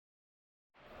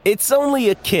It's only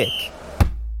a kick,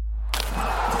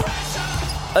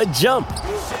 a jump,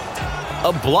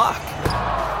 a block.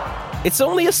 It's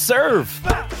only a serve.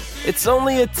 It's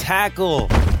only a tackle,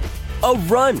 a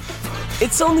run.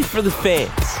 It's only for the fans.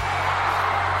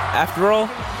 After all,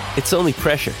 it's only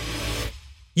pressure.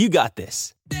 You got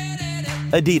this.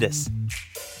 Adidas.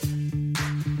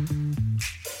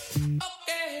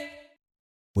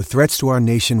 With threats to our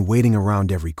nation waiting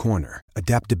around every corner,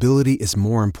 adaptability is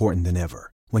more important than ever.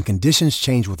 When conditions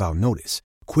change without notice,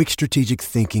 quick strategic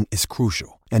thinking is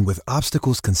crucial. And with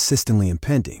obstacles consistently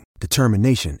impending,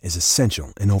 determination is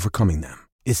essential in overcoming them.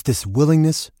 It's this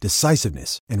willingness,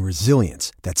 decisiveness, and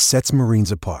resilience that sets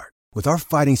Marines apart. With our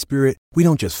fighting spirit, we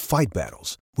don't just fight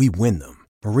battles, we win them.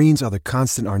 Marines are the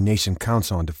constant our nation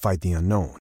counts on to fight the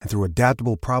unknown. And through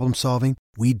adaptable problem solving,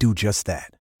 we do just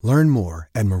that. Learn more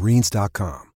at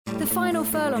marines.com. The Final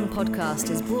Furlong podcast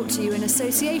is brought to you in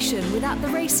association with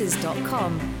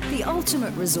AtTheRaces.com, the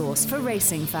ultimate resource for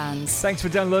racing fans. Thanks for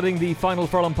downloading the Final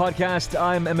Furlong podcast.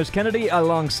 I'm Emmett Kennedy,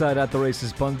 alongside At The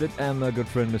Races pundit and my good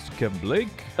friend Mr. Kevin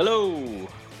Blake. Hello.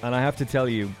 And I have to tell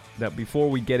you that before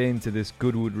we get into this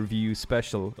Goodwood review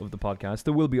special of the podcast,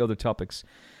 there will be other topics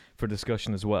for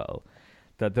discussion as well,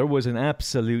 that there was an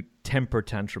absolute temper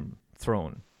tantrum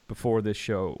thrown before this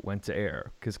show went to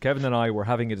air, because Kevin and I were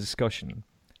having a discussion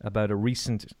about a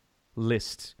recent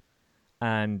list,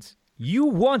 and you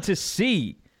want to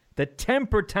see the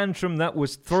temper tantrum that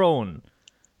was thrown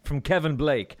from Kevin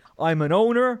Blake. I'm an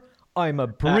owner, I'm a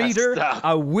breeder,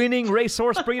 a winning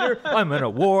racehorse breeder, I'm an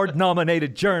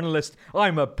award-nominated journalist,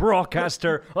 I'm a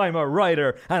broadcaster, I'm a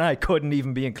writer, and I couldn't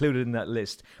even be included in that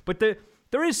list. But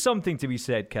there is something to be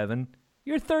said, Kevin.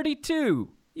 You're 32.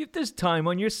 There's time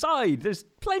on your side. There's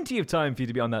plenty of time for you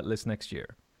to be on that list next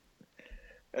year.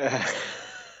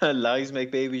 Lies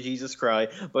make baby Jesus cry.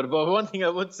 But one thing I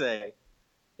would say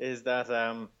is that,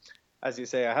 as you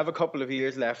say, I have a couple of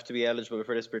years left to be eligible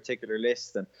for this particular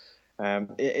list. And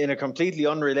in a completely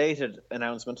unrelated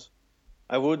announcement,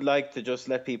 I would like to just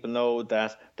let people know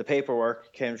that the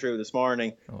paperwork came through this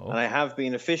morning, and I have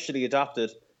been officially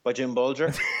adopted by Jim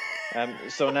Bulger.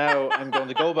 So now I'm going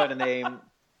to go by the name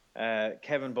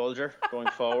Kevin Bulger going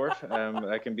forward.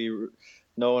 I can be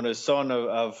known as son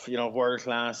of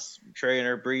world-class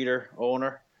trainer, breeder,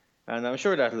 owner, and I'm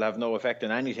sure that'll have no effect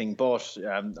on anything, but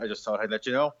I just thought I'd let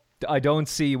you know. I don't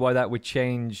see why that would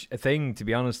change a thing, to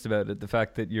be honest about it. The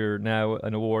fact that you're now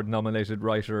an award-nominated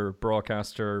writer,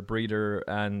 broadcaster, breeder,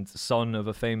 and son of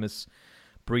a famous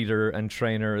breeder and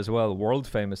trainer as well, world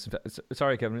famous.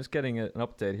 Sorry, Kevin, just getting an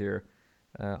update here.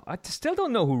 I still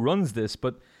don't know who runs this,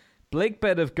 but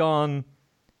BlakeBet have gone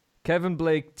Kevin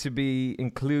Blake to be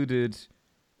included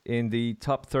in the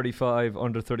top 35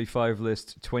 under 35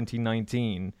 list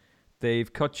 2019.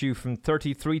 They've cut you from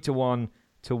 33 to 1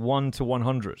 to 1 to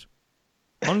 100.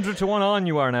 100 to 1 on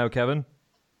you are now, Kevin.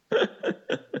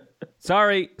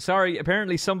 Sorry.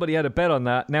 Apparently somebody had a bet on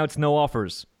that. Now it's no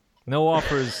offers. No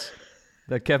offers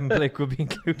that Kevin Blake will be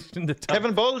included in the top.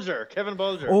 Kevin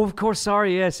Bulger. Oh, of course.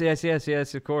 Sorry. Yes.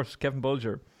 Of course. Kevin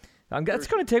Bulger. It's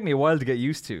going to take me a while to get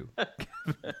used to.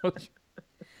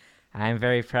 I'm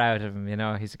very proud of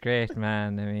him. He's a great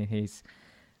man. I mean, he's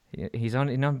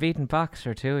an unbeaten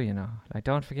boxer too. Like,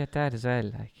 don't forget that as well.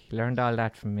 Like, he learned all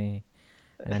that from me.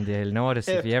 And you'll notice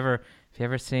if you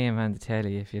ever see him on the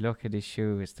telly, if you look at his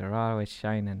shoes, they're always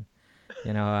shining.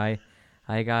 I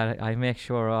make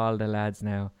sure all the lads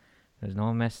now, there's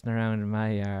no messing around in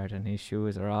my yard, and his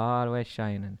shoes are always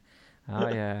shining. Oh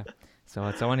yeah. So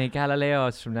it's only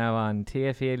Galileo's from now on.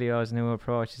 Teofilio's new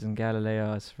approaches and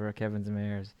Galileo's for Kevin's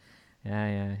mares.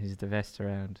 Yeah, he's the best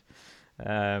around.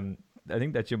 I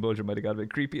think that Jim Bulger might have got a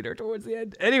bit creepy there towards the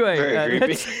end. Anyway. Very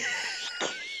creepy.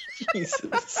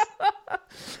 Jesus.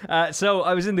 So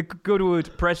I was in the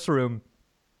Goodwood press room.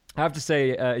 I have to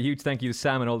say a huge thank you to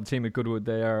Sam and all the team at Goodwood.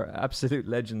 They are absolute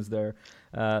legends there.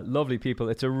 Lovely people.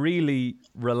 It's a really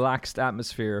relaxed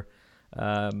atmosphere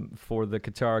for the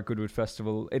Qatar Goodwood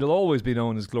Festival. It'll always be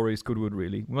known as Glorious Goodwood,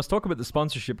 really. We must talk about the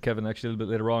sponsorship, Kevin, actually a little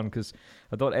bit later on, because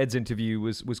I thought Ed's interview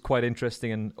was quite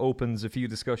interesting and opens a few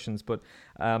discussions. But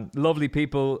lovely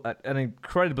people, an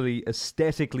incredibly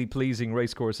aesthetically pleasing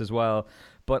racecourse as well.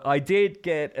 But I did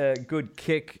get a good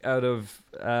kick out of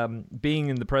being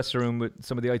in the press room with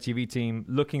some of the ITV team,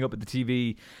 looking up at the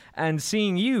TV and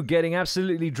seeing you getting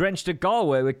absolutely drenched at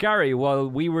Galway with Gary while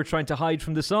we were trying to hide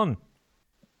from the sun.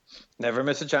 Never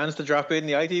miss a chance to drop in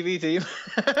the ITV team.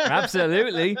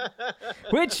 Absolutely.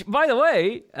 Which, by the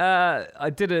way, I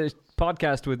did a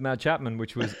podcast with Matt Chapman,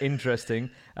 which was interesting.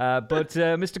 But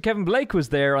Mr. Kevin Blake was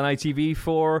there on ITV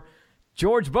for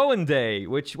George Bowen Day,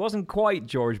 which wasn't quite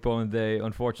George Bowen Day,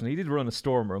 unfortunately. He did run a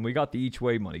Stormer, and we got the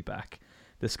each-way money back.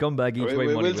 The scumbag each-way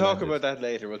money. We'll talk about that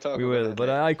later. We will,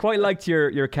 but I quite liked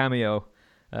your cameo,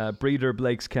 Breeder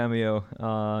Blake's cameo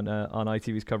on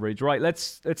ITV's coverage. Right,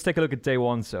 let's take a look at day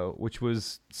one, which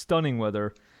was stunning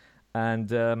weather,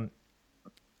 and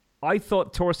I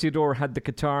thought Torciador had the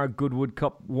Qatar Goodwood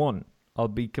Cup won. I'll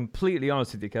be completely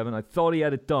honest with you, Kevin. I thought he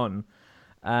had it done.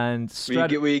 And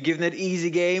were you giving it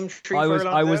easy game? I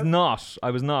was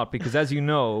not, because as you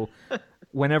know,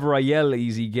 whenever I yell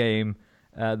easy game,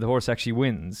 the horse actually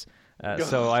wins.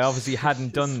 So I obviously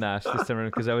hadn't done that this time around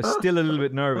because I was still a little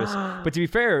bit nervous. But to be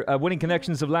fair, Winning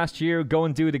Connections of last year, go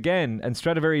and do it again. And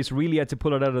Stradivarius really had to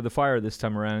pull it out of the fire this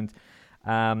time around.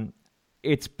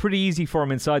 It's pretty easy for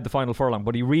him inside the final furlong,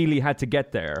 but he really had to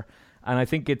get there. And I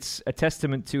think it's a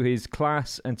testament to his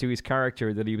class and to his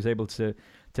character that he was able to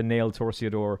nail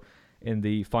Torciador in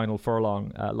the final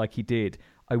furlong like he did.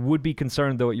 I would be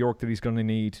concerned, though, at York that he's going to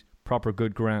need proper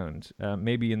good ground.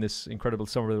 Maybe in this incredible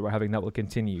summer that we're having, that will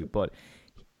continue. But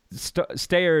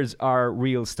stayers are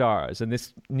real stars, and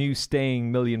this new staying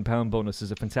 £1 million bonus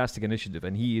is a fantastic initiative,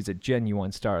 and he is a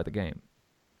genuine star of the game.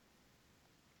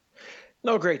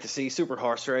 No, great to see. Super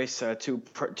horse race. Two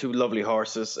lovely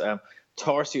horses.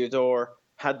 Torciador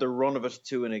had the run of it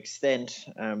to an extent.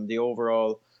 The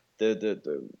overall,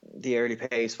 the early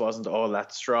pace wasn't all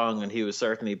that strong, and he was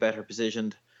certainly better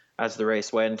positioned as the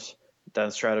race went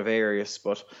than Stradivarius.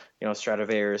 But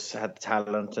Stradivarius had the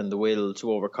talent and the will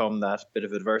to overcome that bit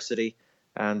of adversity,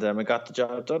 and it got the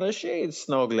job done a shade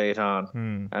snug late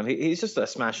on. He's just a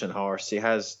smashing horse. He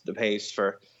has the pace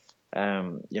for.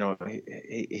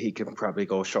 He can probably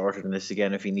go shorter than this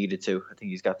again if he needed to. I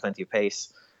think he's got plenty of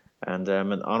pace. And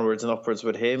onwards and upwards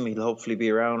with him, he'll hopefully be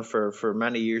around for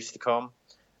many years to come.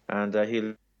 And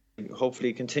he'll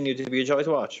hopefully continue to be a joy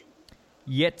to watch.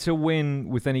 Yet to win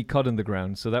with any cut in the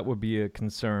ground. So that would be a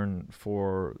concern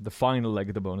for the final leg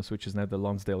of the bonus, which is now the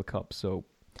Lonsdale Cup. So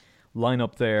line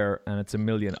up there and it's $1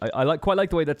 million. I quite like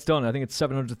the way that's done. I think it's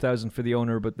 700,000 for the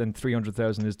owner, but then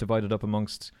 300,000 is divided up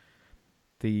amongst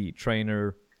the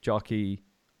trainer, jockey.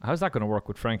 How's that going to work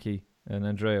with Frankie and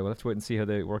Andrea? We'll have to wait and see how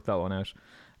they work that one out.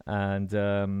 And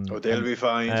they'll be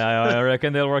fine. I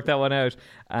reckon they'll work that one out,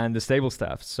 and the stable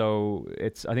staff. So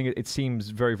I think it seems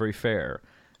very, very fair.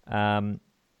 I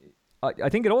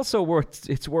think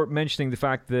it's worth mentioning the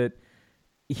fact that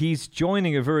he's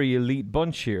joining a very elite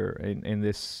bunch here in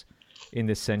this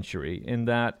century. In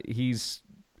that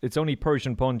it's only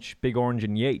Persian Punch, Big Orange,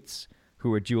 and Yates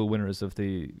who are dual winners of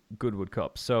the Goodwood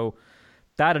Cup. So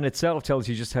that in itself tells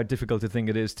you just how difficult a thing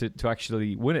it is to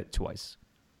actually win it twice.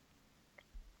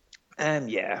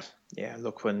 Yeah.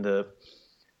 Look,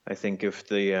 I think if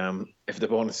the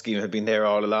bonus scheme had been there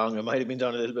all along, it might have been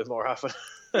done a little bit more often.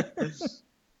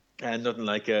 And nothing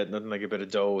like a bit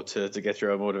of dough to get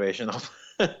your motivation up.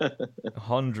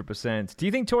 100%. Do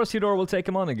you think Torciador will take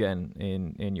him on again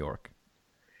in York?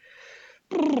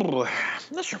 I'm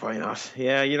not sure why not.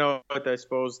 Yeah, I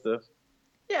suppose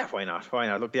why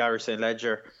not? Look, the Irish St.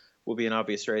 Ledger will be an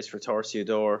obvious race for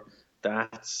Torciador.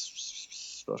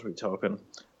 That's what are we talking?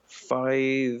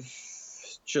 5,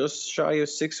 just shy of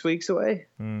 6 weeks away.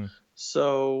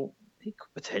 So he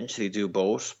could potentially do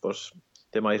both, but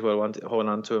they might well want to hold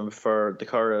on to him for the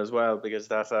Curragh as well, because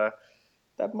that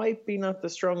might be not the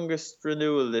strongest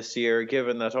renewal this year,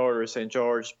 given that Order of St.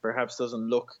 George perhaps doesn't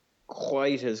look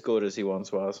quite as good as he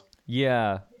once was.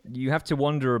 Yeah, you have to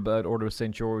wonder about Order of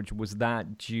St. George. Was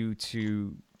that due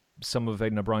to some of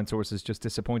Aidan O'Brien's horses just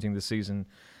disappointing this season?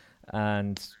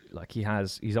 And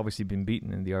he's obviously been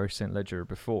beaten in the Irish St. Ledger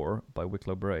before by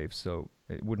Wicklow Brave, so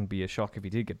it wouldn't be a shock if he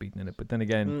did get beaten in it. But then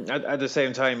again, at the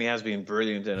same time, he has been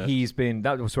brilliant in it.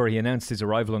 That was where he announced his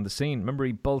arrival on the scene. Remember,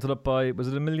 he bolted up by, was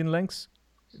it 1 million lengths?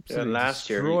 Yeah, last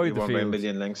year he won by 1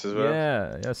 million lengths as well.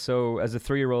 Yeah. So as a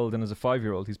 3-year-old and as a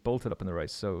 5-year-old, he's bolted up in the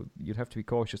race. So you'd have to be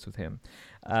cautious with him.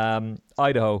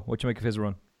 Idaho, what do you make of his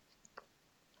run?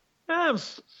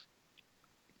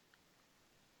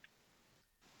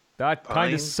 That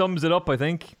kind of sums it up, I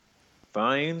think.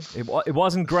 Fine. It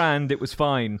wasn't grand, it was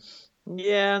fine.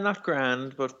 Yeah, not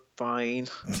grand, but fine.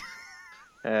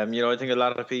 I think a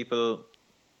lot of people,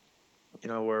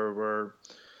 were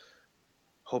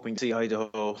hoping to see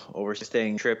Idaho over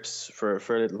staying trips for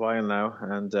a little while now,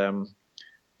 and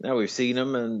now we've seen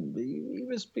him, and he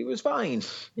was fine.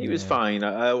 He was fine.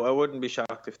 I wouldn't be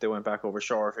shocked if they went back over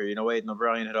shorter. Aidan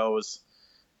O'Brien had always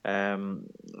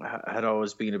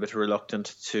been a bit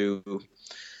reluctant to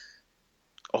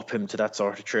up him to that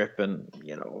sort of trip, and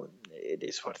it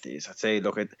is what it is. I'd say,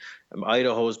 look,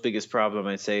 Idaho's biggest problem,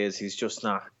 I'd say, is he's just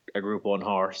not a Group 1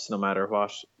 horse, no matter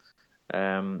what.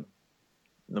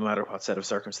 no matter what set of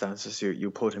circumstances you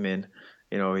put him in.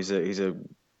 You know, he's a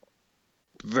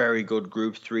very good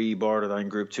Group 3, borderline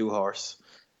Group 2 horse.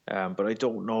 But I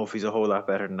don't know if he's a whole lot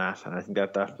better than that, and I think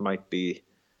that might be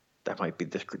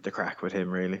the crack with him,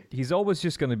 really. He's always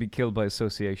just going to be killed by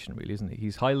association, really, isn't he?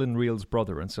 He's Highland Reel's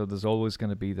brother, and so there's always going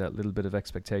to be that little bit of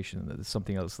expectation that there's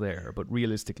something else there, but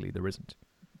realistically there isn't.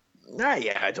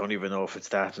 Yeah, I don't even know if it's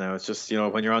that now. It's just, you know,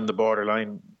 when you're on the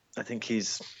borderline, I think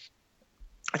he's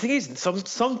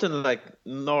something like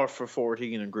north for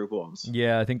 14 in Group 1s.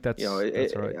 Yeah, I think that's,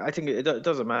 that's right. I think it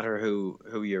doesn't matter who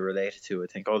you're related to. I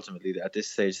think ultimately at this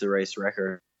stage the race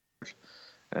record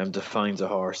defines a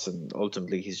horse, and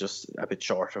ultimately he's just a bit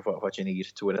short of what you need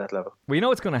to win at that level. Well, you know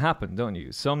what's going to happen, don't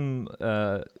you? Some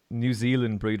New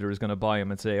Zealand breeder is going to buy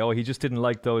him and say, "Oh, he just didn't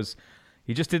like those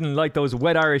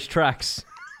wet Irish tracks."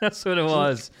 That's what it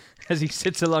was. As he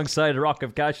sits alongside a Rock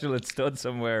of Cashel and Stud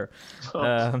somewhere.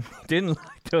 Didn't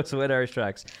like those wet Irish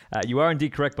tracks. You are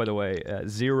indeed correct, by the way.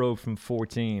 0 from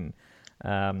 14.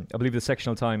 I believe the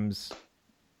sectional times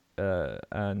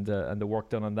and the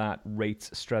work done on that rates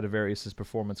Stradivarius's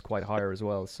performance quite higher as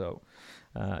well. So,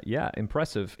 yeah,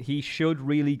 impressive. He should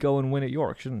really go and win at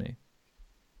York, shouldn't he?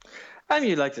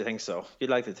 You'd like to think so.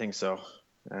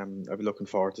 I'd be looking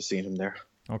forward to seeing him there.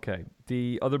 Okay.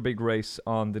 The other big race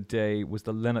on the day was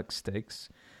the Lennox Stakes.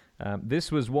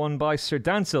 This was won by Sir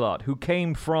Dancelot, who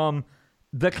came from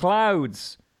the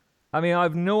clouds. I mean, I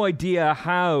have no idea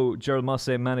how Gerald Mosse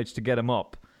managed to get him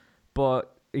up,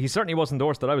 but he certainly wasn't the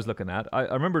horse that I was looking at. I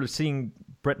remember seeing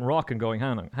Breton Rock and going,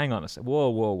 hang on a second.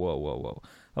 Whoa.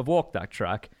 I've walked that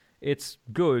track. It's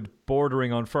good,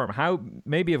 bordering on firm. How?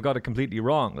 Maybe I've got it completely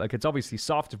wrong. Like, it's obviously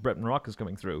soft if Breton Rock is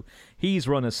coming through. He's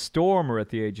run a stormer at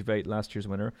the age of 8, last year's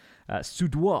winner.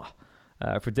 Soudois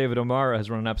for David O'Mara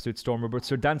has run an absolute stormer, but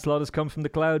Sir Dancelot has come from the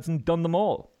clouds and done them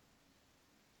all.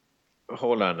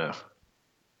 Hold on now.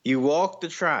 You walked the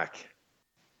track?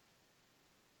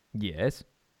 Yes.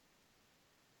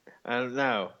 And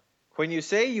now, when you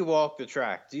say you walked the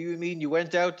track, do you mean you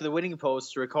went out to the winning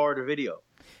post to record a video?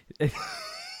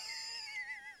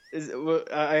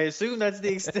 I assume that's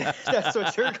the extent. That's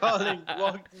what you're calling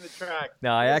walking the track.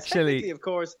 No, I actually, technically, of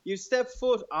course, you stepped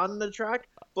foot on the track,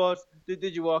 but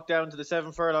did you walk down to the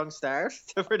 7 furlong start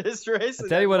for this race? I'll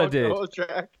tell you what I did.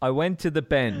 I went to the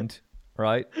bend,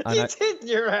 right? And you did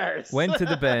your arse. Went to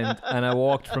the bend, and I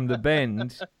walked from the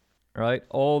bend, right,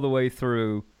 all the way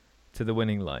through to the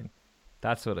winning line.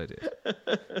 That's what I did.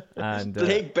 And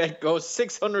Blake bet goes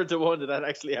 600 to 1 that that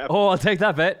actually happened. Oh, I'll take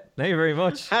that bet. Thank you very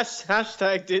much.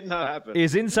 Hashtag did not happen.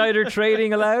 Is insider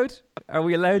trading allowed? Are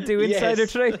we allowed to do insider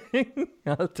Yes. trading?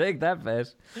 I'll take that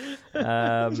bet.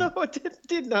 No, it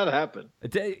did not happen.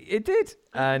 It did.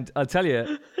 And I'll tell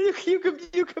you. You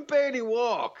can barely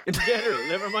walk in general.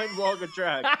 Never mind walk a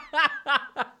track.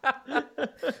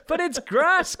 But it's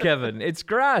grass, Kevin. It's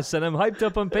grass, and I'm hyped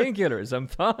up on painkillers. I'm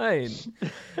fine.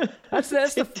 That's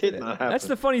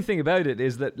the funny thing about it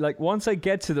is that, like, once I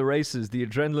get to the races, the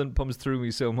adrenaline pumps through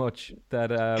me so much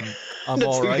that I'm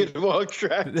all right. You can walk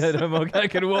tracks. I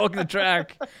can walk the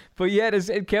track. But yet,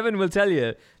 as Kevin will tell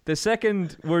you, the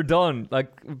second we're done,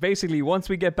 like, basically once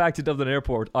we get back to Dublin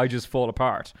Airport, I just fall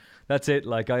apart. That's it.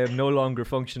 Like, I am no longer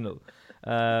functional.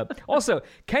 Also,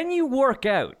 can you work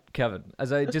out, Kevin,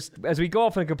 as we go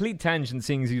off on a complete tangent,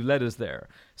 seeing as you led us there?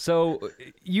 So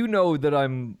you know that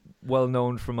I'm well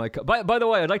known for my by the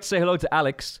way, I'd like to say hello to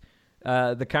Alex,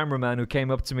 the cameraman, who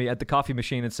came up to me at the coffee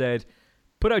machine and said,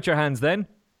 "Put out your hands then."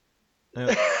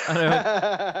 And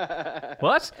I went,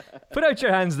 "What? Put out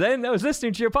your hands then? I was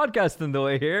listening to your podcast on the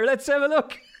way here. Let's have a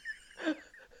look."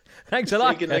 Thanks a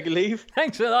lot, Kev. Like a leave.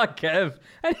 Thanks a lot, Kev.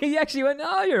 And he actually went,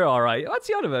 "Oh, you're all right. What's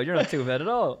he on about? You're not too bad at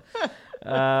all."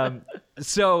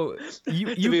 So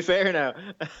you to be fair now,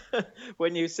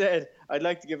 when you said I'd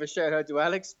like to give a shout out to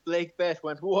Alex, Blake Bet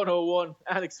went 101.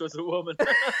 Alex was a woman.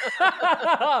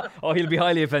 Oh, he'll be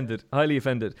highly offended. Highly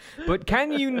offended. But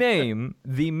can you name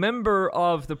the member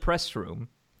of the press room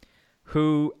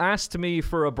who asked me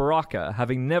for a Baraka,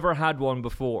 having never had one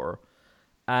before,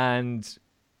 and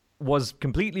was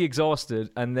completely exhausted,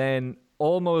 and then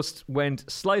almost went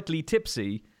slightly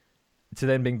tipsy to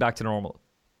then being back to normal?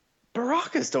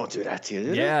 Barakas don't do that to you,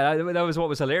 do they? Yeah, that was what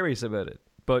was hilarious about it.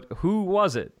 But who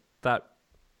was it that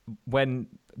when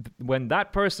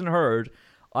that person heard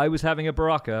I was having a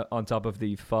Baraka on top of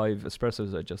the 5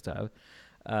 espressos I just have,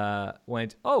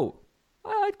 went, "Oh,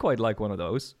 I'd quite like one of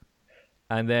those."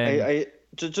 And then I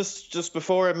just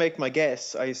before I make my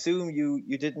guess, I assume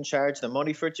you didn't charge the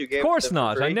money for it. You gave of course them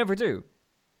not. for free. I never do.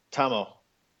 Tamo.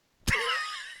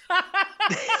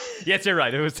 Yes, you're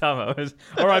right. It was Tomo. It was,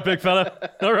 all right, big fella.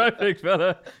 All right, big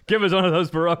fella. Give us one of those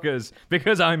Baroccas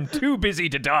because I'm too busy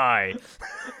to die.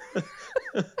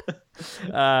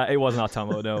 It was not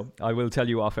Tomo, no. I will tell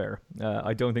you off air.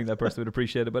 I don't think that person would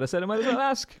appreciate it, but I said I might as well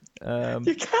ask.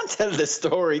 You can't tell the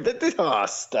story. Oh,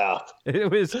 stop. It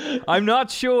was. I'm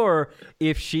not sure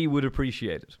if she would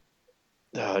appreciate it.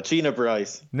 Gina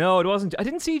Bryce. No, it wasn't. I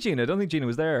didn't see Gina. I don't think Gina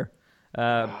was there.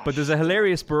 But there's a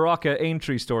hilarious Barocca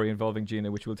Aintree story involving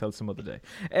Gina, which we'll tell some other day.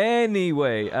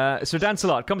 Anyway, Sir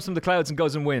Dancelot comes from the clouds and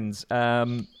goes and wins.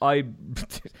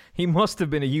 He must have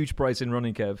been a huge price in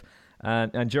running, Kev.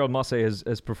 And Gerald Mosse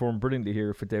has performed brilliantly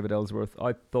here for David Ellsworth.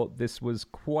 I thought this was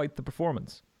quite the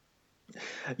performance.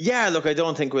 Yeah, look, I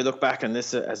don't think we look back on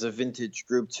this as a vintage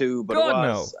Group 2, but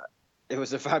it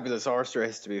was a fabulous horse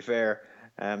race, to be fair.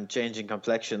 Changing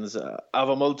complexions on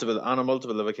a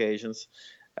multiple of occasions.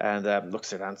 And look,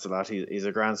 Sir Lancelot, he's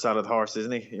a grand solid horse,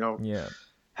 isn't he? Yeah.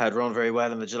 Had run very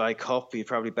well in the July Cup. He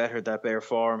probably bettered that bare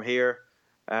form here.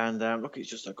 And look, he's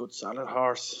just a good solid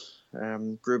horse.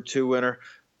 Group 2 winner.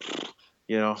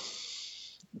 Yeah.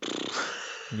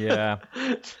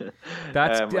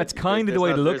 That's kind of the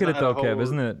way to look at it, though, Kev,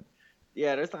 isn't it?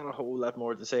 Yeah, there's not a whole lot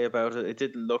more to say about it. It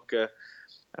didn't look a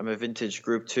vintage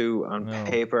Group 2 on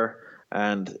paper.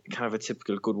 And kind of a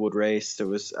typical Goodwood race. There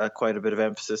was quite a bit of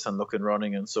emphasis on looking,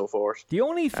 running, and so forth. The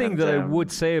only thing that I would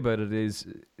say about it is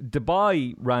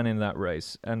Dubai ran in that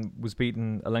race and was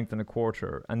beaten a length and a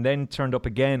quarter, and then turned up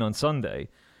again on Sunday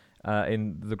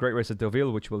in the great race at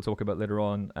Deauville, which we'll talk about later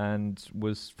on, and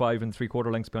was 5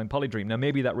 3/4 lengths behind Polydream. Now,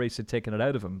 maybe that race had taken it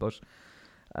out of him, but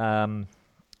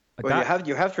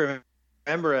you have to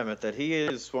remember, Emmett, that he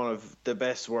is one of the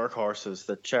best workhorses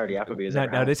that Charlie Appleby has ever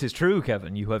had. Now, this is true,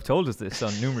 Kevin. You have told us this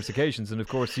on numerous occasions, and of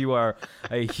course, you are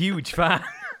a huge fan.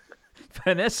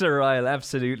 Vanessa Ryle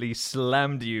absolutely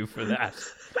slammed you for that.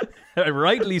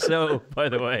 Rightly so, by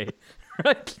the way.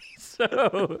 Rightly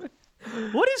so.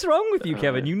 What is wrong with you,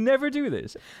 Kevin? You never do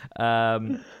this.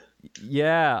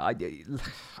 Yeah, I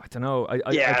don't know.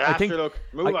 I think. Look,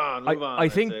 move on. I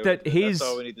think that that's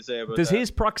all we need to say about his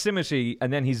proximity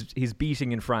and then his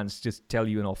beating in France just tell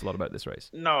you an awful lot about this race.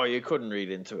 No, you couldn't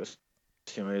read into it.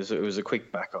 It was a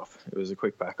quick back up.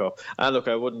 And look,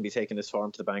 I wouldn't be taking this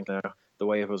form to the bank now. The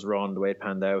way it was run, the way it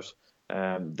panned out.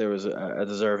 There was a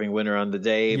deserving winner on the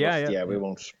day. We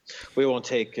won't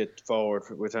take it forward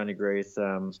with any great.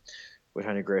 With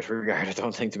any great regard, I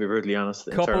don't think, to be brutally honest,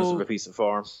 in terms of a piece of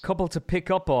form. Couple to pick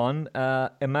up on.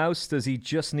 Emmaus, does he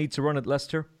just need to run at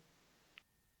Leicester?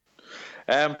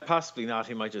 Possibly not.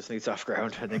 He might just need soft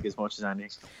ground, I think, as much as anything.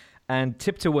 And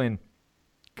tip to win.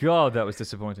 God, that was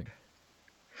disappointing.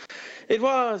 It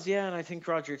was, yeah, and I think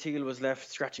Roger Teal was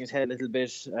left scratching his head a little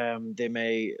bit. They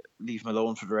may leave him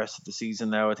alone for the rest of the season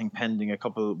now, I think, pending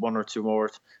one or two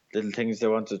more little things they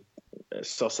want to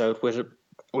suss out with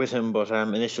him, but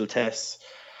initial tests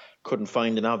couldn't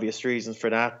find an obvious reason for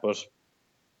that. But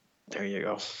there you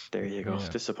go. Yeah.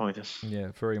 Disappointed.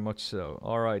 Yeah, very much so.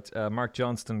 All right, Mark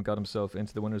Johnston got himself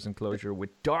into the winner's enclosure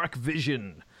with Dark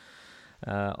Vision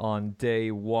on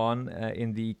day one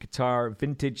in the Qatar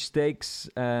Vintage Stakes,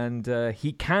 and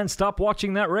he can't stop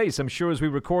watching that race. I'm sure as we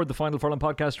record the Final Furlong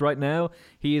podcast right now,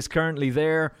 he is currently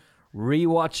there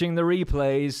rewatching the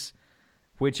replays,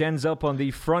 which ends up on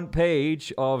the front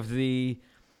page of the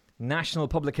national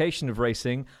publication of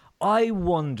racing. I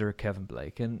wonder, Kevin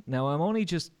Blake, and now I'm only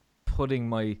just putting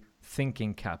my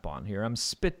thinking cap on here, I'm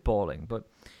spitballing, but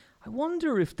I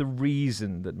wonder if the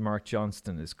reason that Mark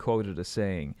Johnston is quoted as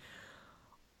saying,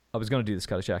 I was going to do the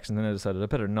Scottish accent, and then I decided I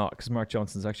better not, because Mark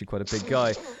Johnston's actually quite a big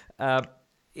guy.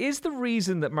 Is the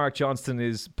reason that Mark Johnston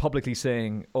is publicly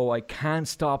saying, I can't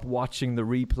stop watching the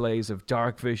replays of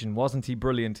Dark Vision, wasn't he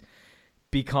brilliant,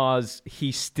 because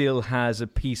he still has a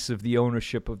piece of the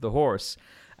ownership of the horse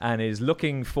and is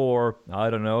looking for, I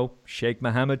don't know, Sheikh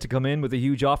Mohammed to come in with a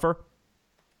huge offer?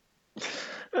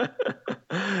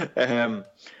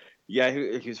 Yeah,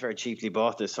 he was very cheaply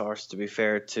bought, this horse, to be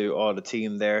fair to all the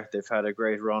team there. They've had a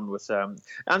great run with and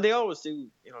they always do,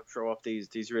 throw up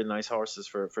these real nice horses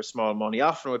for small money,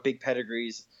 often with big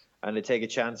pedigrees, and they take a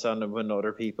chance on them when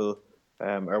other people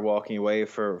are walking away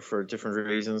for different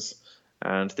reasons.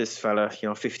 And this fella,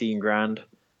 15 grand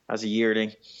as a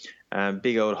yearling,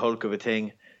 big old hulk of a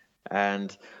thing.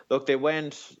 And look, they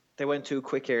went too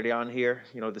quick early on here.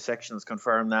 The sections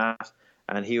confirmed that,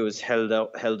 and he was held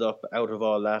up out of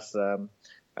all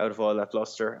that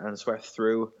bluster and swept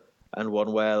through and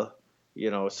won well.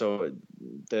 So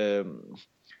the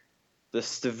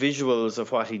visuals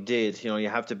of what he did, you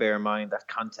have to bear in mind that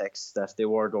context, that they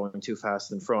were going too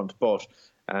fast in front, but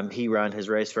he ran his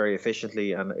race very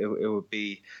efficiently, and it would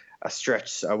be a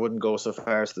stretch. I wouldn't go so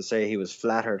far as to say he was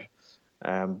flattered,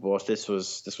 but this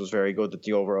was very good. That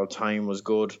the overall time was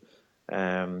good.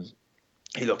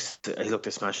 He looked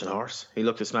a smashing horse. He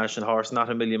looked a smashing horse, not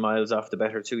a million miles off the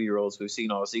better 2-year-olds we've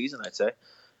seen all season, I'd say.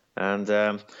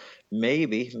 And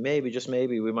maybe, just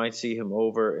maybe, we might see him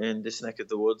over in this neck of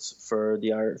the woods for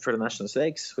the National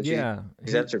Stakes, which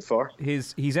he's entered for.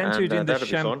 He's entered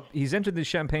he's entered the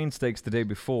Champagne Stakes the day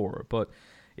before, but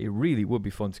it really would be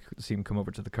fun to see him come over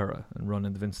to the Curragh and run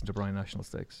in the Vincent O'Brien National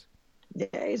Stakes.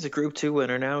 Yeah, he's a Group 2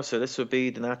 winner now, so this would be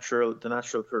the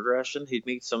natural progression. He'd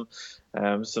meet some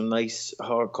nice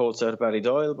hard colts out of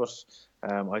Ballydoyle, but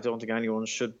I don't think anyone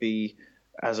should be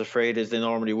as afraid as they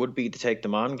normally would be to take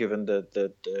them on, given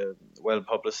the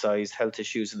well-publicised health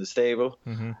issues in the stable.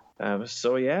 Mm-hmm.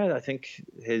 So yeah, I think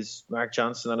Mark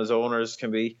Johnson and his owners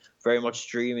can be very much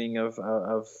dreaming of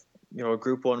a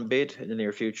Group 1 bid in the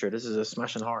near future. This is a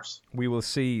smashing horse. We will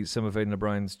see some of Aidan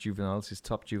O'Brien's juveniles, his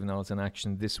top juveniles, in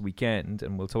action this weekend,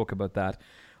 and we'll talk about that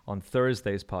on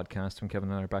Thursday's podcast when Kevin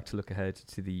and I are back to look ahead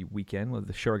to the weekend. We'll have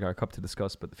the Shergar Cup to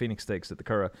discuss, but the Phoenix Stakes at the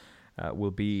Curragh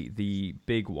will be the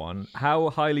big one. How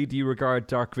highly do you regard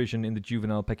Dark Vision in the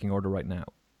juvenile pecking order right now?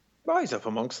 Well, he's up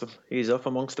amongst them. He's up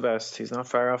amongst the best. He's not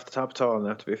far off the top at all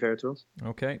now, to be fair to him.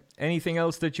 Okay. Anything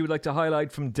else that you would like to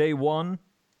highlight from day one?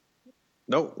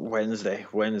 No, Wednesday.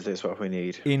 Wednesday is what we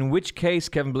need. In which case,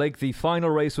 Kevin Blake, the final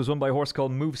race was won by a horse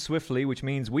called Move Swiftly, which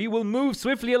means we will move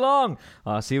swiftly along.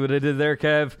 See what I did there,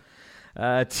 Kev?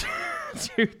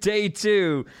 To day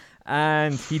 2.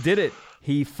 And he did it.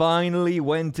 He finally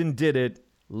went and did it.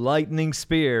 Lightning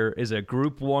Spear is a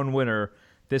Group 1 winner,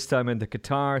 this time in the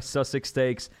Qatar Sussex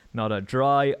Stakes. Not a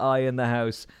dry eye in the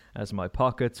house, as my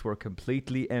pockets were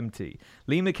completely empty.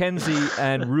 Lee McKenzie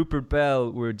and Rupert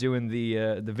Bell were doing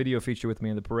the video feature with me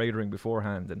in the parade ring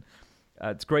beforehand, and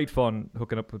it's great fun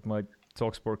hooking up with my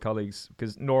TalkSport colleagues,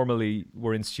 because normally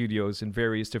we're in studios in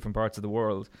various different parts of the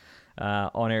world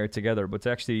on air together, but to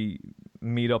actually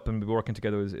meet up and be working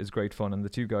together is great fun, and the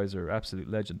two guys are absolute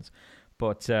legends.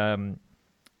 But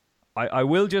I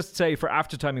will just say, for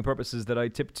after-timing purposes, that I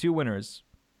tipped 2 winners.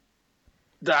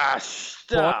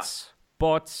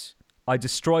 But I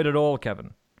destroyed it all,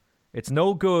 Kevin. It's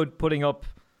no good putting up...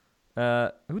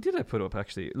 who did I put up,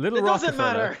 actually? Little Rockefeller. It doesn't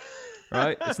matter.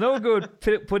 Right? It's no good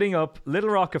putting up Little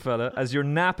Rockefeller as your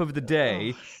nap of the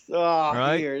day.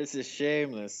 Right? Here, this is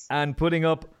shameless. And putting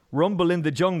up Rumble in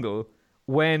the Jungle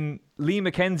when Lee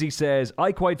McKenzie says,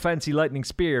 I quite fancy Lightning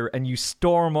Spear, and you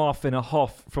storm off in a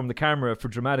huff from the camera for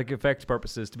dramatic effect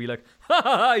purposes to be like, ha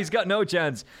ha ha, he's got no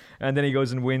chance. And then he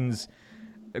goes and wins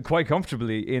quite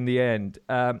comfortably in the end.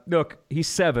 Look, he's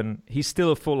 7. He's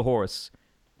still a full horse.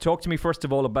 Talk to me first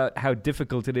of all about how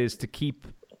difficult it is to keep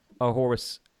a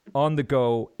horse on the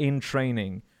go in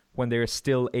training when they're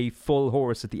still a full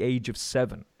horse at the age of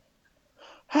 7.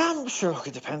 Sure, look,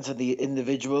 it depends on the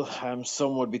individual.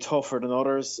 Some would be tougher than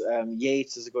others.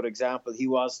 Yates is a good example. He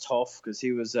was tough because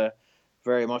he was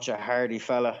very much a hardy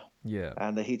fella. Yeah,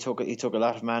 and he took a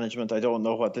lot of management. I don't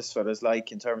know what this fella's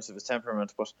like in terms of his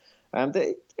temperament, but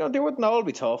they wouldn't all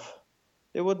be tough.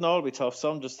 They wouldn't all be tough.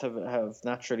 Some just have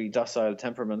naturally docile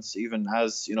temperaments, even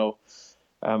as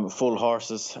full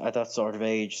horses at that sort of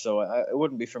age. So it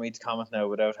wouldn't be for me to comment now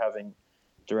without having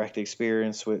direct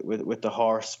experience with the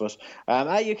horse, but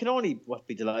you can only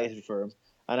be delighted for him.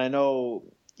 And I know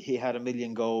he had a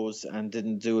million goes and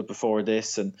didn't do it before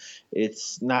this, and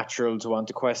it's natural to want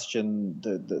to question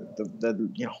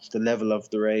the level of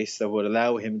the race that would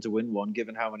allow him to win one,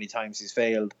 given how many times he's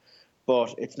failed.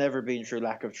 But it's never been through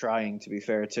lack of trying, to be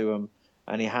fair to him,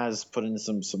 and he has put in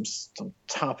some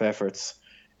top efforts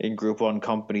in Group 1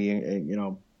 company,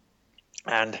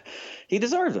 and he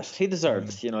deserved it. He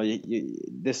deserved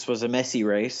it. This was a messy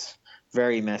race,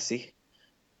 very messy,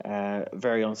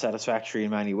 very unsatisfactory in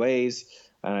many ways.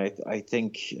 And I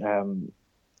think I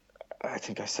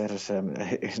said it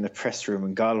in the press room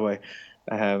in Galway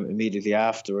immediately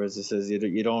afterwards. It says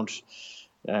you don't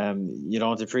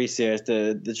appreciate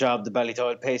the job the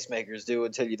Ballydoyle pacemakers do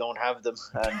until you don't have them,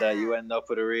 and you end up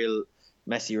with a real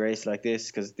messy race like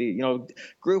this, because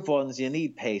Group 1s, you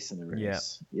need pace in the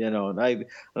race. Yeah. And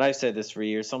I've said this for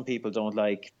years. Some people don't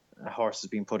like horses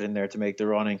being put in there to make the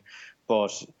running,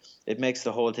 but it makes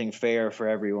the whole thing fair for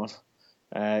everyone.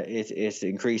 It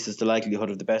increases the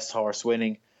likelihood of the best horse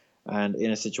winning, and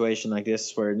in a situation like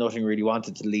this where nothing really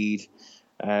wanted to lead,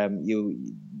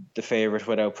 the favourite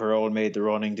without parole made the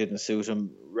running, didn't suit him,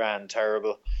 ran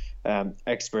terrible.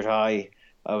 Expert Eye,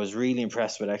 I was really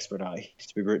impressed with Expert Eye,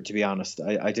 to be honest.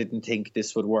 I didn't think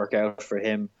this would work out for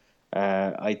him.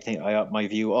 My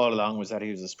view all along was that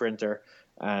he was a sprinter,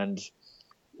 and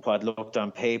what looked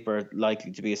on paper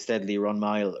likely to be a steadily run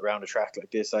mile around a track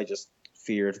like this, I just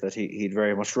feared that he'd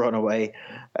very much run away.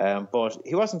 But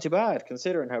he wasn't too bad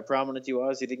considering how prominent he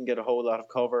was. He didn't get a whole lot of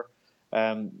cover.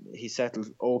 He settled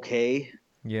okay.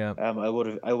 Yeah. I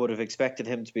would have expected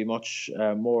him to be much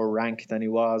more rank than he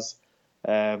was.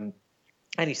 And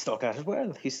he stuck at it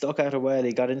well.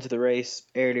 He got into the race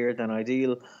earlier than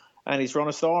ideal, and he's run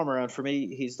a stormer. And for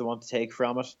me, he's the one to take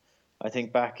from it. I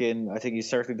think he's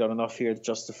certainly done enough here to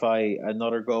justify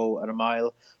another go at a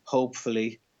mile.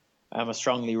 Hopefully, a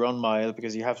strongly run mile,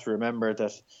 because you have to remember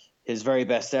that his very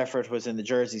best effort was in the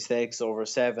Jersey Stakes over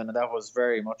 7, and that was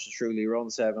very much a truly run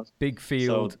 7. Big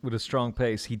field with a strong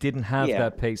pace. He didn't have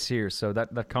that pace here, so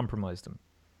that compromised him.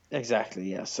 Exactly,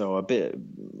 yeah. So a bit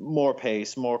more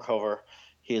pace, more cover,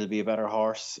 he'll be a better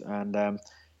horse. And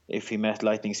if he met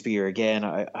Lightning Spear again,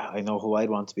 I know who I'd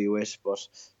want to be with, but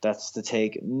that's to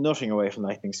take nothing away from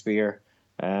Lightning Spear.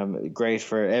 Great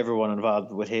for everyone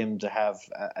involved with him to have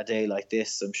a day like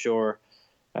this. I'm sure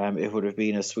it would have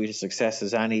been as sweet a success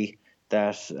as any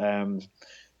that the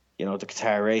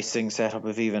Qatar Racing setup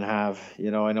have even have.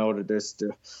 I know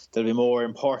that there'll be more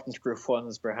important Group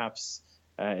 1s perhaps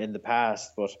in the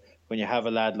past, but when you have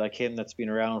a lad like him that's been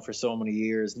around for so many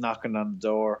years knocking on the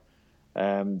door,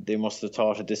 they must have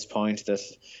thought at this point that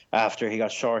after he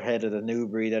got short-headed at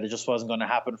Newbury that it just wasn't going to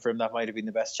happen for him. That might have been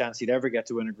the best chance he'd ever get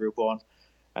to win a Group 1,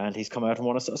 and he's come out and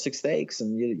won a Sussex Stakes,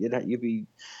 and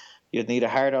you'd need a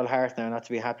hard old heart now not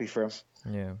to be happy for him.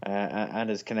 Yeah. And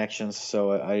his connections.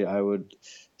 So I would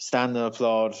stand and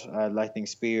applaud Lightning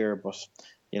Spear, but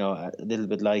a little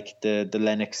bit like the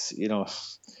Lennox,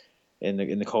 in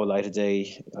the cold light of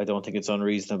day, I don't think it's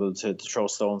unreasonable to throw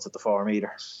stones at the form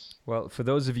either. Well, for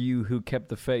those of you who kept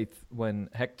the faith when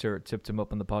Hector tipped him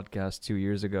up on the podcast 2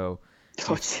 years ago,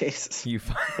 oh Jesus, you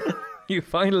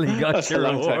finally got That's your a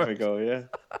long reward. time ago, yeah.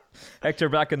 Hector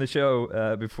back in the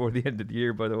show before the end of the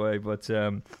year, by the way. But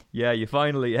you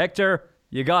finally, Hector,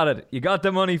 you got it. You got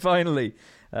the money finally.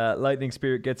 Lightning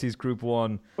Spirit gets his Group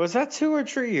 1. Was that 2 or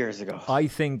 3 years ago? I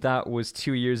think that was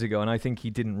 2 years ago, and I think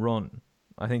he didn't run.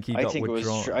 I think he got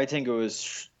withdrawn. I think it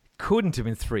was. Couldn't have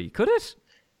been 3, could it?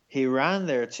 He ran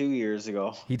there 2 years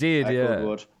ago. He did, at yeah.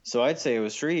 Goodwood. So I'd say it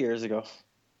was 3 years ago.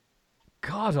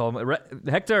 God,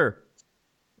 Hector,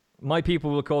 my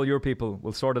people will call your people.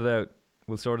 We'll sort it out.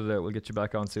 We'll get you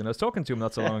back on soon. I was talking to him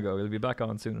not so long ago. He'll be back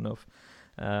on soon enough.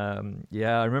 I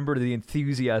remember the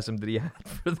enthusiasm that he had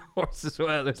for the horse as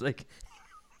well. It's like,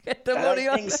 get the money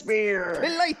on. Spear. The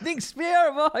Lightning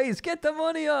Spear, boys. Get the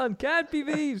money on. Can't be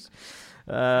beat.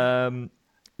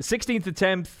 16th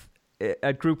attempt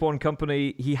at Group 1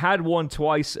 company. He had won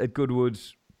twice at Goodwood,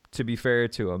 to be fair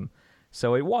to him.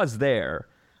 So it was there.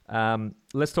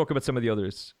 Let's talk about some of the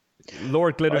others.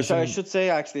 Lord Glitters. I should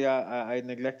say, actually, I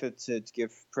neglected to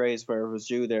give praise where it was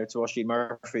due there to Oisin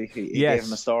Murphy. He gave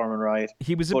him a storm and ride.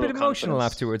 He was a bit emotional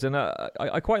afterwards, and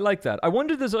I quite like that. I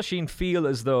wonder, does Oisin feel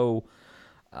as though,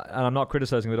 and I'm not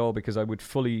criticising him at all because I would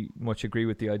fully much agree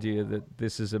with the idea that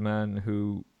this is a man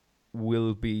who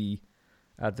will be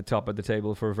at the top of the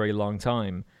table for a very long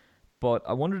time. But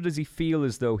I wonder, does he feel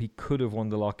as though he could have won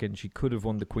the Lockinge, he could have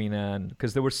won the Queen Anne?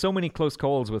 Because there were so many close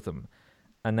calls with him.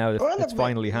 And now it's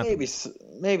finally happened.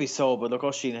 Maybe so, but look,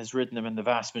 Oisin has ridden him in the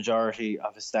vast majority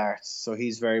of his starts. So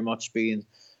he's very much been,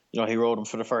 he rode him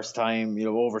for the first time,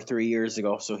 over 3 years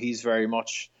ago. So he's very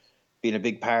much been a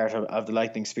big part of the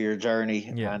Lightning Spear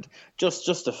journey. Yeah. And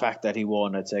just the fact that he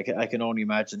won, I'd say, I can only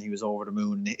imagine he was over the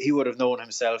moon. He would have known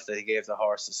himself that he gave the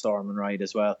horse a storm and ride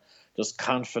as well. Just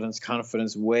confidence,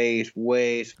 wait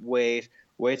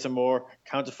some more,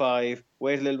 count to 5,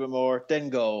 wait a little bit more, then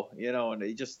go, and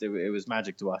it was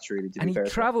magic to watch, really, to and be fair. And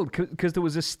he travelled, because there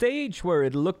was a stage where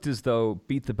it looked as though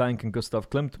Beat the Bank and Gustav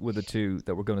Klimt were the two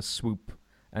that were going to swoop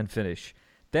and finish.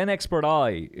 Then Expert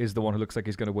Eye is the one who looks like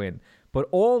he's going to win. But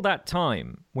all that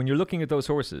time, when you're looking at those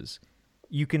horses,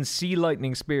 you can see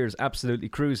Lightning Spears absolutely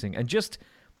cruising. And just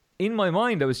in my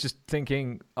mind, I was just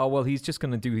thinking, oh, well, he's just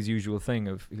going to do his usual thing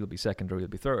of he'll be second or he'll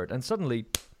be third. And suddenly,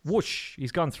 whoosh,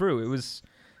 he's gone through.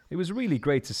 It was really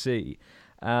great to see.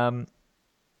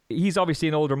 He's obviously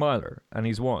an older miler, and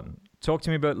he's won. Talk to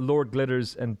me about Lord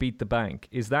Glitters and Beat the Bank.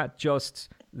 Is that just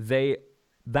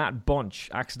that bunch,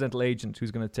 Accidental Agent,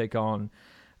 who's going to take on,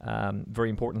 very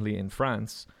importantly in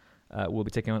France, will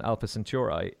be taking on Alpha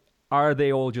Centauri? Are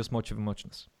they all just much of a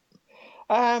muchness?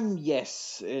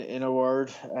 Yes, in a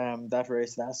word. That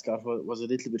race at Ascot was a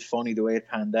little bit funny the way it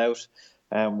panned out.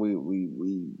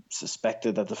 We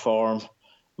suspected that the form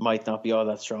might not be all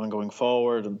that strong going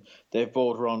forward, and they've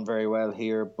both run very well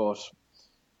here, but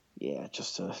yeah,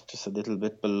 just a little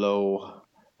bit below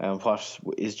what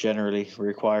is generally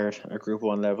required at Group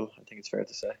 1 level. I think it's fair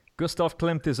to say. Gustav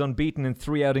Klimt is unbeaten in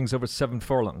 3 outings over 7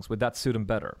 furlongs. Would that suit him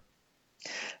better?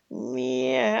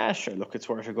 Yeah, sure. Look, it's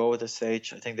worth a go at this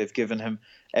stage. I think they've given him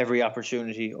every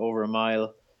opportunity over a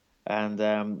mile, and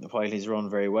while he's run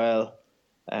very well,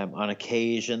 on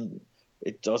occasion,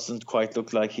 it doesn't quite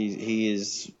look like he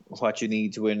is what you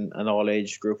need to win an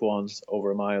all-age Group 1s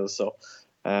over a mile. So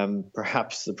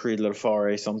perhaps the Prix de la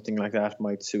Forêt, something like that,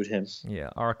 might suit him.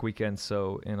 Yeah, Arc Weekend,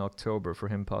 so in October for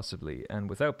him possibly. And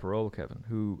without Parole, Kevin,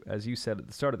 who, as you said at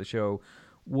the start of the show,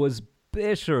 was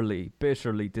bitterly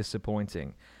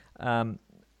disappointing.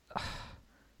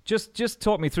 Just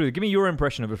talk me through. Give me your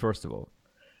impression of it first of all.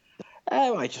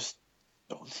 I just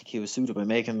don't think he was suited by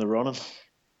making the running.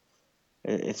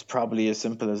 It's probably as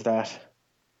simple as that.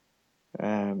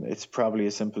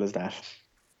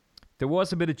 There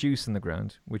was a bit of juice in the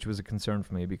ground, which was a concern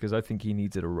for me because I think he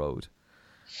needed a road,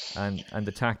 and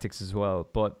the tactics as well.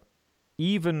 But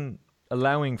even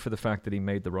allowing for the fact that he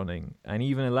made the running, and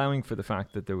even allowing for the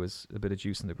fact that there was a bit of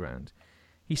juice in the ground,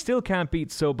 he still can't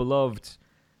beat So Beloved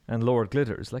and Lord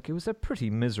Glitters. Like, it was a pretty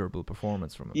miserable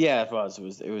performance from him. Yeah, it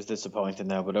was disappointing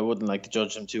now, but I wouldn't like to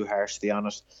judge him too harshly on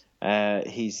it.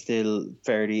 He's still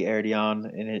fairly early on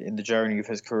in the journey of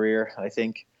his career, I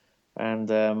think, and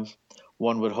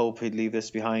one would hope he'd leave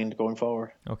this behind going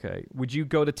forward. Okay, would you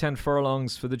go to 10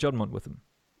 furlongs for the Juddmonte with him?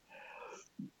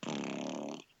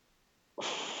 It'd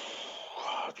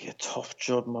be a tough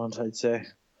Juddmonte, I'd say.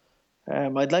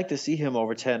 I'd like to see him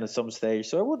over 10 at some stage,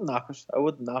 so I wouldn't knock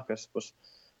it, but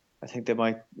I think they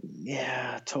might.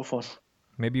 Yeah, tough one.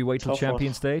 Maybe wait till Tough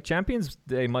Champions Day. Champions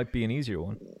Day might be an easier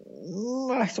one.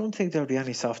 I don't think there'll be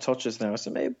any soft touches now,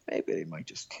 so maybe they might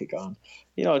just kick on.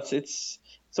 You know, it's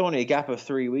only a gap of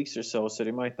 3 weeks or so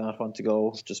they might not want to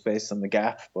go just based on the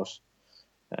gap, but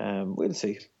we'll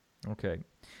see. Okay.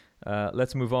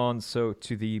 Let's move on to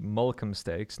the Molecombe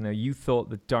Stakes. Now, you thought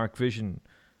that Dark Vision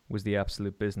was the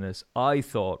absolute business. I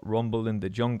thought Rumble in the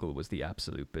Jungle was the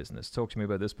absolute business. Talk to me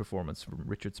about this performance from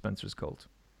Richard Spencer's colt.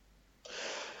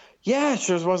 Yeah, it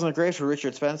sure wasn't great for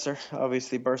Richard Spencer.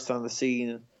 Obviously burst on the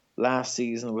scene last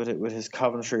season with his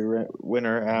Coventry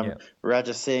winner,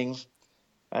 Raja Singh.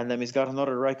 And then he's got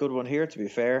another right good one here, to be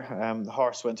fair. The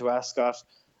horse went to Ascot,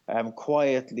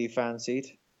 quietly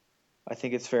fancied. I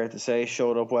think it's fair to say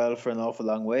showed up well for an awful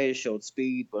long way, showed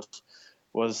speed, but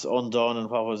was undone in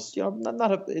what was,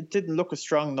 it didn't look a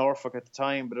strong Norfolk at the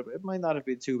time, but it might not have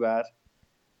been too bad.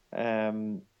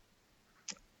 And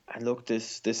look,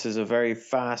 this is a very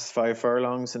fast 5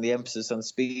 furlongs, and the emphasis on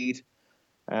speed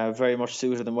very much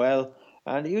suited him well.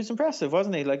 And he was impressive,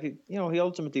 wasn't he? Like, he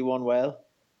ultimately won well.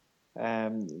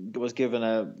 Was given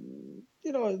a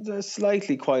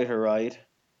slightly quieter ride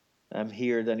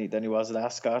here than he was at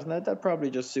Ascot, and that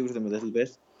probably just suited him a little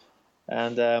bit.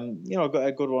 And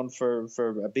a good one for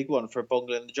a big one for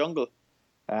Bungle in the Jungle.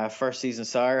 First season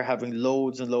sire, having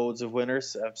loads and loads of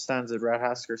winners. Stands at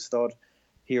Rathasker stud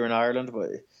here in Ireland, but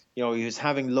he was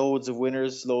having loads of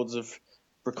winners, loads of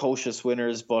precocious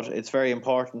winners. But it's very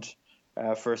important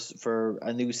for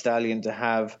a new stallion to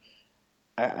have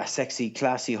a sexy,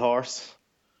 classy horse,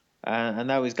 and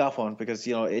now he's got one, because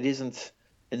it isn't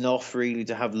enough really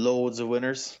to have loads of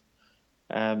winners.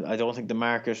 I don't think the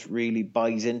market really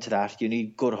buys into that. You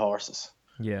need good horses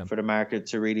for the market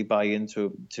to really buy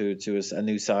into a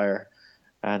new sire,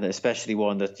 and especially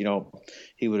one that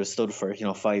he would have stood for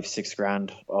 5-6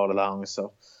 grand all along.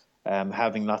 So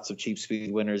having lots of cheap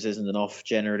speed winners isn't enough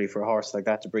generally for a horse like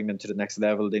that to bring them to the next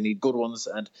level. They need good ones,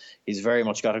 and he's very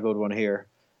much got a good one here.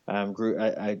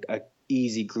 A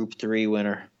easy Group 3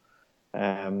 winner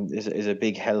is a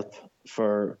big help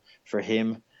for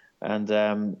him. And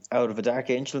out of a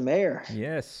Dark Angel mare,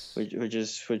 yes, which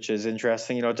is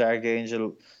interesting. Dark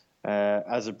Angel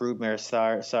as a broodmare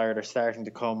sire, they're starting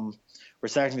to come. We're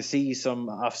starting to see some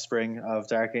offspring of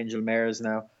Dark Angel mares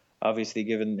now. Obviously,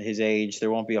 given his age, there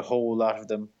won't be a whole lot of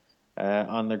them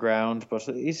on the ground, but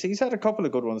he's had a couple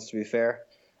of good ones, to be fair.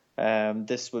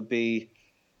 This would be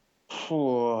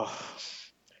Havana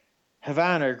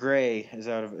Grey is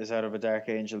out of a Dark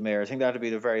Angel mare. I think that would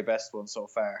be the very best one so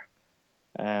far.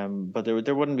 But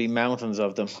there wouldn't be mountains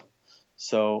of them.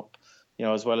 So,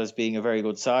 as well as being a very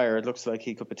good sire, it looks like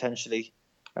he could potentially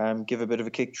give a bit of a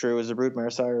kick through as a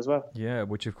broodmare sire as well. Yeah,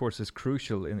 which of course is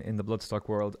crucial in the bloodstock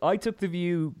world. I took the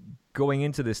view going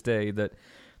into this day that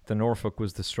the Norfolk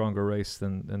was the stronger race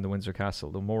than the Windsor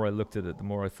Castle. The more I looked at it, the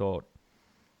more I thought,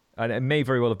 and it may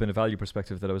very well have been a value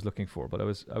perspective that I was looking for, but I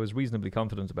was reasonably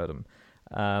confident about him.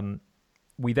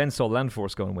 We then saw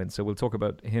Landforce go and win, so we'll talk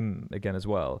about him again as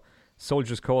well.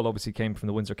 Soldier's Call obviously came from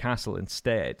the Windsor Castle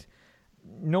instead.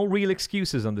 no real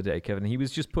excuses on the day, Kevin. He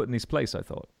was just put in his place, I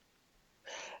thought.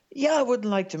 Yeah, I wouldn't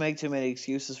like to make too many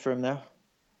excuses for him now.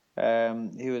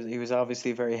 He was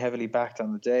obviously very heavily backed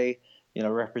on the day,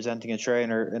 representing a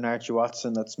trainer in Archie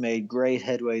Watson that's made great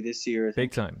headway this year. I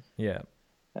think. Big time, yeah.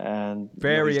 And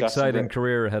very exciting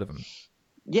career ahead of him.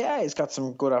 Yeah, he's got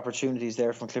some good opportunities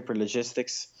there from Clipper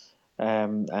Logistics,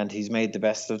 and he's made the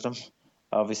best of them.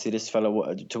 Obviously, this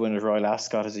fellow to win at Royal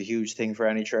Ascot is a huge thing for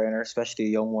any trainer, especially a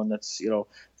young one that's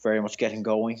very much getting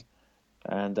going.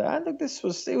 And I think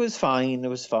it was fine. It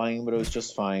was fine, but it was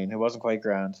just fine. It wasn't quite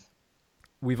grand.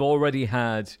 We've already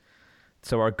had,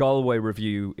 so our Galway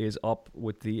review is up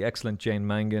with the excellent Jane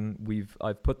Mangan.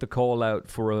 I've put the call out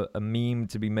for a meme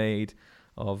to be made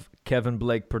of Kevin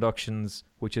Blake Productions,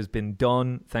 which has been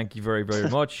done. Thank you very, very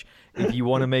much. If you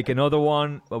want to make another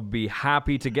one, I'll be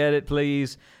happy to get it,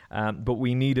 please. But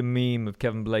we need a meme of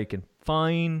Kevin Blake, and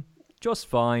fine, just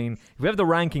fine. If we have the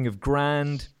ranking of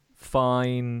grand,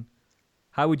 fine.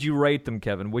 How would you rate them,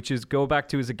 Kevin? Which is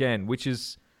which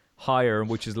is higher and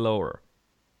which is lower?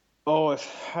 Oh,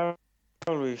 how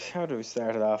do we start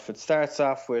it off? It starts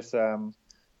off with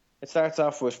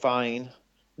fine,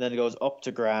 then it goes up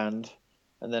to grand,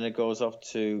 and then it goes up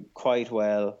to quite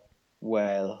well.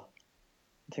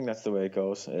 I think that's the way it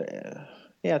goes.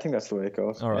 Yeah, I think that's the way it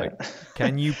goes. All right. Yeah.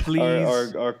 Can you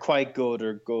please or quite good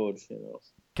or good,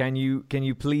 Can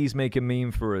you please make a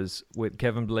meme for us with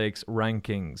Kevin Blake's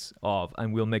rankings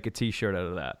and we'll make a T-shirt out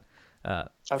of that. I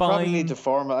probably need to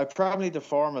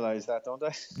formalize that, don't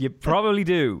I? You probably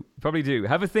do.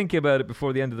 Have a think about it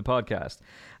before the end of the podcast.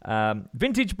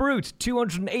 Vintage Brute,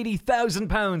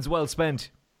 £280,000 well spent.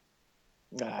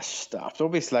 Stop. Don't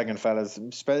be slagging fellas.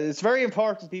 It's very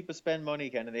important people spend money,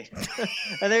 Kennedy.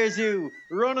 And there's you,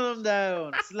 running them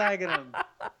down, slagging them.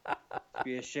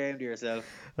 Be ashamed of yourself.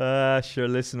 Sure,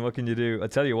 listen, what can you do? I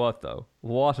tell you what, though.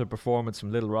 What a performance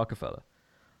from Little Rockefeller.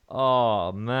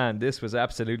 Oh, man, this was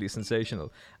absolutely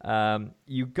sensational.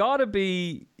 You gotta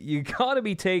be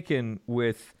taken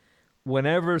with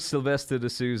whenever Sylvester de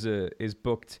Souza is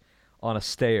booked on a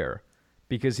stair,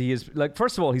 because he is,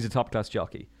 first of all, he's a top-class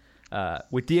jockey.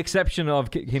 With the exception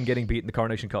of him getting beat in the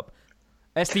Coronation Cup.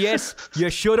 SDS, you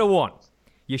should have won.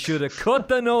 You should have cut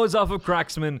the nose off of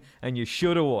Cracksman, and you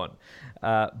should have won.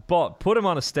 But put him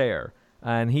on a stair,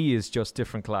 and he is just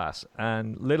different class.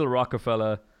 And Little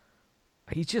Rockefeller,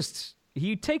 he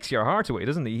takes your heart away,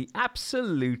 doesn't he? He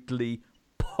absolutely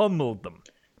pummeled them.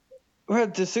 Well,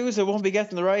 De Souza won't be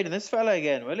getting the ride in this fella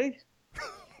again, will he?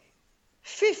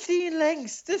 15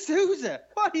 lengths, De Souza.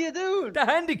 What are you doing? The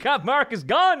handicap mark is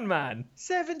gone, man.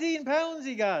 £17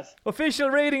 he got. Official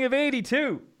rating of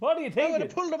 82. What are you thinking? I would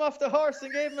have pulled him off the horse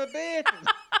and gave him a bait.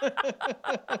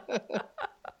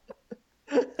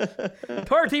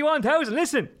 31,000.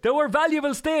 Listen, there were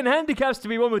valuable staying handicaps to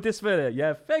be won with this fella.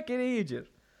 You fucking idiot.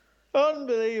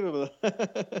 Unbelievable.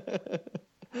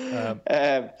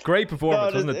 Great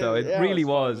performance, wasn't it, though? It really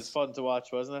was. It was fun to watch,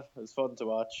 wasn't it? It was fun to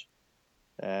watch.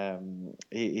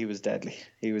 He was deadly.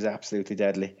 He was absolutely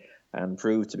deadly, and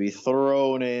proved to be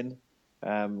thrown in.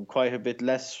 Quite a bit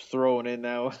less thrown in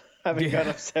now, having got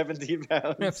up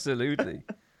 £17. Absolutely.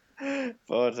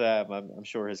 But I'm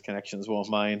sure his connections won't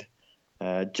mind.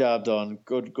 Job done.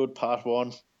 Good pot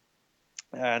one.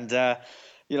 And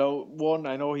one,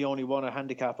 I know he only won a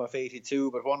handicap of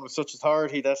 82, but one with such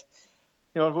authority that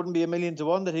it wouldn't be 1,000,000 to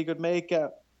 1 that he could make.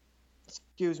 That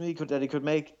he could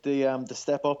make the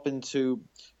step up into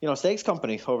stakes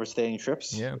company over staying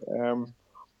trips. Yeah.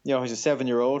 He's a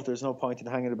 7-year-old. There's no point in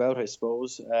hanging about, I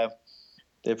suppose.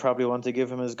 They probably want to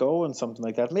give him his go and something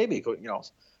like that. Maybe he could,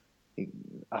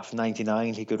 after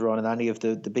 99, he could run in any of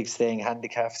the big staying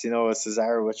handicaps, a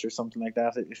Cesarewitch or something like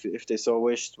that, if they so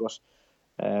wished. But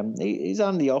he's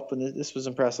on the up, and this was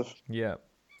impressive. Yeah.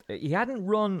 He hadn't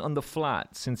run on the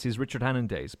flat since his Richard Hannon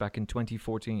days back in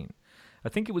 2014. I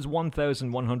think it was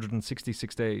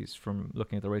 1,166 days from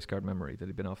looking at the race card memory that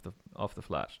he'd been off the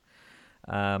flat.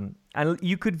 And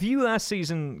you could view last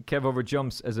season, Kev over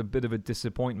jumps, as a bit of a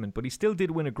disappointment, but he still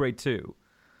did win a Grade 2.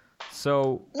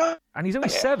 So, and he's only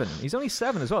 7. He's only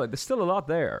 7 as well. There's still a lot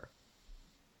there.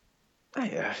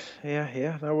 Yeah.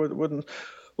 That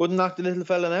wouldn't knock the little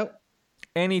fella out.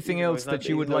 Anything else that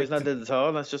you would like? He's not little at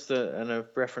all. That's just a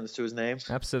reference to his name.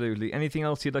 Absolutely. Anything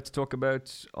else you'd like to talk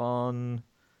about on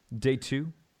Day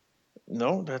 2?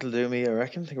 No, that'll do me, I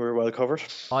reckon. I think we're well covered.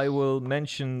 I will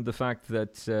mention the fact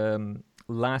that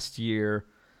last year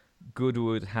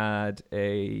Goodwood had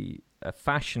a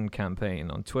fashion campaign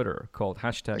on Twitter called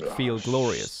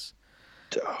 #FeelGlorious.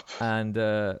 Stop.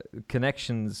 And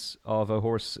Connections of a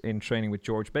Horse in Training with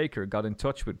George Baker got in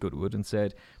touch with Goodwood and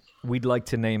said, we'd like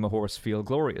to name a horse Feel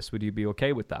Glorious. Would you be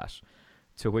okay with that?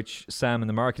 To which Sam and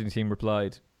the marketing team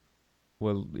replied,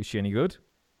 well, is she any good?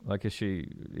 Like, is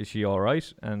she all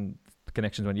right? And the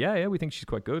Connections went, yeah, we think she's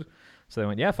quite good. So they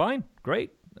went, yeah, fine,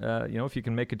 great. If you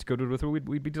can make it to Goodwood with her,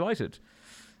 we'd be delighted.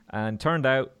 And turned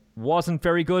out, wasn't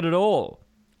very good at all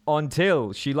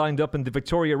until she lined up in the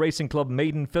Victoria Racing Club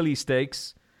Maiden Filly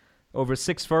Stakes over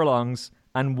 6 furlongs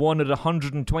and won at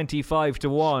 125 to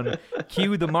 1.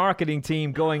 Cue the marketing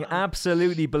team going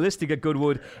absolutely ballistic at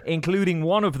Goodwood, including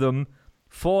one of them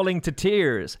falling to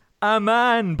tears. A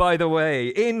man, by the way,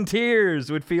 in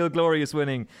tears with Feel Glorious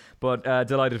winning. But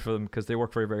delighted for them because they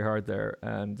work very, very hard there.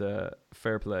 And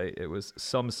fair play. It was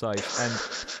some sight. And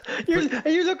Are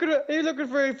you looking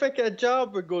for a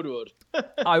job with Goodwood?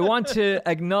 I want to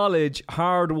acknowledge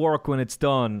hard work when it's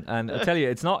done. And I tell you,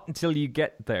 it's not until you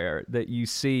get there that you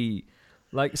see...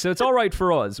 so it's all right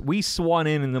for us. We swan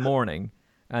in the morning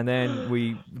and then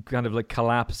we kind of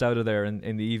collapse out of there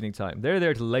in the evening time. They're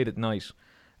there till late at night.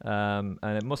 And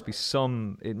it must be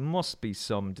something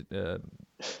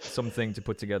to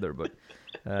put together, but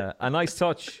a nice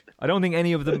touch. I don't think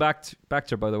any of them backed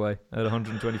her, by the way, at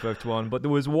 125 to 1. But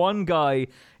there was one guy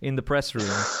in the press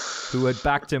room who had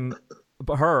backed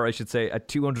her, I should say, at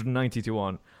 290 to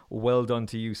 1. Well done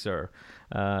to you, sir.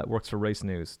 Works for Race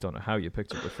News. Don't know how you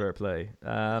picked it, but fair play.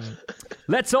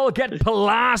 Let's all get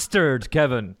plastered,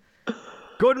 Kevin.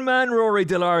 Good man Rory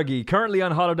Delargy, currently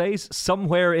on holidays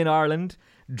somewhere in Ireland,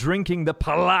 drinking the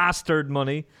plastered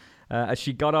money as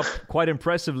she got up quite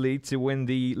impressively to win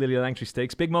the Lily Langtry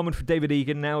Stakes. Big moment for David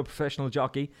Egan, now a professional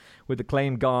jockey with the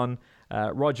claim gone.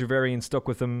 Roger Varian stuck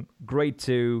with him, grade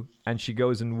 2, and she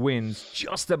goes and wins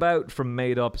just about from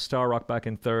made up. Star Rock back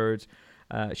in third.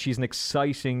 She's an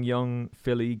exciting young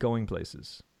filly going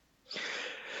places.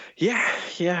 Yeah.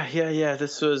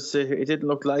 This was, it didn't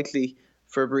look likely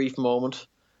for a brief moment.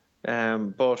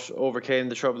 But overcame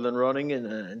the trouble in running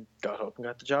and got up and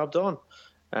got the job done.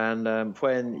 And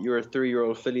when you're a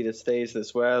 3-year-old filly that stays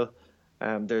this well,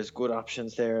 there's good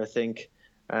options there, I think.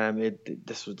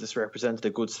 This represented a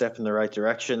good step in the right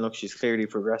direction. Look, she's clearly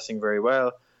progressing very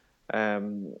well. I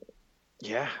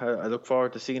look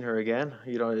forward to seeing her again.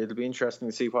 It'll be interesting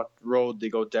to see what road they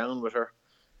go down with her.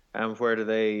 Where do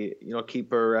they, keep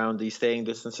her around these staying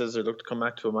distances or look to come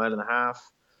back to 1.5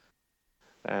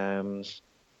 miles. And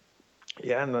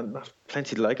not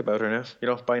plenty to like about her now.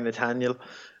 By Nathaniel,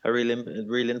 a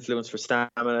real influence for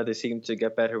stamina. They seem to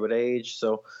get better with age.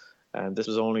 So this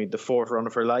was only the 4th run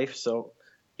of her life. So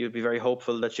you'd be very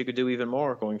hopeful that she could do even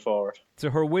more going forward. So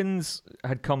her wins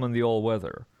had come in the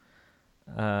all-weather.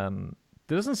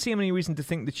 There doesn't seem any reason to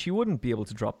think that she wouldn't be able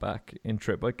to drop back in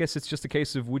trip. I guess it's just a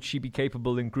case of would she be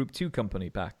capable in Group 2 company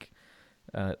back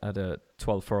at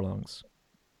 12 furlongs?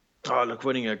 Oh, look,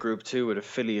 winning a Group 2 with a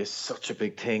filly is such a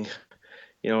big thing.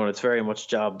 And it's very much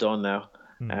job done now.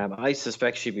 I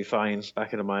suspect she'd be fine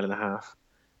back at 1.5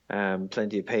 miles.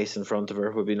 Plenty of pace in front of her,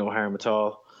 would be no harm at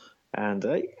all. And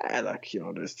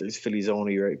there's fillies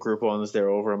only Group 1s there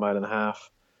over 1.5 miles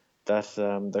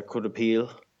that could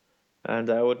appeal.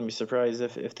 And I wouldn't be surprised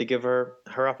if they give her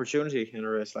opportunity in a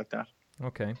race like that.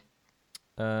 Okay.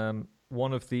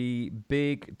 One of the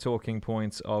big talking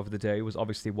points of the day was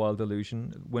obviously Wild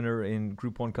Illusion, winner in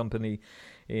Group 1 company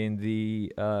in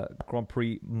the Total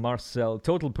Prix Marcel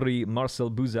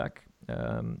Bouzak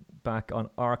back on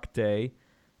Arc Day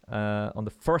on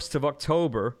the 1st of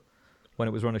October when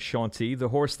it was run at Chantilly. The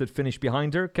horse that finished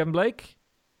behind her, Kevin Blake?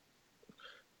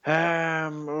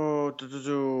 Time's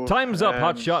up,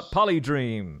 Hotshot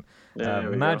Polydream.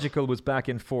 Magical was back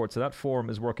in 4th, so that form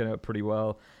is working out pretty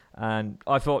well. And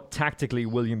I thought tactically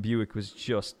William Buick was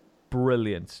just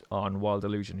brilliant on Wild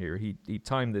Illusion here. He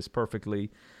timed this perfectly.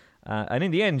 And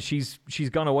in the end, she's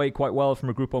gone away quite well from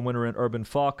a Group 1 winner in Urban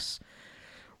Fox.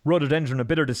 Rhododendron, a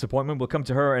bitter disappointment. We'll come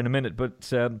to her in a minute. But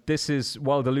this is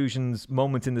Wild Illusion's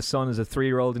moment in the sun as a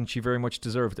 3-year-old, and she very much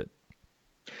deserved it.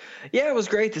 Yeah, it was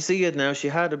great to see it now. She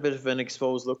had a bit of an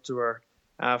exposed look to her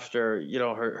after,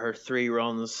 her 3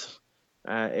 runs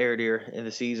earlier in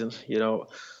the season.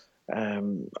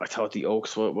 I thought the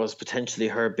Oaks was potentially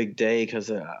her big day because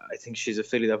I think she's a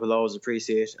filly that will always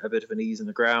appreciate a bit of an ease in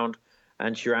the ground.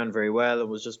 And she ran very well and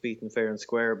was just beaten fair and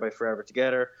square by Forever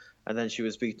Together. And then she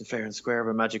was beaten fair and square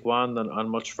by Magic Wand on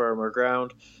much firmer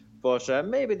ground. But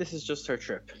maybe this is just her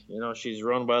trip. She's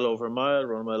run well over 1 mile,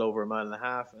 run well over 1.5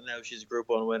 miles, and now she's a Group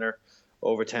 1 winner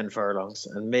over 10 furlongs.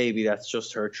 And maybe that's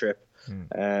just her trip.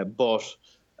 But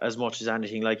as much as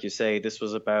anything, like you say, this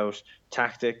was about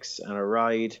tactics and a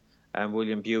ride. And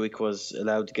William Buick was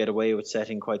allowed to get away with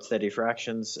setting quite steady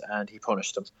fractions, and he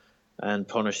punished them, and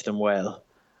punished them well.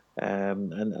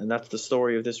 And that's the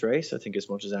story of this race, I think, as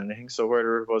much as anything. So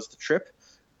whether it was the trip,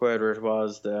 whether it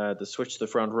was the switch to the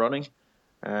front running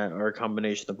or a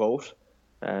combination of both.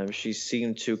 She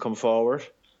seemed to come forward,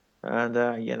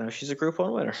 and she's a Group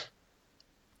 1 winner.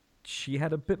 She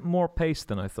had a bit more pace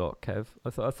than I thought, Kev. I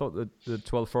thought that the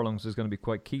 12 furlongs was going to be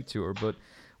quite key to her, but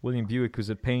William Buick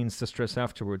was at pains to stress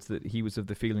afterwards that he was of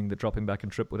the feeling that dropping back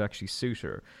and trip would actually suit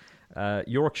her.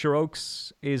 Yorkshire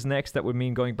Oaks is next. That would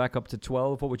mean going back up to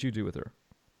 12. What would you do with her?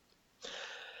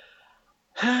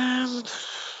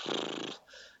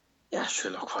 Yeah,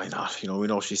 sure, look, why not? We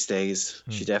know she stays.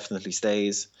 She definitely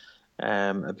stays.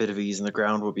 A bit of ease in the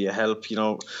ground would be a help.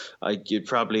 You'd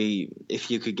probably,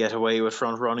 if you could get away with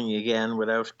front running again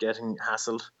without getting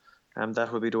hassled,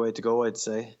 that would be the way to go, I'd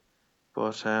say.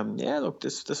 But look,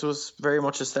 this was very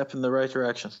much a step in the right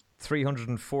direction.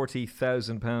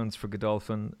 £340,000 for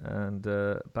Godolphin, and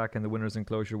back in the winner's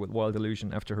enclosure with Wild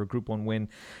Illusion after her Group 1 win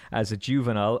as a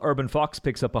juvenile. Urban Fox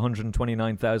picks up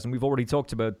 £129,000. We've already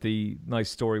talked about the nice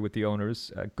story with the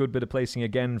owners. A good bit of placing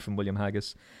again from William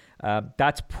Haggis.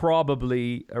 That's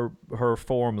probably her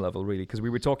form level, really, because we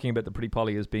were talking about the Pretty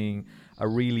Polly as being a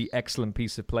really excellent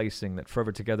piece of placing that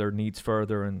Forever Together needs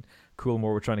further, and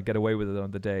Coolmore were trying to get away with it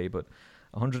on the day. But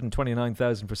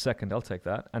 129,000 for second, I'll take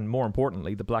that. And more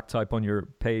importantly, the black type on your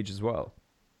page as well.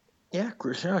 Yeah,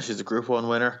 she's a Group 1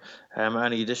 winner.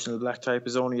 Any additional black type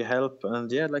is only a help.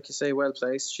 And yeah, like you say, well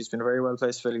placed. She's been a very well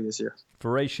placed filly this year.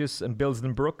 Voracious and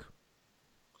Bilsden Brook?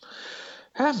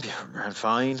 Ran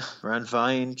fine,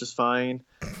 just fine.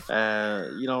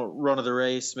 Run of the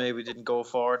race maybe didn't go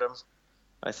for them.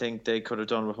 I think they could have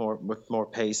done with more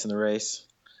pace in the race.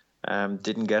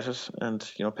 Didn't get it, and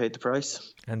paid the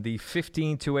price. And the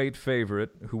 15-8 favourite,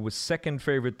 who was second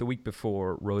favourite the week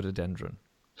before, Rhododendron.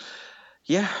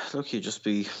 Yeah, look, you'd just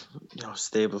be,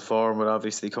 stable form would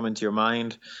obviously come into your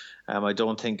mind. I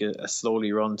don't think a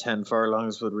slowly run 10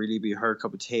 furlongs would really be her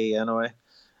cup of tea anyway.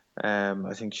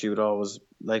 I think she would always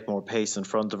like more pace in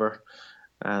front of her.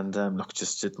 And look,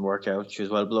 just didn't work out. She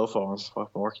was well below form.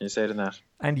 What more can you say than that?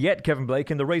 And yet, Kevin Blake,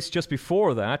 in the race just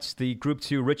before that, the Group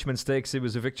 2 Richmond Stakes, it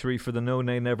was a victory for the No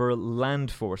Nay Never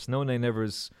Land Force. No Nay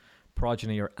Never's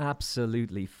progeny are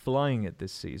absolutely flying it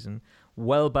this season.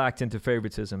 Well backed into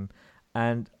favouritism.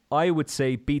 And I would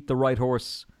say beat the right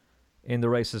horse in the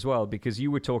race as well, because you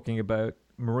were talking about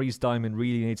Maurice Diamond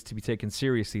really needs to be taken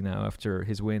seriously now after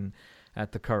his win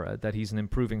at the Curragh, that he's an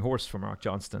improving horse for Mark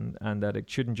Johnston, and that it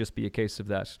shouldn't just be a case of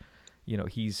that,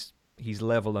 he's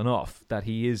level enough, that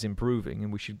he is improving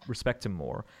and we should respect him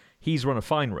more. He's run a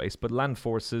fine race, but Land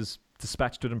Force has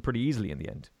dispatched with him pretty easily in the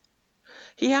end.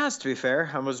 He has, to be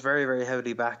fair, and was very, very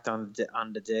heavily backed on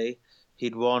the day.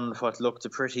 He'd won what looked a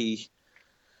pretty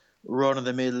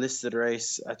run-of-the-mill listed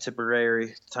race at Tipperary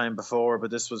the time before, but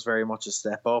this was very much a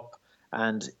step up.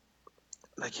 And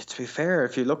to be fair,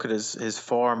 if you look at his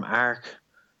form arc,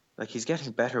 he's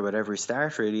getting better with every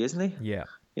start, really, isn't he? Yeah.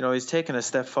 He's taking a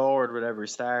step forward with every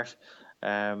start. He's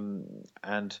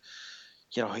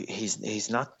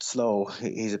not slow.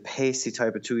 He's a pacey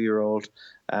type of 2-year-old,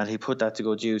 and he put that to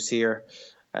good use here.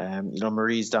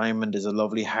 Maurice Diamond is a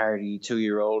lovely, hardy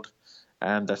 2-year-old,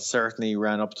 and that certainly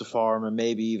ran up to form and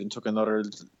maybe even took another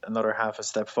half a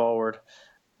step forward.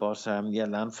 But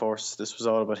Land Force, this was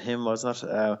all about him, wasn't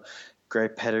it?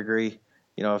 Great pedigree,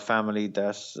 a family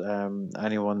that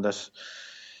anyone that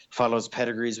follows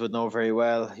pedigrees would know very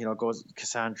well. Goes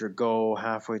Cassandra Go,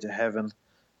 Halfway to Heaven,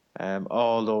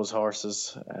 all those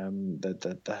horses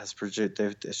that has produced.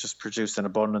 It's just produced an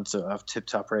abundance of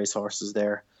tip-top race horses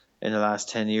there in the last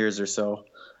 10 years or so.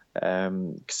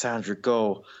 Cassandra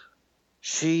Go,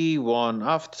 she won,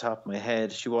 off the top of my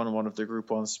head, she won one of the Group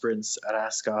 1 sprints at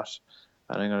Ascot.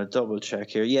 And I'm going to double check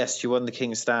here. Yes, she won the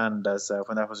King's Stand as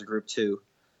when that was a Group 2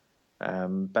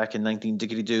 back in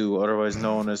 1992, otherwise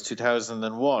known as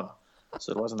 2001.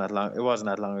 So it wasn't that long. It wasn't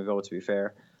that long ago, to be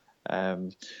fair.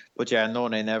 But yeah, No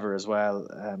Nay Never as well.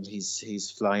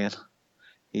 He's flying.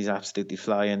 He's absolutely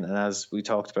flying. And as we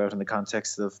talked about in the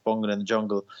context of Bungle in the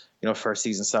Jungle, first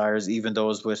season sires, even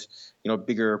those with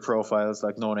bigger profiles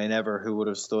like No Nay Never, who would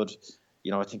have stood,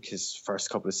 I think his first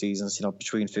couple of seasons,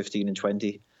 between 15 and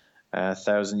 20.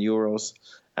 €1,000,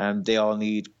 and they all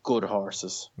need good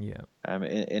horses. Yeah.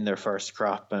 In their first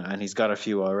crop, and he's got a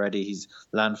few already.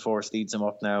 Land Force leads him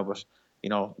up now, but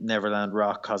Neverland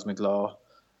Rock, Cosmic Law,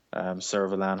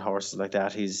 Servalan, horses like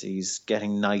that. He's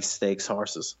getting nice stakes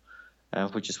horses,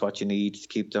 which is what you need to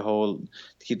keep the whole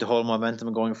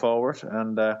momentum going forward.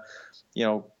 And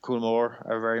Coolmore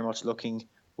are very much looking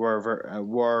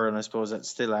were and I suppose that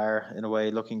still are in a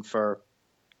way looking for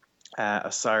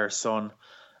a sire son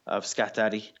of Scat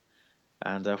Daddy,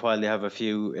 and while they have a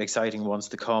few exciting ones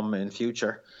to come in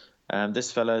future,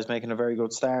 this fella is making a very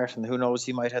good start, and who knows,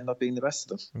 he might end up being the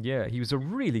best of them. Yeah, he was a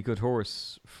really good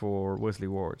horse for Wesley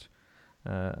Ward.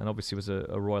 And obviously was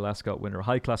a Royal Ascot winner,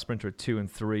 high class sprinter at 2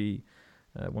 and 3,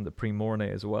 won the Prix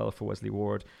Mornay as well for Wesley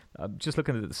Ward. Just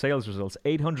looking at the sales results,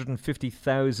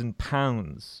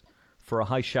 £850,000 for a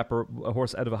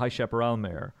horse out of a High Chaparral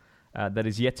mare that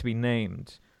is yet to be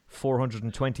named.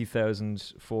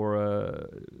 420,000 for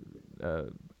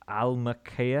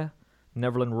Almakea,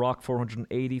 Neverland Rock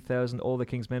 480,000, All the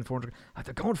King's Men 400.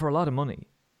 They're going for a lot of money.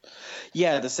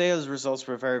 Yeah, the sales results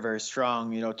were very, very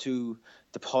strong, to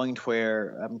the point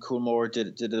where Coolmore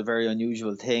did a very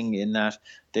unusual thing in that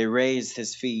they raised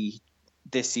his fee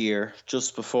this year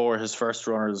just before his first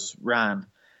runners ran.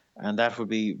 And that would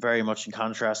be very much in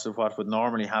contrast with what would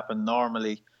normally happen.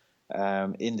 Normally,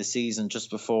 in the season,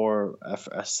 just before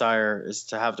a sire is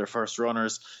to have their first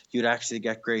runners, you'd actually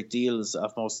get great deals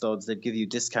of most studs. They'd give you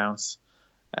discounts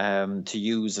to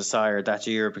use a sire that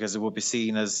year, because it would be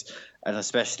seen as an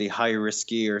especially high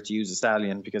risk year to use a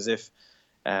stallion, because if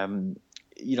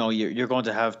you're going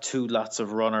to have 2 lots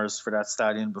of runners for that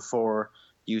stallion before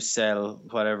you sell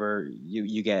whatever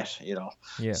you get,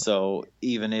 Yeah. So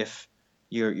even if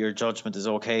your judgment is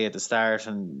okay at the start,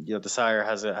 and the sire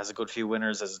has a good few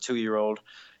winners as a 2-year-old,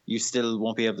 you still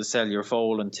won't be able to sell your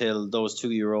foal until those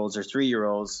 2-year-olds or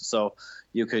 3-year-olds. So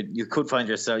you could find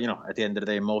yourself, at the end of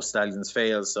the day, most stallions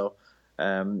fail. So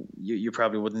you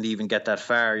probably wouldn't even get that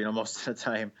far, most of the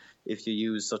time. If you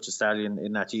use such a stallion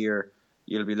in that year,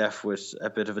 you'll be left with a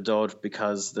bit of a dud,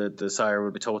 because the sire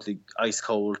will be totally ice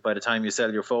cold by the time you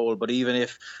sell your foal. But even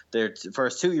if their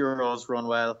first 2-year-olds run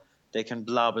well, they can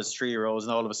blob as 3-year-olds,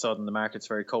 and all of a sudden the market's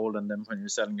very cold on them when you're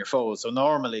selling your foal. So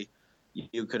normally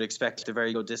you could expect a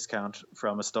very good discount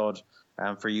from a stud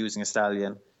for using a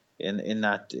stallion in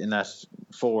that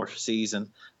 4th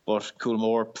season. But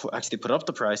Coolmore actually put up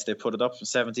the price. They put it up from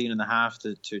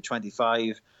 17.5 to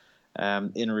 25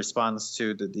 in response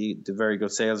to the very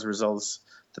good sales results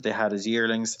that they had as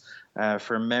yearlings.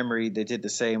 From memory, they did the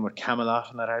same with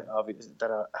Camelot, and that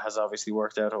has obviously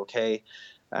worked out okay.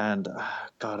 And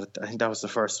I think that was the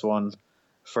first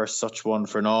such one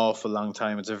for an awful long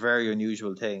time. It's a very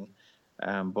unusual thing.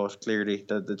 But clearly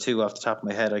the 2 off the top of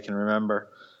my head I can remember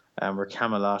were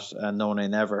Camelot and No Nay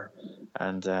Never.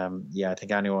 And I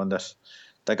think anyone that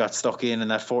got stuck in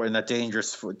that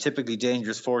typically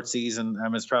dangerous 4th season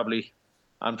is probably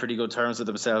on pretty good terms with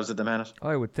themselves at the minute.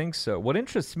 I would think so. What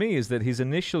interests me is that his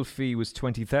initial fee was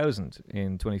 20,000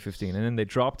 in 2015, and then they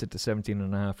dropped it to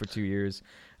 17.5 for 2 years,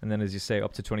 and then, as you say,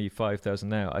 up to 25,000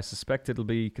 now. I suspect it'll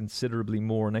be considerably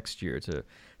more next year to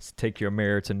take your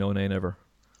mare to No Nay Never.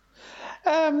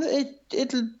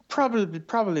 It'll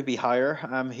probably be higher.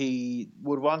 He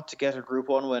would want to get a Group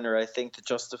 1 winner, I think, to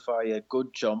justify a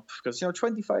good jump, because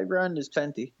 25 grand is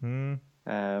plenty.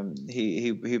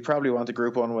 He probably want a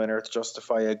Group 1 winner to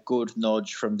justify a good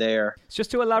nudge from there.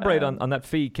 Just to elaborate on that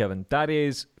fee, Kevin, that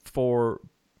is for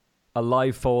a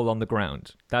live foal on the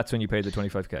ground. That's when you pay the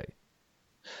 25k.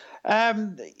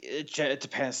 It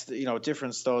depends.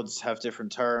 Different studs have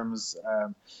different terms.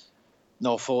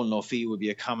 No foal, no fee would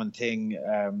be a common thing.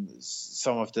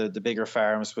 Some of the bigger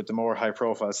farms with the more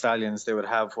high-profile stallions, they would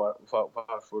have what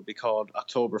would be called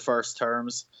October 1st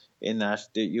terms, in that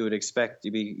you would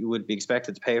be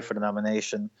expected to pay for the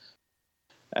nomination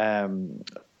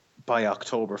by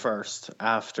October 1st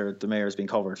after the mare's been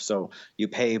covered. So you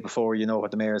pay before you know what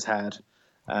the mare's had.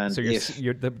 And so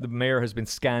the mare has been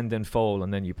scanned in foal,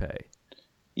 and then you pay.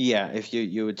 Yeah, if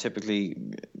you would typically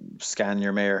scan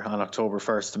your mare on October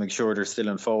 1st to make sure they're still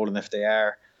in foal, and if they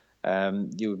are,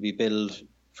 you would be billed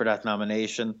for that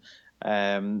nomination.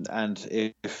 And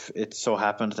if it so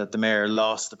happened that the mare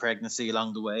lost the pregnancy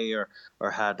along the way, or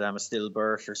had a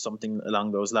stillbirth or something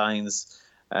along those lines,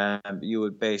 you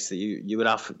would basically you would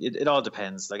offer. It all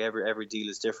depends. Like every deal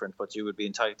is different, but you would be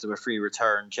entitled to a free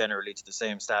return generally to the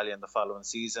same stallion the following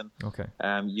season. Okay.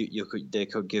 They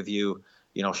could give you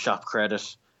shop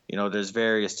credit. There's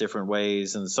various different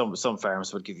ways, and some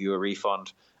farms would give you a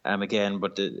refund. Again,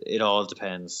 but it all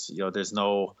depends. There's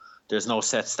no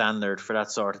set standard for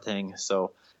that sort of thing.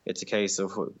 So it's a case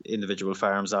of individual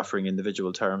farms offering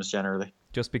individual terms generally.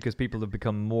 Just because people have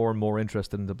become more and more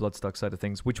interested in the bloodstock side of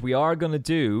things, which we are going to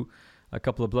do a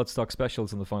couple of bloodstock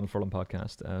specials on the Final Furlong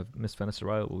podcast. Miss Vanessa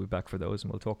Ryle will be back for those,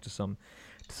 and we'll talk to some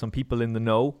people in the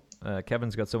know.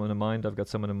 Kevin's got someone in mind. I've got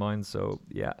someone in mind. So,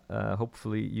 yeah,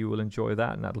 hopefully you will enjoy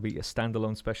that. And that'll be a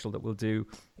standalone special that we'll do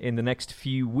in the next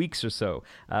few weeks or so.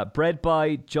 Bred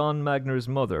by John Magner's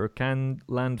mother, can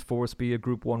Land Force be a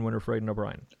Group 1 winner for Aidan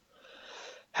O'Brien?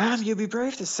 You'd be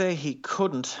brave to say he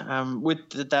couldn't. With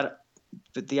that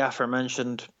the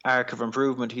aforementioned arc of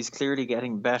improvement, he's clearly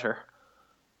getting better.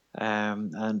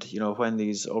 And when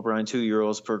these O'Brien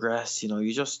 2-year-olds progress,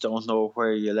 you just don't know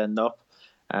where you'll end up.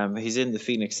 He's in the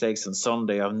Phoenix Stakes on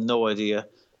Sunday. I have no idea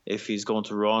if he's going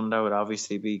to run. That would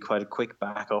obviously be quite a quick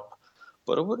backup,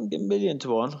 but it wouldn't be 1,000,000 to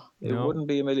 1. It wouldn't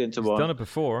be 1,000,000 to 1. He's done it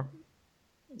before.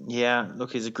 Yeah,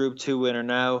 look, he's a Group 2 winner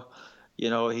now.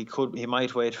 He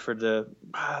might wait for the.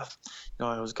 I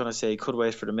was going to say he could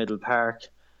wait for the Middle Park,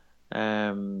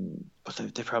 but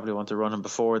they probably want to run him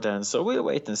before then. So we'll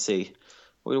wait and see.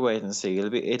 It'll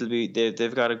be.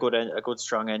 They've got a good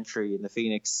strong entry in the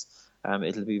Phoenix.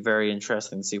 It'll be very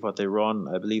interesting to see what they run.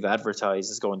 I believe Advertise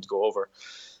is going to go over.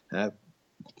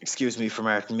 For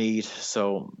Martin Mead.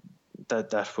 So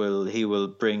he will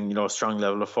bring a strong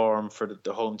level of form for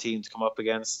the home team to come up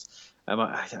against.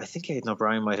 I think Aidan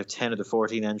O'Brien might have 10 of the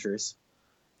 14 entries.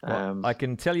 I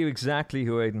can tell you exactly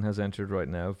who Aidan has entered right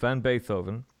now. Van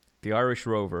Beethoven, the Irish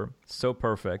Rover, So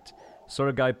Perfect,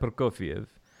 Sergei Prokofiev.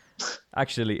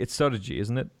 Actually, it's Sergei,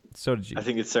 isn't it? Sergei. I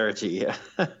think it's Sergei, yeah.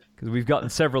 Because we've gotten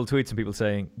several tweets from people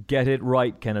saying, "Get it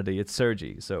right, Kennedy, it's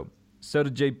Sergei." So,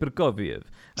 Sergei Prokofiev,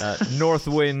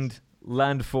 Northwind,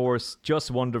 Land Force, Just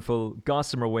Wonderful,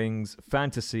 Gossamer Wings,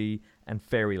 Fantasy, and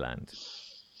Fairyland.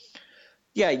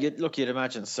 Yeah, you'd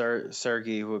imagine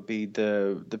Sergei would be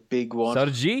the big one.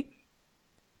 Sergei?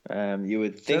 You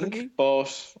would think, Sergei?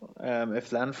 but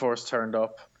if Land Force turned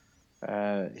up,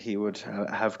 he would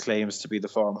have claims to be the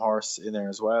form horse in there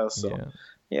as well. So,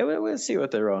 we'll see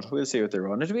what they run.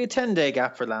 It'll be a 10-day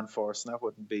gap for Land Force, and that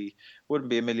wouldn't be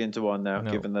 1,000,000 to 1 now,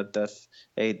 given that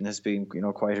Aidan has been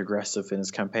quite aggressive in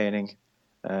his campaigning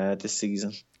this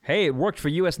season. Hey, it worked for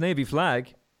US Navy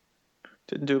flag.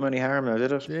 Didn't do him any harm now,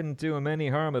 did it? Didn't do him any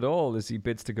harm at all as he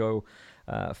bids to go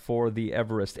for the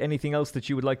Everest. Anything else that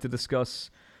you would like to discuss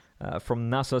from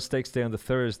Nassau Stakes Day on the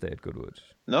Thursday at Goodwood?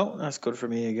 No, that's good for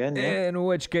me again. Yeah. In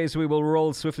which case we will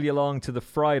roll swiftly along to the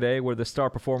Friday, where the star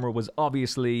performer was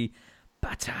obviously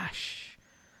Batash.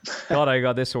 God, I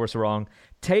got this horse wrong.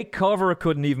 Take Cover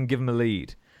couldn't even give him a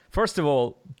lead. First of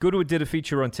all, Goodwood did a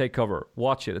feature on Take Cover.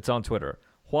 Watch it. It's on Twitter.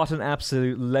 What an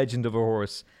absolute legend of a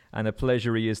horse, and a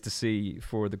pleasure he is to see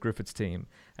for the Griffiths team.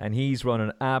 And he's run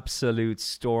an absolute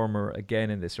stormer again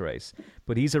in this race.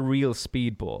 But he's a real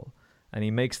speedball, and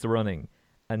he makes the running,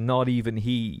 and not even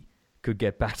he could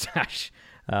get Batash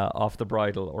off the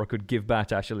bridle or could give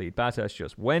Batash a lead. Batash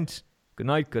just went, good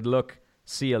night, good luck,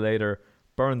 see you later,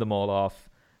 burned them all off.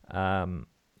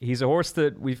 He's a horse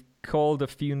that we've called a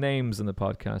few names in the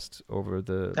podcast over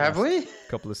the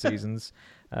couple of seasons.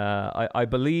 I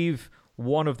believe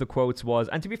one of the quotes was,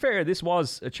 and to be fair, this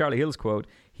was a Charlie Hills quote,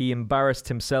 he embarrassed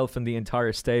himself and the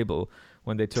entire stable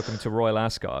when they took him to Royal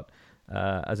Ascot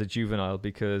as a juvenile,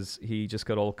 because he just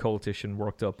got all coltish and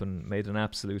worked up and made an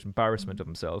absolute embarrassment of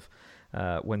himself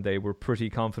when they were pretty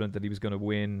confident that he was going to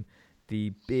win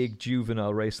the big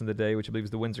juvenile race in the day, which I believe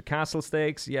was the Windsor Castle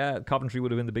Stakes. Yeah, Coventry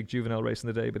would have been the big juvenile race in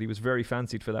the day, but he was very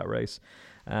fancied for that race.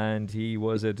 And he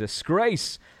was a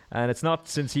disgrace. And it's not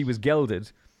since he was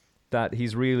gelded that he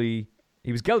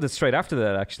was gelded straight after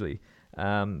that, actually.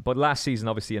 But last season,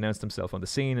 obviously, announced himself on the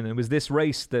scene. And it was this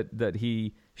race that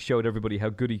he showed everybody how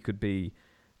good he could be.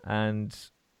 And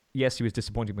yes, he was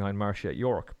disappointing behind Marcia at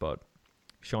York, but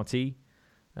Chantilly,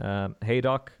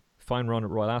 Haydock, fine run at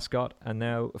Royal Ascot, and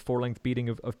now a 4-length beating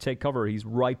of Take Cover. He's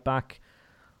right back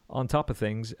on top of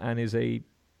things and is a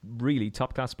really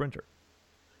top-class sprinter.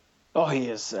 Oh, he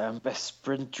is best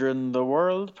sprinter in the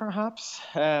world, perhaps.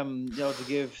 To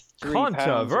give £3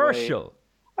 controversial. Away,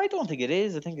 I don't think it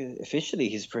is. I think officially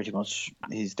he's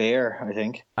there, I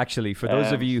think. Actually, for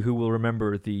those of you who will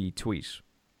remember the tweet,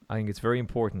 I think it's very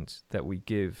important that we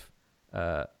give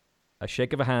a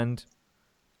shake of a hand,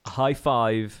 a high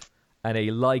five, and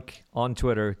a like on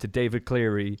Twitter to David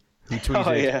Cleary, who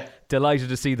tweeted, delighted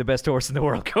to see the best horse in the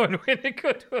world go and win a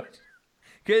Goodwood.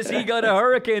 Because he got a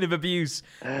hurricane of abuse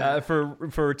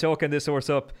for talking this horse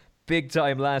up big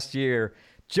time last year.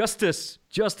 Justice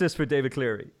for David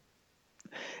Cleary.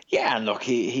 Yeah, and look,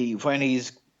 he when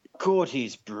he's good,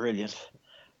 he's brilliant.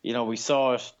 We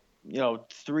saw it,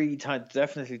 3 times,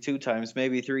 definitely 2 times,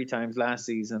 maybe 3 times last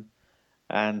season.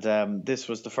 And this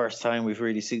was the first time we've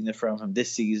really seen it from him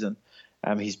this season.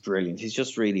 He's brilliant. He's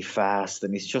just really fast,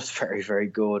 and he's just very, very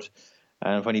good.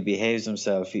 And when he behaves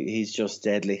himself, he's just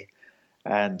deadly.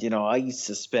 And, I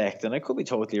suspect, and I could be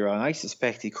totally wrong, I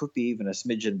suspect he could be even a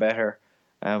smidgen better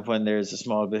when there's a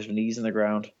small bit of an ease in the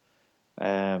ground.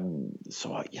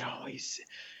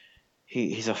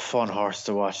 He's a fun horse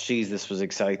to watch. Jeez, this was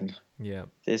exciting. Yeah.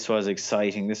 This was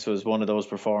exciting. This was one of those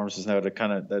performances now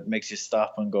that makes you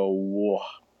stop and go, whoa,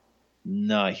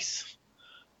 nice.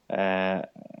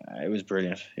 It was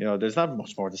brilliant. There's not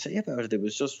much more to say about it. It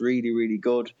was just really, really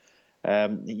good.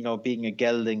 Being a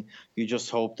gelding, you just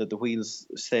hope that the wheels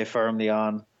stay firmly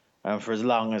on for as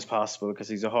long as possible, because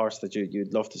he's a horse that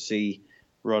you'd love to see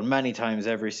run many times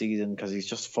every season, because he's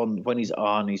just fun. When he's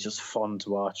on, he's just fun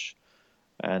to watch.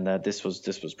 And this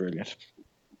was brilliant.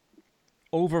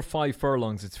 Over 5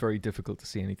 furlongs, it's very difficult to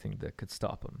see anything that could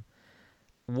stop him.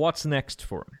 What's next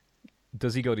for him?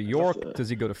 Does he go to York? Does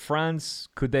he go to France?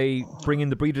 Could they bring in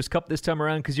the Breeders' Cup this time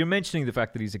around? Because you're mentioning the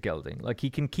fact that he's a gelding. Like, he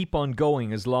can keep on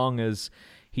going as long as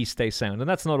he stays sound. And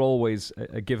that's not always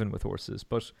a given with horses.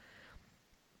 But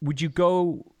would you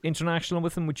go international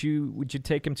with him? Would you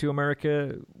take him to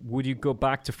America? Would you go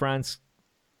back to France,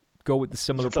 go with the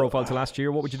similar profile to last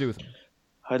year? What would you do with him?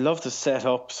 I'd love to set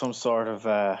up some sort of,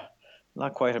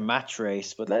 not quite a match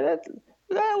race, but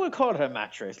we'll call it a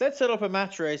match race. Let's set up a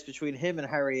match race between him and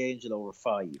Harry Angel over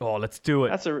 5. Oh, let's do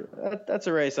it. That's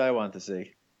a race I want to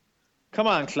see. Come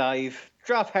on, Clive.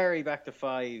 Drop Harry back to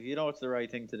 5. You know it's the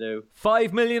right thing to do.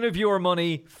 5 million of your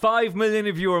money. 5 million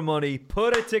of your money.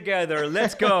 Put it together.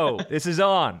 Let's go. This is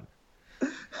on.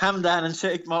 Hamdan and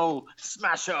Sheikh Mo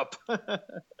smash up.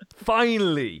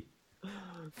 Finally.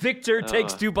 Victor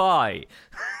takes Dubai.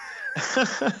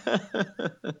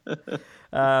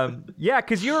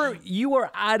 Because you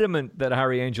were adamant that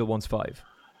Harry Angel wants 5.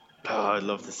 Oh, I'd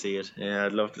love to see it. Yeah,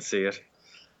 I'd love to see it.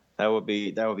 That would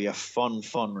be a fun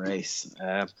race.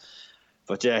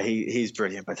 But yeah, he's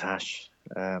brilliant, Batash.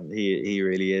 He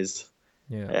really is.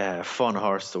 Yeah, fun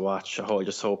horse to watch. I hope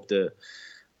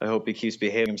he keeps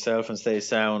behaving himself and stays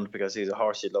sound, because he's a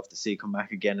horse you'd love to see come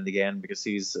back again and again, because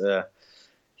he's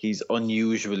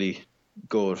unusually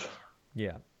good.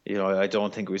 Yeah. I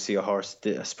don't think we see a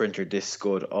sprinter this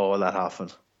good all that often.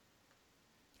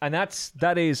 And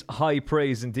that is high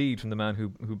praise indeed from the man who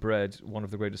bred one of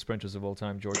the greatest sprinters of all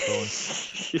time, George Bowen,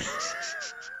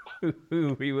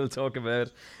 who we will talk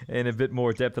about in a bit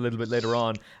more depth a little bit later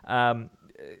on.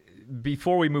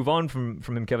 Before we move on from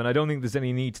him, Kevin, I don't think there's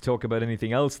any need to talk about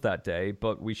anything else that day,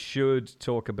 but we should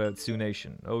talk about Sioux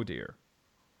Nation. Oh dear.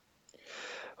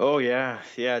 Oh yeah,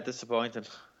 disappointing.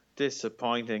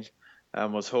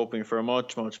 Was hoping for a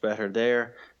much, much better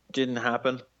there. Didn't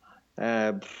happen.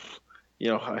 It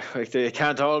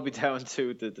can't all be down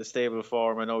to the stable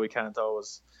form. I know we can't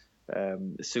always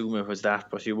assume it was that,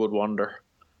 but you would wonder.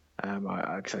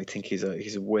 I think he's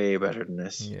way better than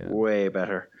this. Yeah. Way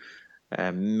better.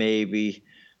 Maybe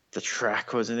the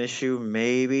track was an issue.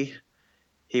 Maybe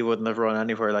he wouldn't have run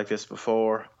anywhere like this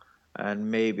before, and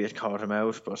maybe it caught him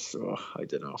out. But I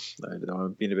don't know.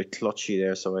 I'm being a bit clutchy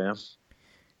there, so I am.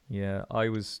 Yeah, I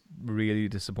was really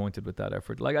disappointed with that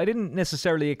effort. Like, I didn't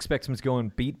necessarily expect him to go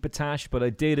and beat Batash, but I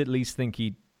did at least think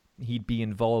he'd be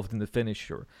involved in the finish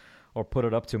or put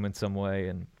it up to him in some way.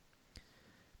 And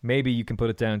maybe you can put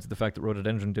it down to the fact that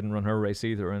Rhododendron didn't run her race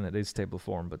either, and it is stable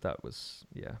form. But that was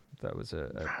a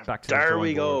back to the there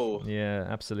we board. go. Yeah,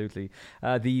 absolutely.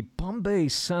 The Bombay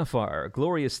Sapphire,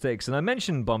 glorious stakes. And I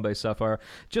mentioned Bombay Sapphire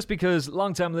just because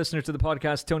long-time listener to the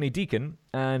podcast, Tony Deacon,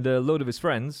 and a load of his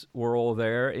friends were all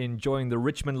there enjoying the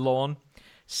Richmond lawn,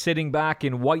 sitting back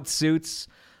in white suits,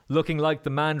 looking like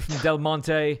the man from Del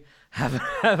Monte, having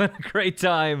a great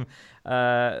time.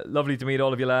 Lovely to meet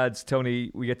all of you lads.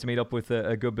 Tony, we get to meet up with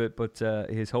a good bit, but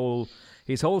his whole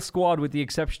squad, with the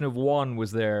exception of one,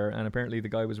 was there, and apparently the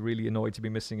guy was really annoyed to be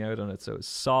missing out on it, so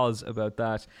soz about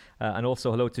that. And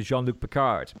also hello to Jean-Luc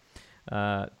Picard.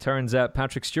 Turns out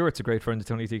Patrick Stewart's a great friend of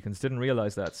Tony Deacon's. Didn't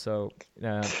realise that, so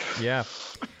yeah.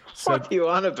 So what are you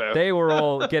on about? They were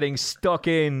all getting stuck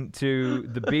into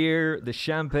the beer, the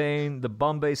champagne, the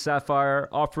Bombay Sapphire,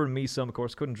 offering me some. Of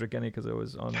course, couldn't drink any because I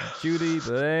was on duty.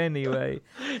 But anyway.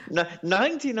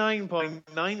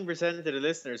 99.9% of the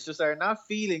listeners just are not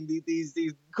feeling these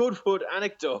Goodwood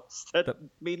anecdotes that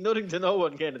mean nothing to no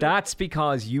one. Kennedy. That's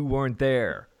because you weren't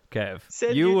there, Kev.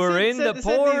 You were in the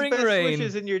pouring rain.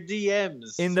 In your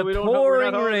DMs. In the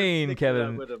pouring rain,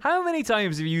 Kevin. How many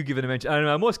times have you given a mention? I don't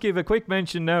know. I must give a quick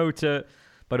mention now to.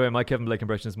 By the way, my Kevin Blake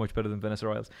impression is much better than Vanessa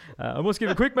Riles. I must give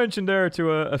a quick mention there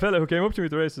to a fella who came up to me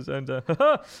at the races, and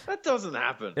that doesn't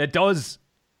happen. It does,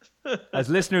 as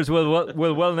listeners will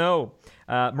well know.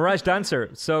 Mirage Dancer.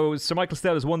 So Sir Michael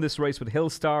Stell has won this race with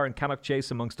Hillstar and Cannock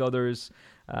Chase amongst others.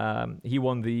 He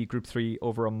won the Group 3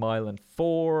 over 1 mile and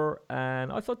 4,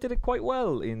 and I thought did it quite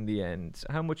well in the end.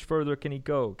 How much further can he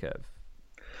go, Kev?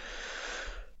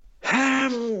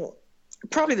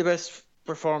 Probably the best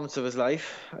performance of his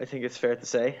life, I think it's fair to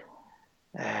say.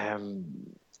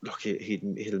 Look,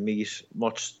 he'll meet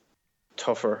much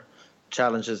tougher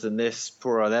challenges than this.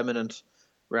 Poor Old Eminent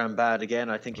ran bad again.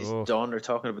 I think he's done. They're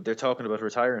talking about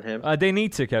retiring him. They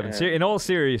need to, Kevin. In all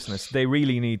seriousness, they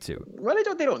really need to. Well,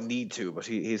 they don't need to, but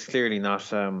he's clearly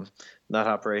not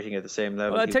operating at the same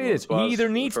level. Well, I tell you this: he either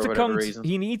needs to come.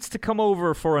 He needs to come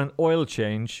over for an oil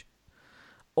change,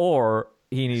 or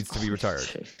he needs to be retired.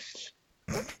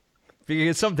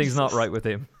 Because something's not right with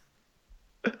him.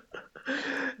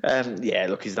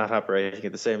 Look, he's not operating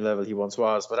at the same level he once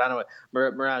was. But anyway,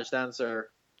 Mirage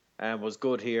Dancer was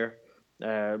good here.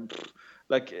 You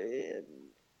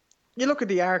look at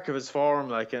the arc of his form,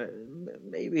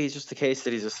 maybe he's just the case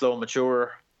that he's a slow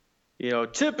maturer.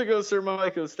 Typical Sir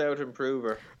Michael Stout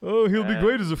improver. Oh, he'll be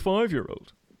great as a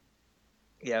 5-year-old.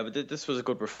 Yeah, but this was a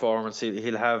good performance.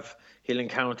 He'll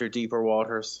encounter deeper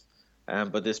waters.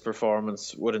 But this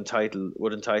performance would entitle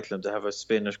him to have a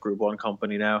spin at Group 1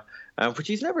 company now, which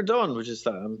he's never done, which is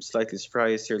I'm slightly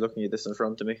surprised here looking at this in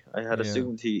front of me. I had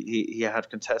assumed he had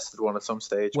contested one at some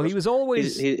stage. Well, he was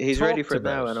always he's ready for it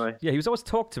now anyway. Yeah, he was always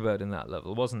talked about in that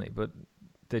level, wasn't he? But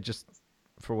they just,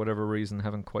 for whatever reason,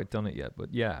 haven't quite done it yet.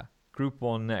 But yeah, Group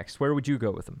 1 next. Where would you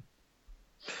go with him?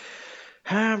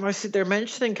 I see they're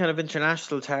mentioning kind of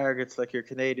international targets, like your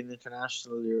Canadian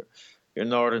International, your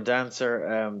Northern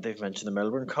Dancer. They've mentioned the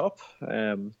Melbourne Cup.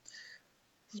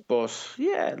 But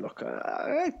yeah, look,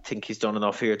 I think he's done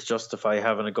enough here to justify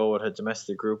having a go at a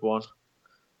domestic Group 1.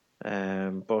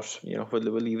 But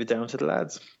we'll leave it down to the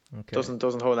lads. Okay.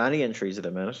 Doesn't hold any entries at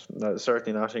the minute. No,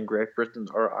 certainly not in Great Britain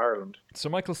or Ireland. So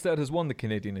Michael Stout has won the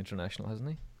Canadian International, hasn't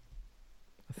he?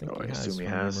 I assume he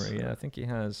has. Yeah, I think he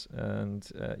has. And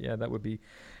that would be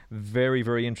very,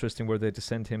 very interesting were they to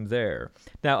send him there.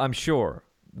 Now, I'm sure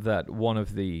that one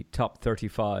of the top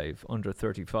 35 under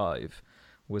 35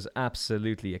 was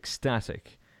absolutely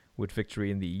ecstatic with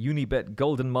victory in the Unibet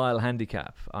Golden Mile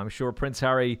Handicap. I'm sure Prince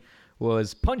Harry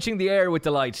was punching the air with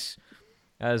delight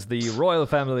as the royal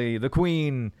family, the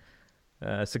Queen,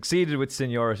 succeeded with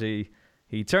seniority.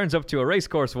 He turns up to a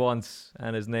racecourse once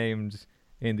and is named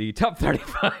in the top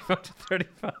 35 under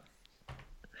 35.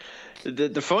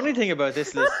 The funny thing about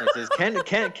this list is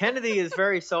Kennedy is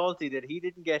very salty that he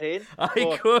didn't get in.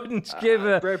 I couldn't give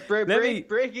a...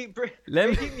 breaking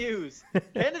news.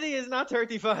 Kennedy is not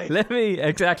 35.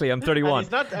 Exactly, I'm 31.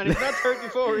 And he's not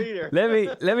 34 either.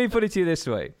 Let me put it to you this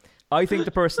way. I think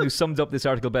the person who summed up this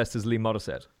article best is Lee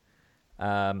Modisette.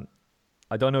 I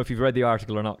don't know if you've read the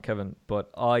article or not, Kevin,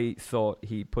 but I thought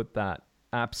he put that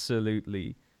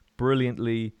absolutely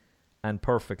brilliantly and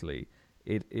perfectly.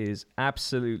 It is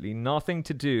absolutely nothing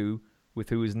to do with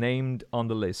who is named on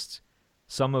the list,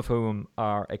 some of whom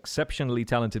are exceptionally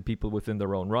talented people within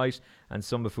their own right, and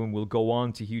some of whom will go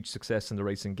on to huge success in the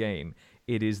racing game.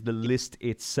 It is the list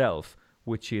itself,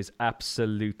 which is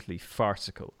absolutely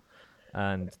farcical.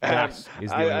 And that is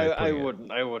the I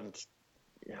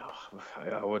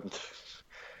wouldn't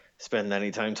spend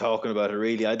any time talking about it,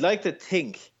 really. I'd like to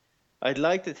think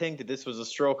that this was a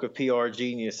stroke of PR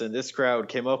genius and this crowd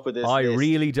came up with this. I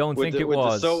really don't think it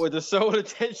was. With the sole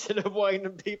intention of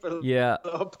winding people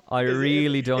up. I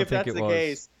really don't think it was. If that's the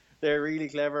case, they're really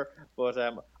clever. But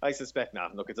I suspect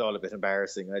not. Look, it's all a bit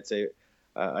embarrassing. I'd say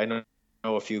I know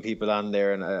a few people on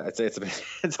there, and I'd say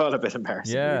it's all a bit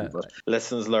embarrassing. Yeah. Really, but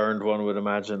lessons learned, one would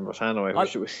imagine. But anyway,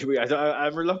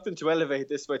 I'm reluctant to elevate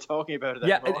this by talking about it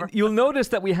anymore. You'll notice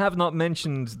that we have not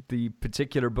mentioned the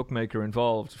particular bookmaker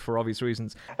involved for obvious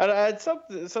reasons. And I had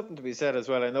something to be said as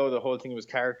well. I know the whole thing was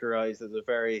characterized as a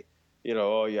very, you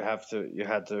had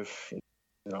to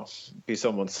be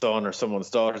someone's son or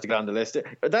someone's daughter to get on the list.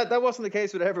 That wasn't the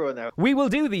case with everyone now. We will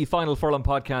do the Final Furlong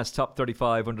podcast top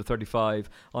 35 under 35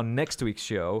 on next week's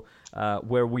show,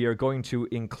 where we are going to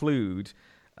include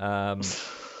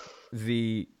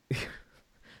the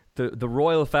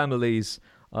royal families,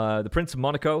 the Prince of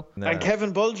Monaco, and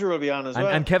Kevin Bulger will be on as well.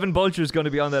 And Kevin Bulger is going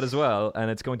to be on that as well,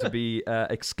 and it's going to be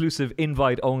exclusive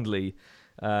invite only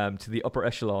to the upper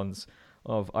echelons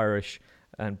of Irish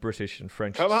and British and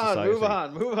French society. Move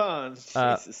on.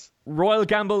 Jesus. Royal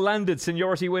Gamble landed.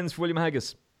 Seniority wins for William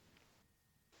Haggis.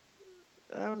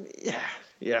 Yeah.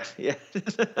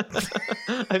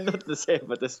 I'm not the same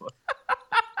about this one.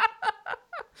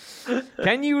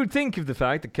 Can you think of the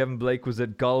fact that Kevin Blake was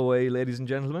at Galway, ladies and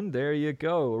gentlemen? There you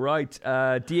go. Right.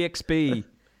 DXB.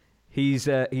 He's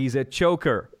a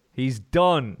choker. He's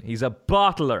done. He's a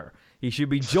bottler. He should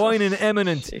be joining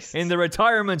Eminent in the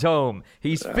retirement home.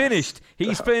 He's finished.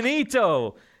 He's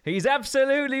finito. He's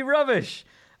absolutely rubbish.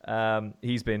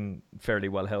 He's been fairly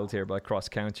well held here by Cross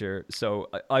Counter. So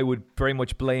I would very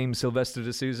much blame Sylvester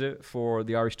de Souza for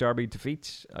the Irish Derby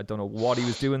defeat. I don't know what he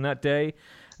was doing that day.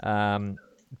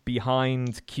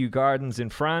 Behind Kew Gardens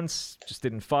in France, just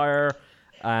didn't fire.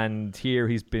 And here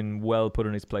he's been well put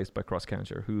in his place by Cross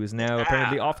Counter, who is now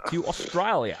apparently off to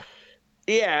Australia.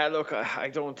 Yeah, look, I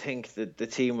don't think that the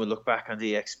team will look back on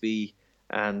DXB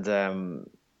and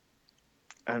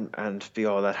be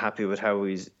all that happy with how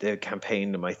they've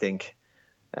campaigned him. I think,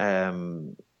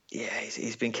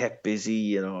 he's been kept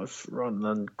busy, running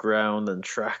on ground and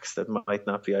tracks that might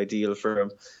not be ideal for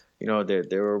him.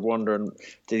 They were wondering,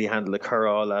 did he handle the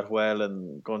Curragh all that well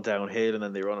and going downhill, and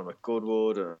then they run him at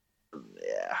Goodwood.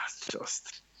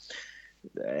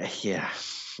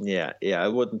 I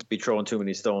wouldn't be throwing too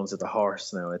many stones at the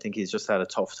horse now. I think he's just had a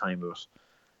tough time with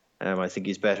it. I think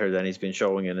he's better than he's been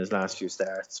showing in his last few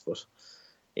starts, but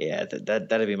yeah,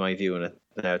 that'd be my view on it.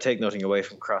 Now, take nothing away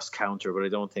from Cross Counter, but I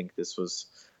don't think this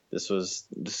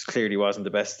clearly wasn't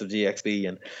the best of DXB,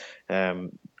 and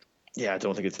I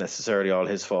don't think it's necessarily all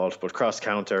his fault. But Cross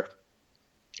Counter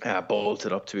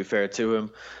bolted up, to be fair to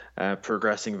him,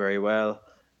 progressing very well,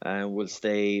 and will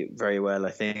stay very well,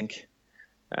 I think.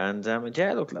 And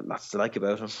look, lots to like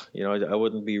about him. I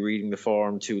wouldn't be reading the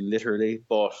form too literally,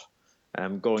 but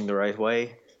going the right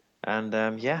way. And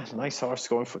nice horse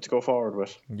to go forward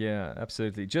with. Yeah,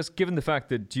 absolutely. Just given the fact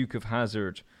that Duke of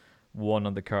Hazzard won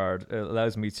on the card, it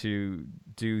allows me to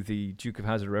do the Duke of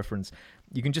Hazzard reference.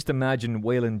 You can just imagine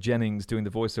Waylon Jennings doing the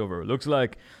voiceover. Looks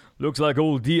like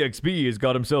old DXB has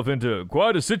got himself into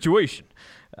quite a situation.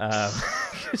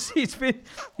 He's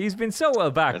been so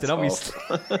well backed, and obviously,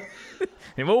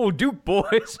 them old Duke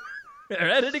boys are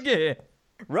at it again.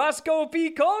 Roscoe P.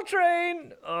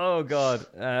 Coltrane. Oh God.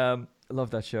 I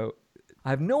love that show. I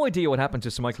have no idea what happened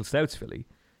to Sir Michael Stout's filly,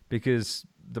 because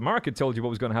the market told you what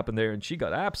was going to happen there, and she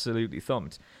got absolutely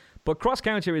thumped. But Cross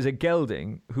Counter is a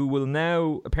gelding who will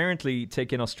now apparently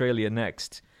take in Australia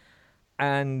next.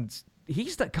 And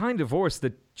he's that kind of horse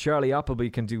that Charlie Appleby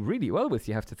can do really well with,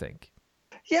 you have to think.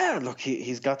 Yeah, look,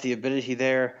 he's got the ability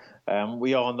there.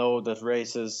 We all know that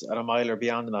races at a mile or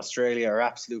beyond in Australia are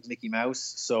absolute Mickey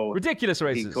Mouse. So ridiculous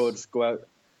races. He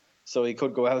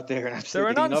could go out there and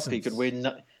absolutely clean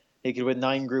up. He could win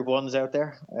 9 Group 1s out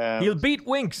there. He'll beat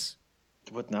Winks.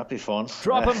 Wouldn't that be fun?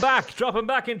 Drop him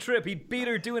back in trip. He'd beat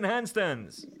her doing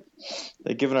handstands.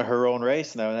 They've given her own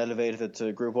race now and elevated it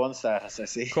to Group 1 status, I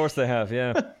see. Of course they have,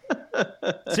 yeah.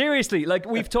 Seriously, like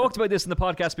we've talked about this in the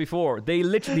podcast before.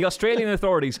 The Australian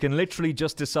authorities can literally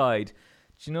just decide,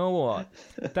 do you know what?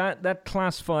 That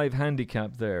Class 5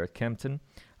 handicap there at Kempton,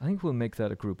 I think we'll make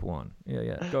that a Group 1.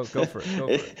 Yeah. Go for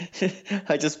it.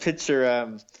 I just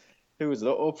picture who was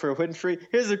Oprah Winfrey.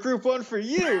 Here's a Group 1 for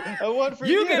you. A 1 for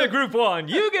you. You get a Group 1.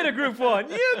 You get a Group 1.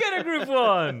 You get a Group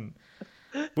 1.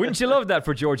 Wouldn't you love that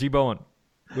for Georgie Bowen?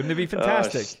 Wouldn't it be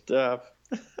fantastic? Stop.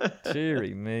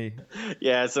 Deary me.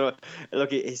 Yeah, so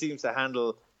look, he seems to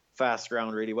handle fast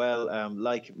ground really well,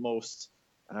 like most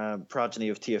progeny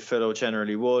of Teofilo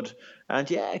generally would. And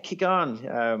yeah, kick on.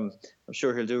 I'm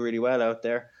sure he'll do really well out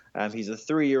there. He's a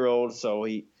 3-year-old, so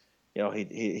he'd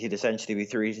essentially be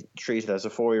treated as a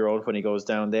 4-year-old when he goes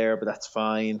down there, but that's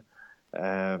fine.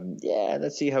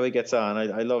 Let's see how he gets on.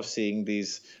 I love seeing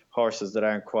these horses that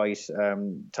aren't quite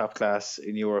top class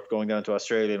in Europe going down to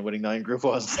Australia and winning 9 Group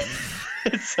 1s.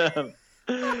 It's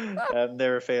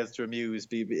never fails to amuse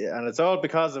me, and it's all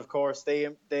because, of course, they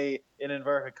in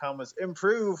inverted commas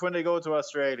improve when they go to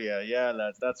Australia. Yeah,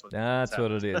 lads, that's what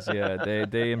it is. Yeah,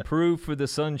 they improve for the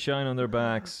sunshine on their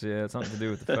backs. Yeah, it's nothing to do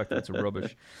with the fact that it's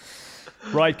rubbish.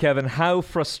 Right, Kevin, how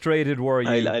frustrated were you?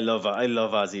 I love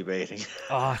Aussie baiting.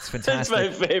 Oh, it's fantastic.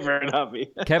 It's my favourite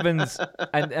hobby. Kevin's,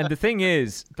 and the thing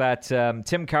is that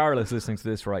Tim Carroll is listening to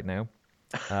this right now,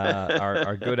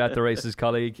 our good at the races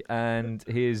colleague, and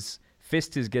his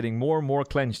fist is getting more and more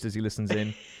clenched as he listens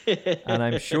in, and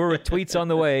I'm sure a tweet's on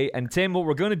the way. And Tim, what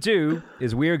we're going to do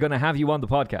is we're going to have you on the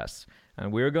podcast.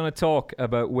 And we're going to talk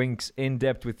about Winks in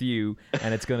depth with you.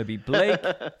 And it's going to be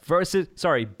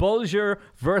Bulger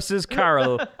versus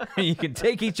Carroll. You can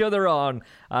take each other on.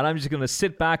 And I'm just going to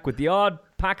sit back with the odd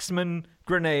Paxman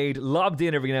grenade lobbed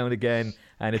in every now and again.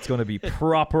 And it's going to be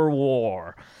proper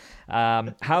war.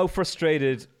 How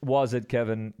frustrated was it,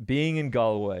 Kevin, being in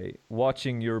Galway,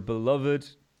 watching your beloved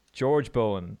George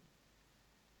Bowen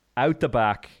out the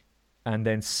back and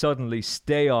then suddenly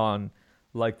stay on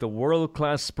like the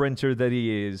world-class sprinter that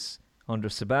he is under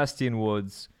Sebastian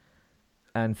Woods,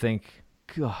 and think,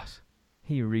 God,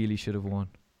 he really should have won?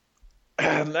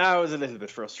 That was a little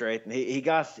bit frustrating. He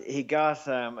got a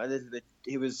little bit.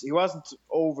 He wasn't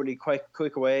overly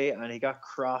quick away, and he got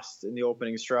crossed in the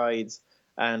opening strides,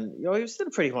 and he was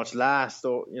still pretty much last,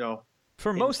 though.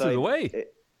 For most of the way.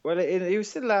 He was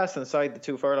still last inside the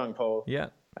 2 furlong pole. Yeah,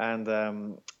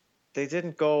 and they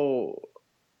didn't go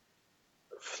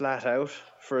flat out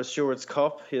for a Stewards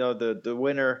Cup. The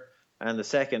winner and the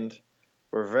second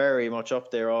were very much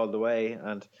up there all the way,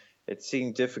 and it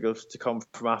seemed difficult to come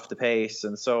from off the pace.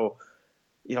 And so,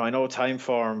 I know time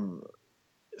form,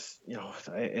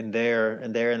 in their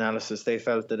analysis, they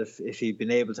felt that if he'd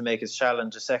been able to make his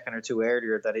challenge a second or two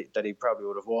earlier, that he probably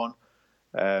would have won.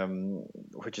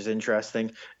 Which is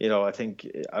interesting. I think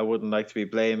I wouldn't like to be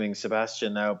blaming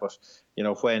Sebastian now, but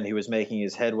when he was making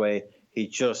his headway, he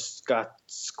just got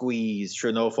squeezed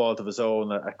through no fault of his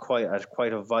own at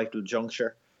quite a vital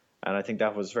juncture, and I think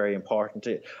that was very important.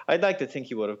 I'd like to think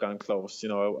he would have gone close.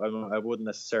 I wouldn't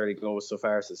necessarily go so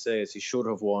far as to say as he should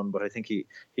have won, but I think he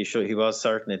was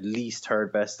certain at least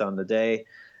third best on the day,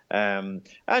 and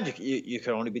you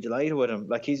can only be delighted with him.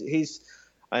 Like he's.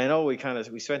 I know we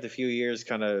spent a few years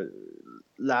kind of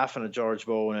laughing at George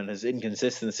Bowen and his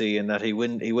inconsistency, and that he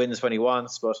wins when he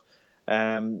wants, but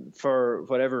for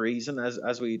whatever reason,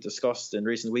 as we discussed in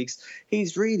recent weeks,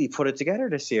 he's really put it together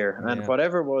this year. And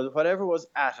whatever was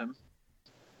at him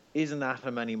isn't at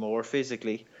him anymore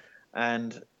physically,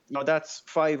 and that's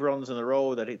 5 runs in a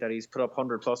row that he's put up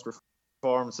 100 plus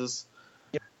performances.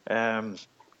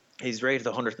 He's rated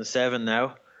 107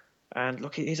 now, and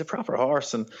look, he's a proper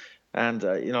horse. And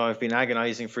I've been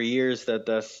agonising for years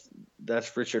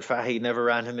that Richard Fahey never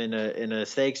ran him in a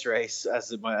stakes race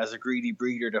as a greedy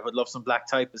breeder that would love some black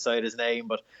type beside his name.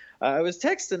 But I was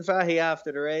texting Fahey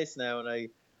after the race now, and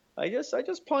I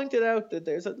just pointed out that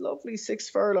there's a lovely 6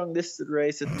 furlong listed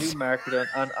race at Newmarket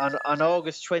on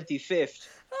August 25th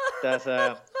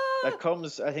that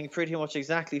comes, I think, pretty much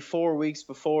exactly 4 weeks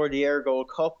before the Air Gold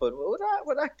Cup, and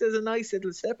would act as a nice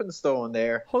little stepping stone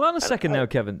there. Hold on a second now,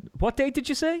 Kevin. What date did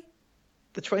you say?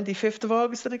 The 25th of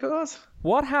August, I think it was.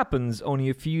 What happens only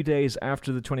a few days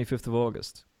after the 25th of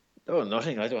August? Oh,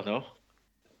 nothing. I don't know.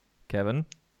 Kevin?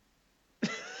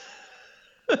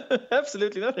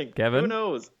 Absolutely nothing. Kevin? Who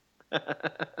knows?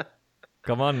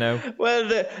 Come on now.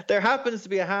 Well, there happens to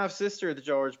be a half-sister of the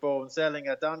George Bowen selling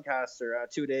at Doncaster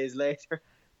 2 days later.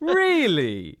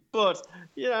 Really? But,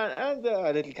 and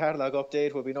a little catalogue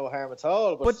update would be no harm at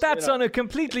all. But that's on a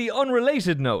completely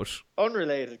unrelated note.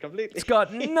 Unrelated, completely. It's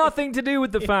got nothing to do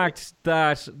with the fact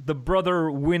that the brother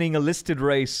winning a listed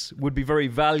race would be very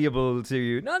valuable to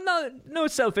you. No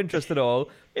self-interest at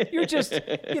all. You're just,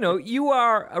 you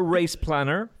are a race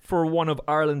planner for one of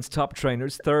Ireland's top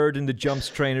trainers, 3rd in the Jumps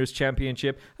Trainers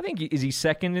Championship. I think, is he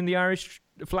 2nd in the Irish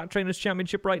Flat Trainers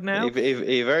Championship right now?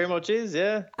 He very much is,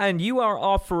 yeah. And you are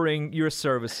offering your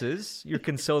services, your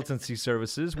consultancy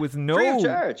services, with no free of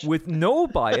charge, with no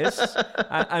bias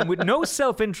and with no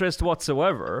self-interest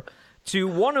whatsoever, to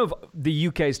one of the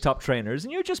UK's top trainers,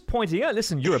 and you're just pointing out,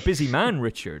 listen, you're a busy man,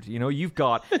 Richard. You've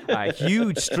got a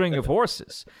huge string of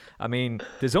horses. I mean,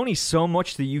 there's only so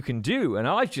much that you can do, and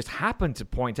I've just happened to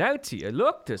point out to you,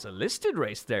 look, there's a listed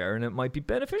race there, and it might be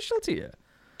beneficial to you.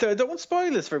 Don't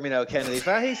spoil this for me now, Kennedy.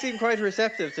 He seemed quite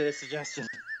receptive to this suggestion.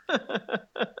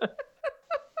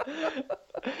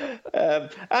 And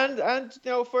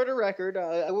for the record,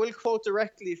 I will quote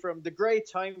directly from the great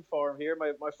time form here,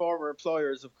 my former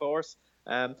employers, of course.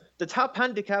 The top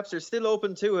handicaps are still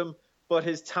open to him, but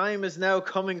his time is now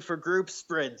coming for group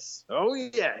sprints. Oh,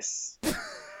 yes.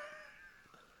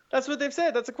 That's what they've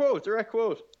said. That's a quote, direct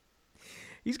quote.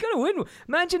 He's going to win.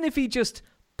 Imagine if he just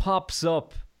pops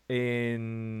up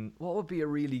in what would be a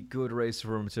really good race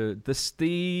for him to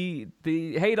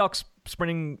the Haydock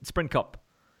Sprint Cup.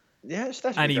 Yeah,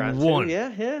 and he won. Too.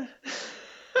 Yeah.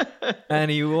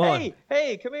 And he won.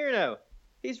 Hey, come here now.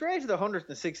 He's rated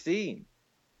 116.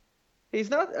 He's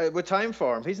not with time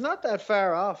form. He's not that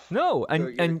far off. No,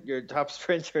 and your top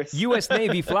sprinters. U.S.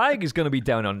 Navy flag is going to be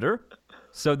down under.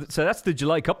 So that's the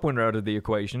July Cup winner out of the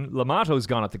equation. Lamato's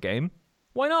gone at the game.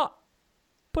 Why not?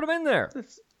 Put him in there.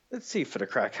 Let's see for the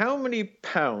crack. How many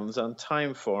pounds on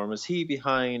time form is he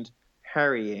behind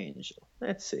Harry Angel?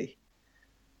 Let's see.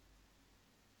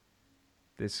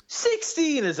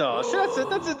 16 is all.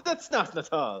 That's nothing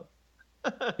at all.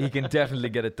 He can definitely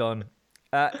get it done.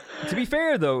 To be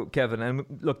fair, though, Kevin, and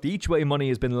look, the each way money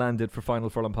has been landed for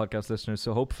Final Furlong podcast listeners,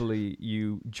 so hopefully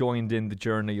you joined in the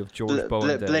journey of George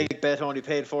Bowen. Blake Bet only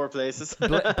paid 4 places.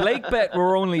 Blake Bet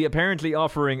were only apparently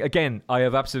offering, again, I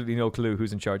have absolutely no clue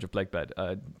who's in charge of Blake Bet.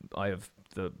 I have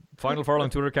the Final Furlong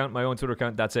Twitter account, my own Twitter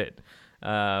account, that's it.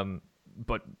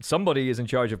 But somebody is in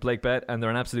charge of Blake Bet, and they're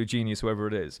an absolute genius, whoever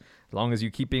it is, as long as you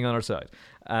keep being on our side.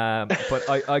 But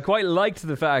I quite liked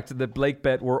the fact that Blake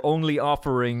Bet were only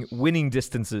offering winning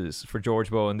distances for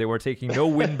George Bowen. They were taking no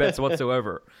win bets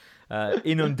whatsoever,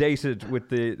 inundated with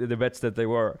the bets that they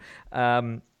were.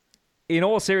 In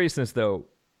all seriousness, though,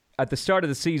 at the start of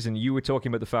the season, you were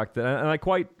talking about the fact that, and I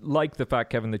quite like the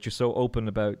fact, Kevin, that you're so open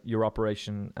about your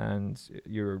operation and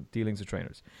your dealings with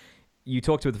trainers. you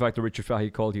talked about the fact that Richard Fahey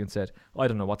called you and said, I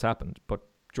don't know what's happened, but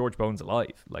George Bone's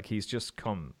alive. Like, he's just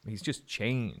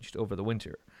changed over the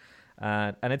winter.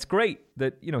 And it's great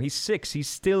that, he's 6. He's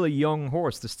still a young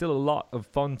horse. There's still a lot of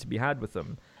fun to be had with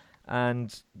him.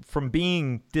 And from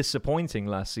being disappointing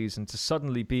last season to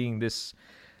suddenly being this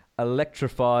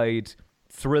electrified,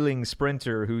 thrilling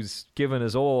sprinter who's given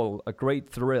us all a great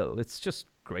thrill, it's just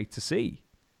great to see.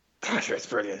 Sure, it's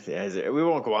brilliant. Yeah, we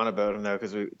won't go on about him now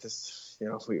because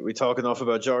we talk enough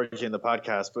about Georgie in the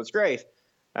podcast, but it's great.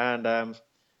 And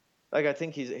I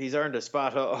think he's earned a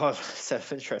spot. All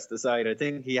self-interest aside, I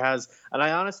think he has, and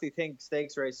I honestly think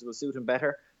stakes races will suit him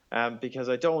better. Because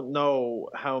I don't know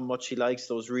how much he likes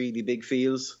those really big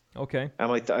fields. Okay.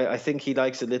 I think he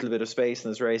likes a little bit of space in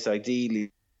his race,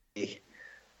 ideally.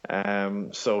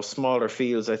 So smaller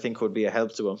fields, I think, would be a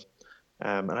help to him.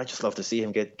 And I just love to see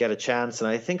him get a chance. And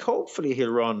I think hopefully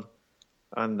he'll run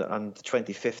on the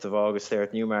 25th of August there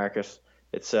at Newmarket.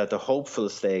 It's the Hopeful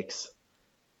Stakes.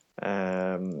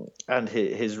 And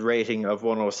his rating of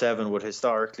 107 would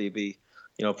historically be,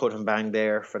 put him bang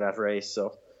there for that race.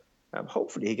 So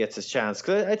hopefully he gets his chance,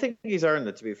 because I think he's earned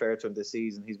it, to be fair to him this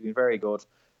season. He's been very good.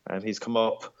 He's come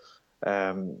up.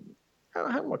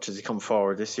 How much has he come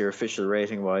forward this year, official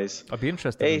rating wise? I'd be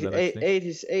interested in that,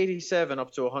 87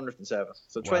 up to 107.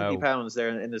 So £20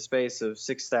 there in the space of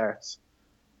 6 starts.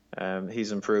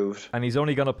 He's improved. And he's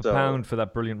only gone up a pound for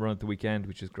that brilliant run at the weekend,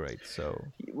 which is great. So,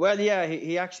 well, yeah,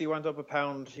 he actually went up a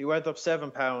pound. He went up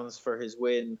 £7 for his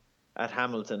win at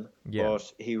Hamilton,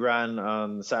 but he ran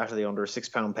on Saturday under a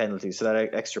 £6 penalty, so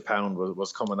that extra pound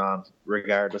was coming on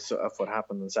regardless of what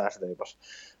happened on Saturday. But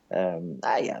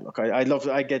look,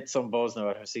 I get some buzz now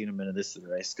after seeing him in a distant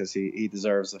race, because he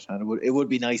deserves it, and it would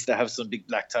be nice to have some big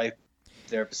black type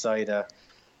there beside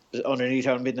underneath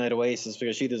our Midnight Oasis,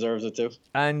 because she deserves it too.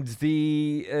 And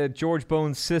the George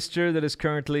Bone's sister that is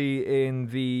currently in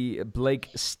the Blake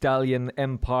Stallion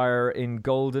Empire in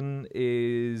Golden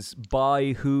is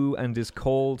by who and is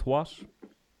called what?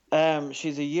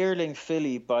 She's a yearling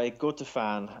filly by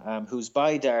Gutafan, who's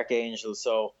by Dark Angel,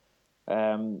 so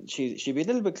she'd be a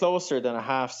little bit closer than a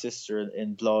half sister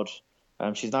in blood.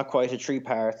 She's not quite a 3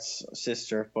 parts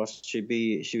sister, but she'd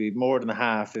be more than a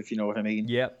half, if you know what I mean.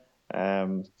 Yep.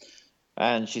 And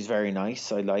she's very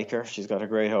nice. I like her. She's got a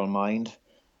great old mind.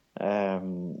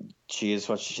 She is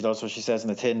what she does, what she says in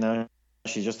the tin now.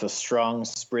 She's just a strong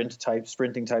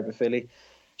sprinting type of filly.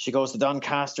 She goes to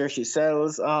Doncaster. She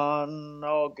sells on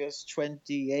August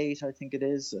 28, I think it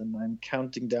is, and I'm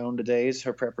counting down the days.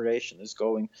 Her preparation is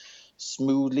going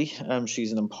smoothly.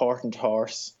 She's an important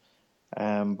horse.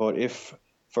 But if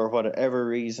for whatever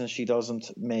reason she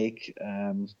doesn't make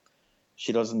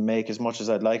as much as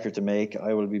I'd like her to make,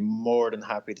 I will be more than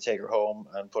happy to take her home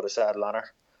and put a saddle on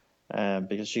her,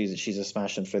 because she's a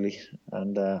smashing filly,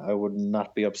 and I would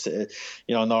not be upset.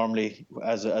 Normally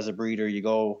as a breeder,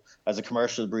 as a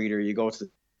commercial breeder, you go to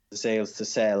the sales to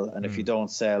sell, and if you don't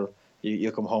sell,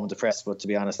 you come home depressed. But to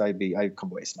be honest, I'd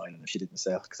come away smiling if she didn't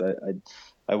sell, because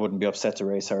I wouldn't be upset to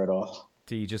race her at all.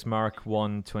 Do you just mark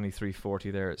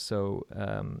 1:23:40 there? So,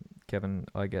 Kevin,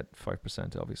 I get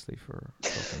 5% obviously for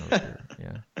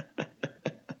yeah.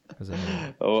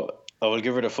 I will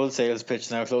give her the full sales pitch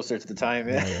now, closer to the time.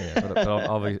 Yeah. But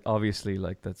obviously,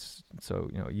 like, that's so,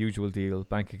 usual deal.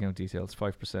 Bank account details,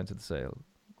 5% of the sale.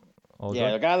 All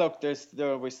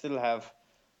look, we still have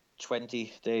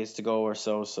 20 days to go or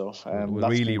so. So we'll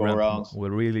really ramp. Wrong.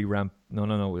 We'll really ramp. No.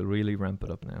 We'll really ramp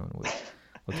it up now, and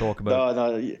we'll talk about.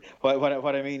 No.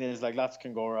 What I mean is, like, lots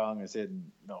can go wrong. As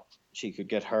in, she could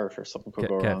get hurt or something could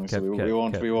go wrong. So we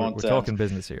won't. We're talking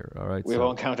business here, all right? We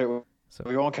won't counter.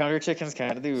 We won't count our chickens,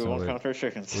 Kennedy. We won't count our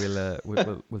chickens.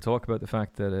 We'll talk about the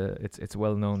fact that it's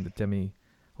well known that Demi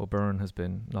O'Byrne has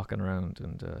been knocking around,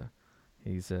 and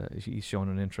he's shown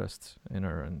an interest in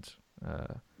her, and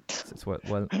it's well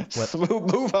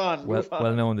move on.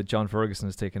 Well known that John Ferguson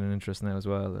has taken an interest now as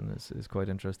well, and is quite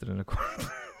interested in it. Do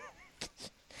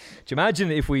you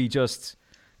imagine if we just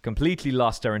completely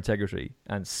lost our integrity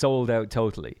and sold out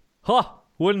totally?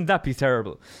 Wouldn't that be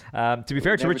terrible? To be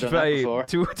fair to Richard Fahey, never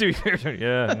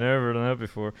done that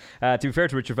before. To be fair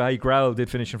to Richard Fahey, Growl did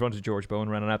finish in front of George Bowen,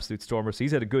 ran an absolute stormer. So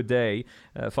he's had a good day.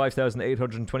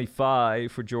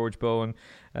 5,825 for George Bowen,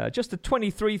 just a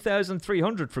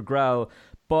 23,300 for Growl.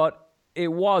 But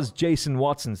it was Jason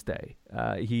Watson's day.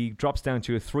 He drops down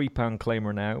to a £3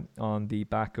 claimer now on the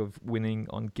back of winning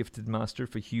on Gifted Master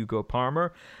for Hugo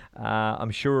Palmer.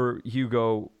 I'm sure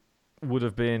Hugo would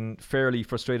have been fairly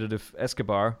frustrated if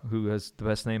Escobar, who has the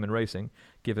best name in racing,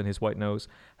 given his white nose,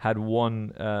 had won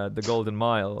the Golden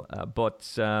Mile.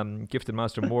 But Gifted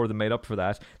Master more than made up for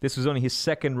that. This was only his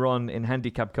second run in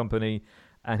handicap company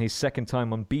and his second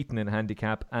time unbeaten in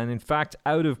handicap. And in fact,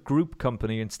 out of group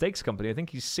company and stakes company, I think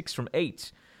he's 6 from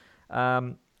 8.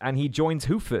 And he joins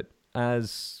Hoofit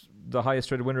as the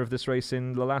highest rated winner of this race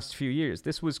in the last few years.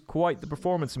 This was quite the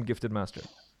performance from Gifted Master.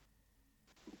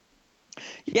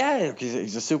 Yeah,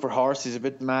 he's a super horse. He's a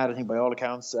bit mad, I think, by all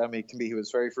accounts. He was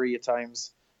very free at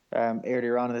times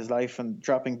earlier on in his life, and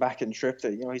dropping back in trip.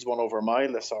 That he's won over a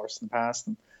mile, this horse, in the past,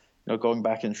 and going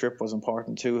back in trip was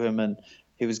important to him. And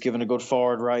he was given a good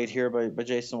forward ride here by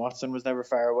Jason Watson. Was never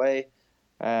far away.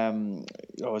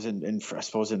 Was I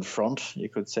suppose in front, you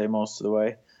could say, most of the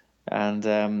way, and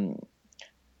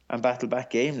battled back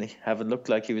gamely. Having looked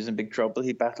like he was in big trouble,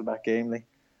 he battled back gamely.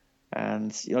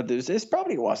 And this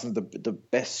probably wasn't the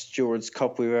best Stewards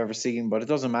Cup we've ever seen, but it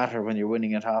doesn't matter when you're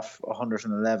winning at half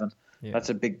 111. Yeah. That's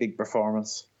a big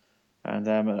performance, and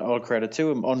all credit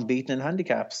to him, unbeaten in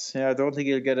handicaps. Yeah, I don't think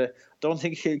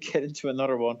he'll get into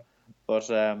another one, but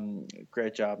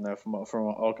great job now from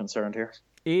all concerned here.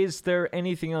 Is there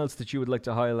anything else that you would like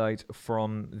to highlight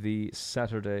from the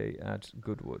Saturday at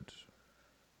Goodwood?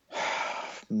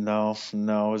 No,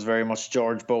 it was very much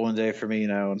George Bowen Day for me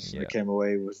now, and I came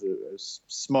away with a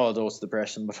small dose of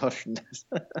depression, but other than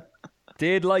that.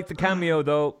 Did like the cameo,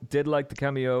 though.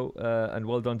 And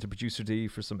well done to Producer D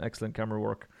for some excellent camera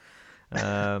work.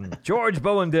 George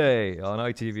Bowen Day on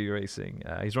ITV Racing.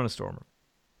 He's run a Stormer.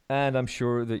 And I'm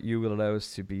sure that you will allow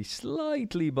us to be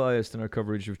slightly biased in our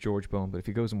coverage of George Bowen, but if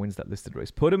he goes and wins that listed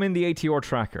race, put him in the ATR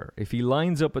tracker. If he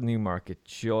lines up at Newmarket,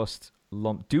 just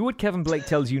do what Kevin Blake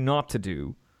tells you not to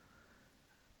do.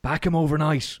 Back him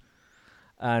overnight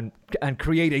and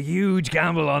create a huge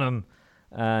gamble on him.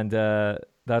 And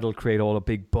that'll create all a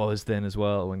big buzz then as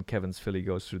well when Kevin's filly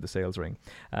goes through the sales ring.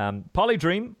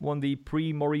 Polydream won the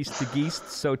Prix Maurice de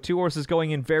Geest. So 2 horses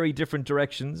going in very different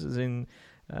directions, as in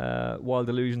Wild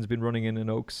Illusion's been running in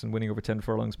Oaks and winning over 10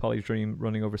 furlongs. Polydream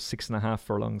running over 6.5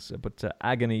 furlongs. But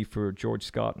agony for George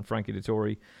Scott and Frankie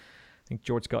Dettori. I think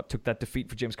George Scott took that defeat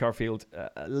for James Carfield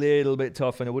a little bit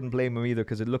tough, and I wouldn't blame him either,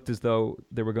 because it looked as though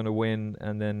they were going to win,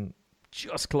 and then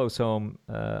just close home,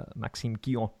 Maxime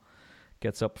Guillon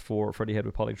gets up for Freddie Head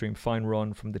with Polydream. Fine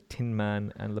run from the Tin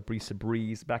Man and Labrisa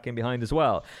Breeze back in behind as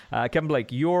well. Kevin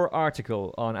Blake, your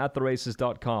article on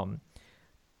attheraces.com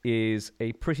is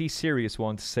a pretty serious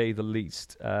one, to say the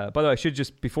least. By the way,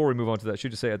 before we move on to that, I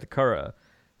should just say at the Curragh,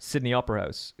 Sydney Opera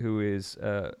House, who is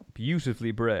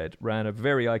beautifully bred, ran a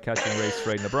very eye-catching race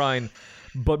for Aidan O'Brien.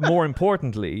 But more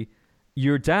importantly,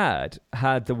 your dad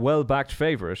had the well-backed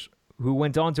favourite who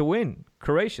went on to win,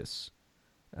 Courageous.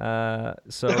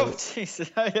 Jesus,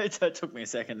 that took me a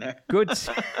second there. Good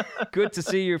to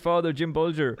see your father, Jim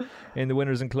Bulger, in the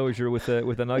winner's enclosure with a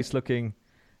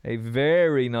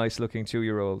very nice-looking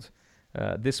 2-year-old.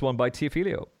 This one by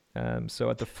Teofilio. So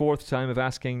at the 4th time of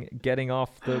asking, getting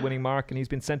off the winning mark, and he's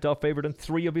been sent off favourite in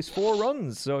 3 of his 4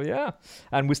 runs. So yeah,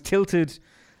 and was tilted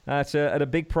at a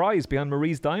big prize behind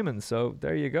Marie's Diamond. So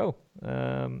there you go.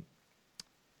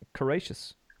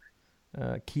 Courageous.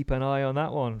 Keep an eye on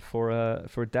that one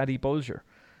for Daddy Bulger.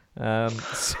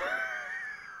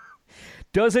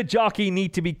 Does a jockey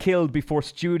need to be killed before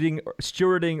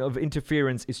stewarding of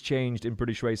interference is changed in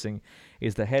British racing?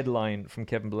 Is the headline from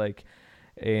Kevin Blake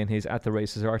in his At the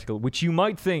Races article, which you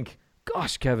might think,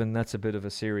 gosh, Kevin, that's a bit of a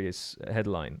serious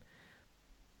headline.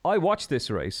 I watched this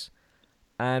race,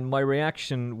 and my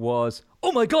reaction was,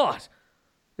 oh my God,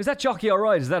 is that jockey all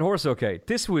right? Is that horse okay?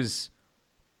 This was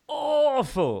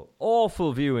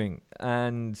awful viewing,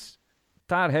 and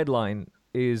that headline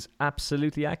is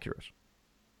absolutely accurate.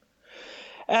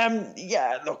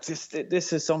 Look,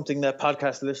 this is something that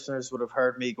podcast listeners would have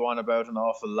heard me go on about an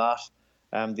awful lot.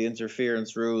 The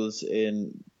interference rules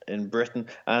in Britain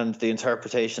and the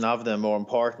interpretation of them, more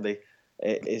importantly,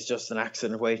 is just an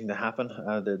accident waiting to happen.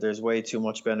 There's way too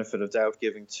much benefit of doubt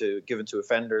given to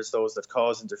offenders, those that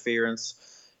cause interference.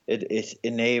 It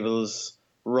enables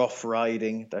rough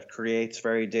riding that creates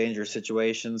very dangerous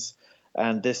situations.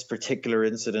 And this particular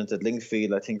incident at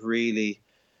Lingfield, I think, really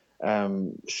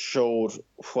showed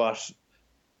what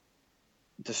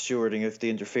the stewarding of the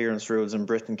interference rules in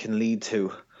Britain can lead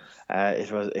to.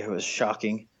 It was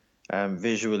shocking.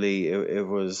 Visually, it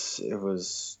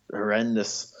was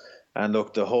horrendous. And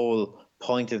look, the whole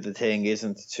point of the thing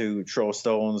isn't to throw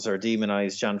stones or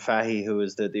demonize John Fahey, who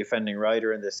is the offending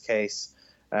rider in this case.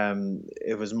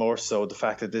 It was more so the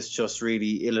fact that this just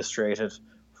really illustrated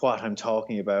what I'm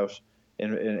talking about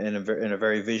in a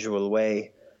very visual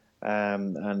way.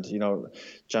 And you know,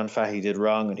 John Fahey did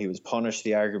wrong, and he was punished.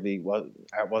 He arguably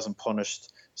wasn't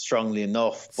punished strongly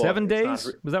enough. But 7 days,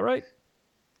 was that right?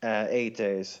 8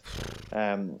 days.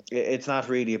 It's not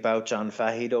really about John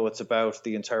Fahey, though. It's about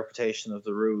the interpretation of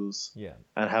the rules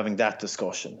and having that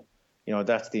discussion.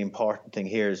 That's the important thing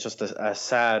here. It's just a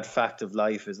sad fact of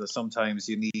life is that sometimes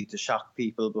you need to shock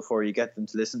people before you get them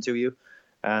to listen to you.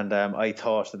 And I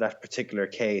thought that particular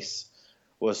case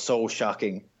was so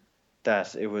shocking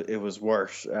that it was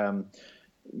worth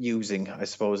using, I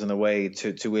suppose, in a way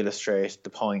to illustrate the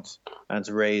point and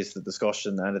to raise the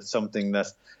discussion. And it's something that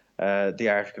the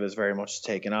article is very much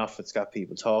taken off. It's got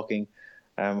people talking,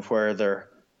 whether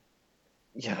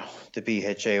the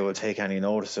BHA will take any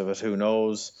notice of it, who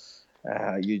knows?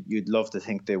 You'd love to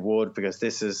think they would, because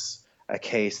this is a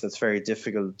case that's very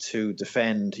difficult to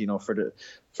defend.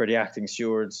 For the acting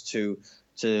stewards to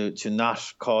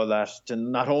not call that, to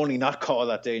not only not call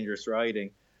that dangerous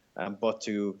riding, but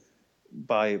to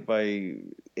by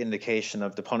indication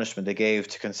of the punishment they gave,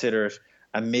 to consider it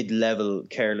a mid-level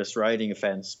careless riding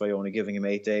offence by only giving him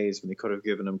 8 days when they could have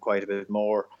given him quite a bit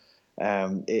more.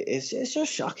 It's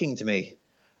just shocking to me.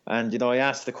 And I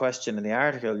asked the question in the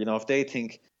article, if they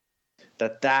think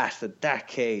that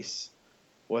case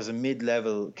was a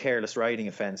mid-level careless riding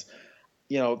offence,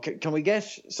 can we get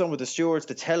some of the stewards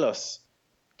to tell us,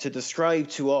 to describe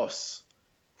to us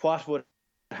what would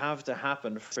have to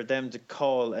happen for them to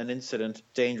call an incident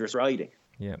dangerous riding?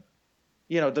 Yeah.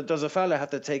 Does a fella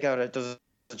have to does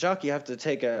a jockey have to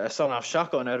take a son-off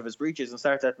shotgun out of his breeches and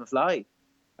start letting fly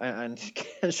and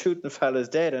shooting the fella's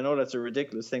dead? I know that's a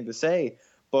ridiculous thing to say,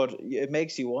 but it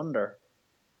makes you wonder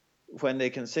when they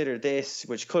consider this,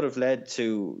 which could have led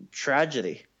to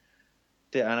tragedy.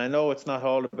 And I know it's not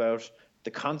all about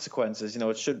the consequences.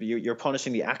 It should be you're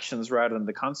punishing the actions rather than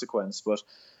the consequence. But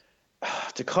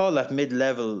to call that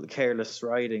mid-level careless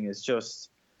riding is just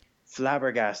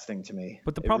flabbergasting to me.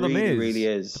 But the problem really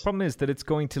is the problem is that it's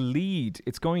going to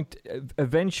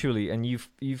eventually, and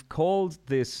you've called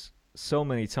this so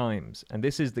many times, and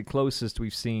this is the closest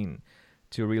we've seen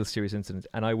to a real serious incident.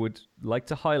 And I would like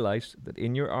to highlight that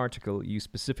in your article you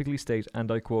specifically state,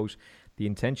 and I quote, "The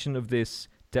intention of this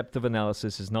depth of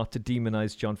analysis is not to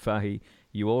demonize John Fahey."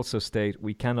 You also state,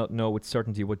 "We cannot know with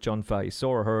certainty what John Fahey saw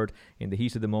or heard in the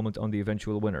heat of the moment on the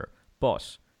eventual winner."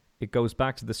 But it goes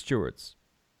back to the stewards.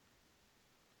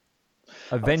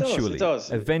 Eventually, it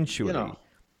does. Eventually,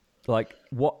 like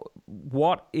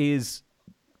what's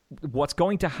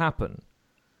going to happen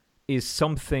is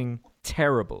something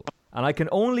terrible. And I can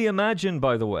only imagine,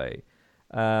 by the way,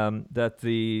 that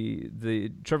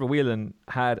the Trevor Whelan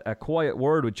had a quiet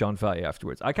word with John Fahey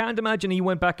afterwards. I can't imagine he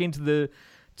went back into the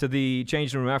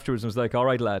changing room afterwards and was like, "All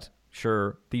right, lad,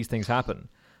 sure, these things happen."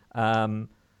 I'd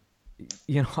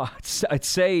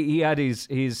say he had his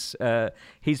piece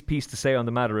to say on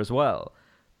the matter as well.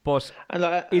 But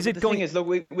is it going? Thing is, look,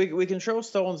 we can throw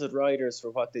stones at riders for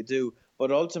what they do,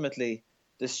 but ultimately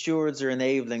the stewards are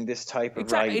enabling this type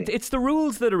of riding. It's the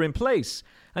rules that are in place.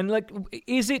 And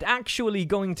is it actually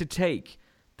going to take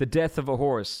the death of a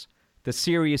horse, the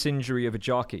serious injury of a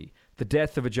jockey, the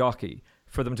death of a jockey,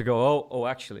 for them to go,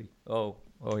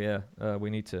 we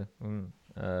need to,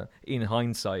 in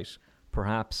hindsight,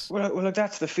 perhaps? Well, look,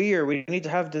 that's the fear. We need to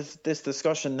have this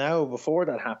discussion now before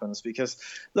that happens, because,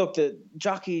 look, the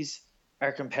jockeys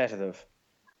are competitive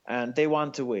and they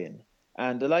want to win.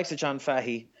 And the likes of John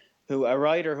Fahey, a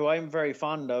rider who I'm very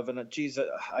fond of, and I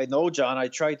know John. I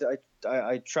tried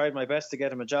my best to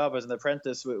get him a job as an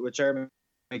apprentice with Jeremy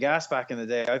Gass back in the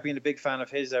day. I've been a big fan of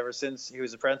his ever since he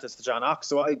was apprenticed to John Ox.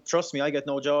 So trust me, I get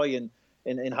no joy in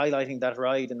highlighting that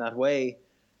ride in that way.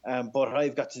 But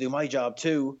I've got to do my job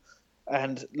too.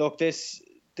 And look, this,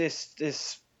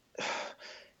 it's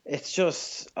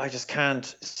just, I just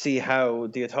can't see how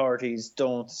the authorities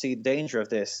don't see the danger of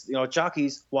this.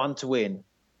 Jockeys want to win.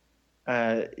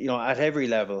 At every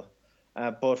level.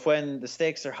 But when the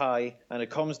stakes are high and it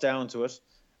comes down to it,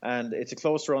 and it's a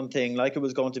close run thing, like it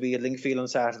was going to be at Linkfield on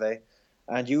Saturday,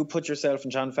 and you put yourself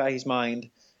in John Fahey's mind,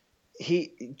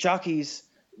 jockeys,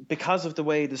 because of the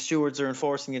way the stewards are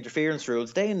enforcing interference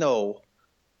rules, they know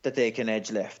that they can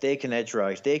edge left, they can edge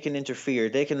right, they can interfere,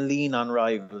 they can lean on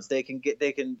rivals, they can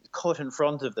cut in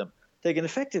front of them, they can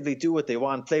effectively do what they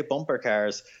want, play bumper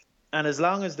cars. And as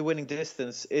long as the winning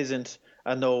distance isn't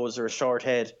a nose or a short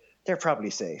head, they're probably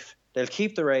safe. They'll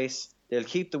keep the race, they'll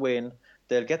keep the win,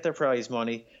 they'll get their prize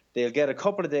money, they'll get a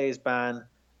couple of days ban,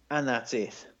 and that's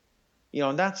it.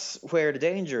 And that's where the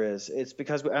danger is. It's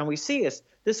because, and we see it,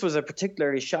 this was a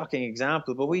particularly shocking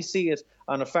example, but we see it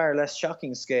on a far less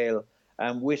shocking scale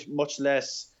and with much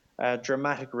less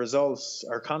dramatic results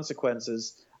or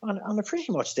consequences on a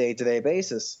pretty much day-to-day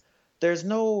basis. There's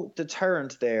no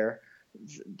deterrent there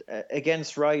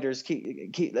against riders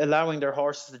keep allowing their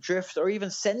horses to drift or even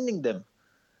sending them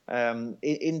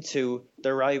into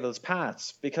their rivals'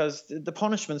 paths, because the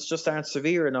punishments just aren't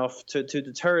severe enough to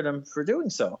deter them for doing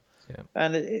so. Yeah.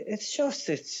 And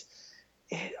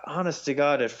honest to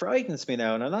God, it frightens me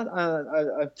now. And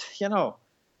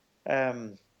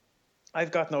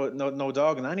I've got no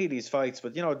dog in any of these fights,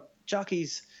 but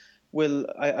jockeys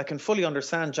I can fully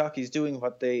understand jockeys doing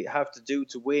what they have to do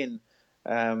to win.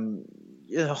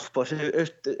 But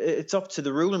it's up to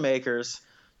the rule makers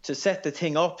to set the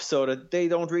thing up so that they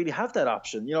don't really have that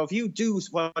option. If you do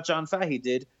what John Fahey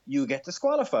did, you get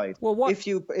disqualified. Well, what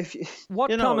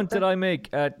comment did I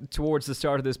make towards the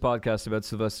start of this podcast about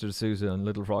Sylvester D'Souza and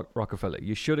Little Rockefeller?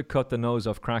 You should have cut the nose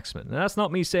off Cracksman. And that's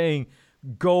not me saying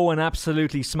go and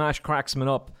absolutely smash Cracksman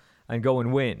up and go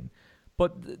and win.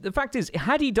 But the fact is,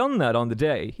 had he done that on the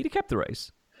day, he'd have kept the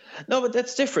race. No, but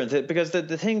that's different, because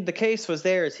the case was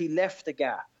there is he left the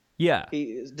gap. Yeah.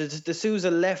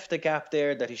 D'Souza left the gap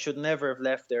there that he should never have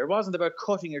left there. It wasn't about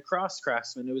cutting across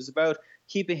Cracksman. It was about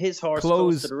keeping his horse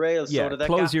close to the rails so that gap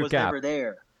was never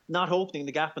there. Not opening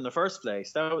the gap in the first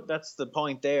place. That's the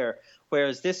point there.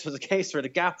 Whereas this was a case where the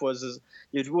gap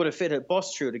you would have fit a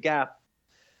bus through the gap.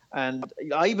 And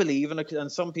I believe,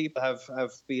 and some people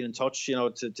have been in touch,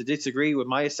 to disagree with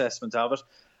my assessment of it.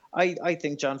 I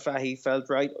think John Fahey felt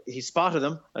right. He spotted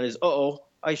him and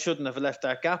I shouldn't have left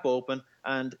that gap open.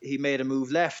 And he made a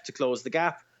move left to close the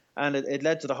gap. And it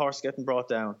led to the horse getting brought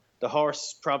down. The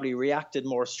horse probably reacted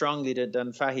more strongly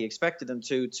than Fahey expected him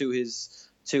to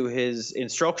his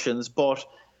instructions. But,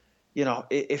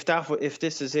 if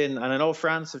this is in, and I know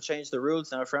France have changed the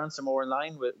rules now. France are more in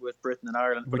line with Britain and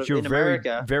Ireland. But you're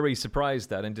America, very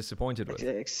surprised at and disappointed with.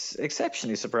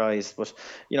 Exceptionally surprised. But,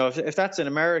 if that's in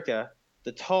America,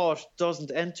 the thought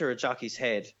doesn't enter a jockey's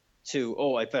head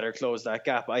to, I better close that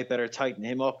gap. I better tighten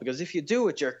him up, because if you do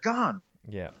it, you're gone.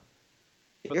 Yeah.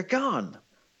 You're gone.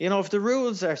 If the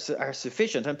rules are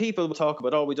sufficient, and people will talk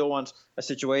about, we don't want a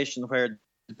situation where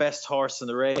the best horse in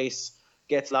the race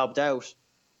gets lobbed out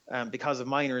because of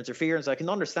minor interference. I can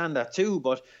understand that too,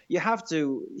 but you have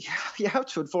to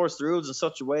enforce the rules in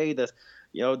such a way that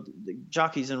the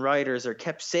jockeys and riders are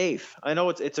kept safe. I know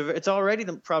it's already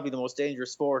probably the most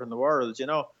dangerous sport in the world,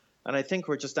 and I think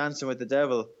we're just dancing with the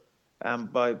devil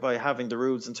by having the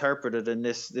rules interpreted in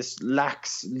this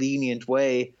lax, lenient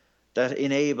way that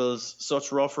enables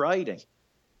such rough riding.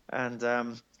 And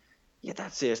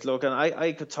that's it. Look, and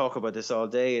I could talk about this all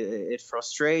day. It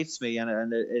frustrates me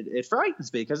and it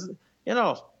frightens me, because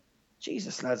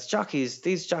Jesus, lads,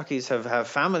 these jockeys have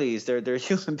families. They're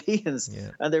human beings,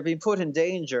 and they're being put in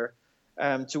danger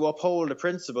to uphold a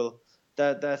principle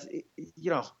that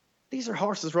these are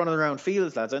horses running around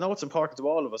fields, lads. I know it's important to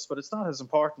all of us, but it's not as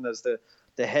important as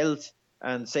the health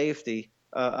and safety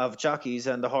of jockeys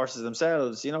and the horses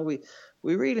themselves.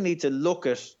 We really need to look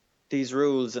at these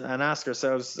rules and ask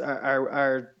ourselves,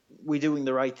 are we doing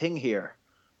the right thing here?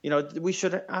 We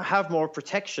should have more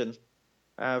protection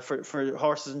for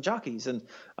horses and jockeys. And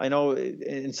I know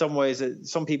in some ways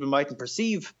some people mightn't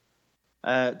perceive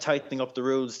tightening up the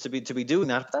rules to be doing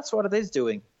that, but that's what it is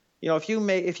doing.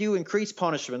 If you increase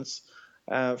punishments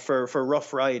for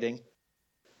rough riding,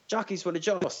 jockeys will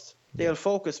adjust. They'll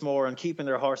focus more on keeping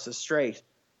their horses straight,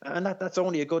 and that's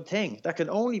only a good thing. That can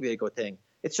only be a good thing.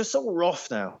 It's just so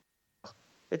rough now.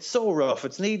 It's so rough.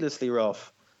 It's needlessly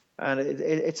rough, and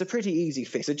it's a pretty easy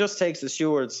fix. It just takes the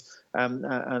stewards and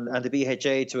the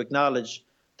BHA to acknowledge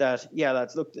that,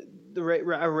 lads, look,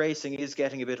 our racing is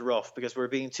getting a bit rough because we're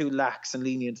being too lax and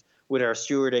lenient with our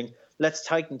stewarding. Let's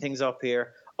tighten things up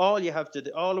here. All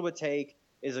it would take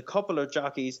is a couple of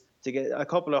jockeys to get a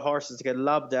couple of horses to get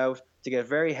lobbed out, to get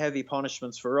very heavy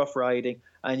punishments for rough riding,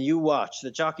 and you watch,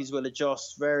 the jockeys will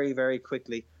adjust very, very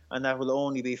quickly, and that will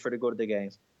only be for the good of the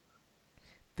game.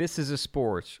 This is a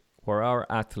sport where our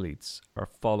athletes are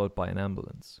followed by an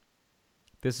ambulance.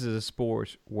 This is a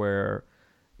sport where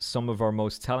some of our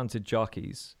most talented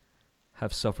jockeys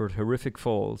have suffered horrific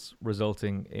falls,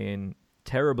 resulting in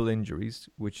terrible injuries,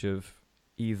 which have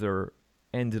either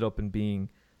ended up in being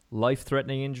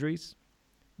life-threatening injuries,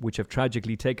 which have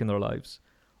tragically taken their lives,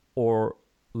 or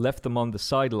left them on the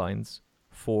sidelines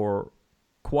for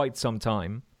quite some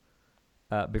time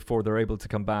before they're able to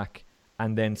come back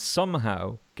and then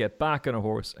somehow get back on a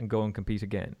horse and go and compete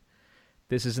again.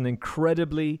 This is an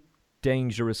incredibly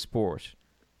dangerous sport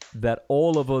that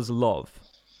all of us love.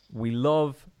 We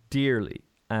love dearly.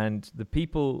 And the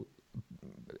people,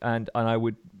 and I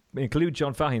would include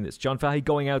John Fahey in this. John Fahey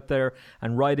going out there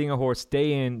and riding a horse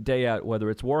day in, day out, whether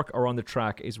it's work or on the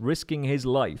track, is risking his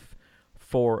life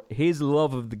for his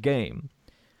love of the game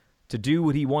to do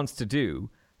what he wants to do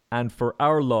and for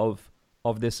our love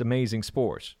of this amazing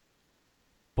sport.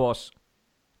 But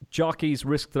jockeys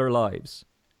risk their lives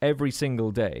every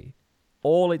single day.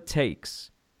 All it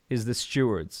takes is the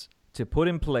stewards to put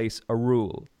in place a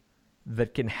rule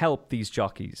that can help these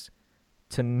jockeys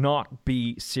to not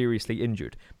be seriously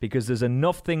injured, because there's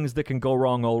enough things that can go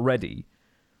wrong already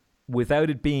without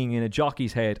it being in a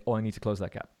jockey's head, oh, I need to close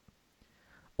that gap.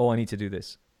 Oh, I need to do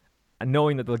this. And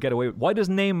knowing that they'll get away with it. Why does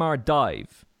Neymar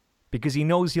dive? Because he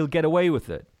knows he'll get away with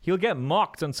it. He'll get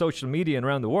mocked on social media and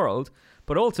around the world,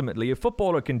 but ultimately a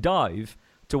footballer can dive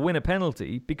to win a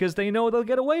penalty because they know they'll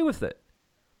get away with it.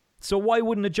 So why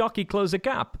wouldn't a jockey close a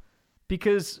gap?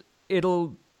 Because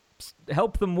it'll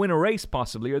help them win a race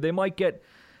possibly, or they might get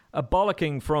a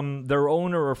bollocking from their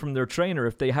owner or from their trainer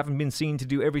if they haven't been seen to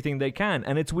do everything they can.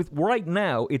 And it's right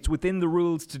now, it's within the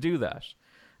rules to do that.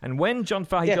 And when John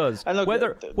Fahey does, and look,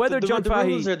 whether John Fahey... The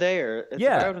rules are there. It's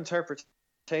about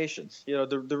interpretation. You know,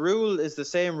 the rule is the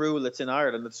same rule that's in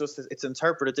Ireland. It's just it's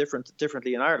interpreted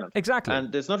differently in Ireland. Exactly.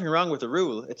 And there's nothing wrong with the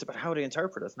rule. It's about how they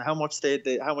interpret it and how much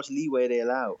how much leeway they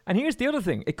allow. And here's the other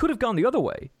thing. It could have gone the other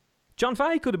way. John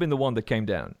Fahey could have been the one that came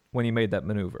down when he made that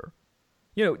maneuver.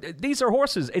 You know, these are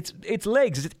horses. It's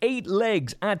legs. It's 8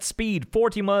 legs at speed,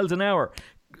 40 miles an hour,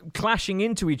 clashing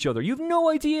into each other. You've no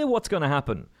idea what's going to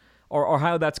happen or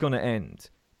how that's going to end.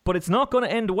 But it's not going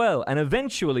to end well, and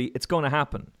eventually it's going to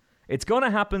happen. It's going to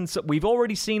happen. So we've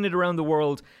already seen it around the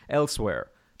world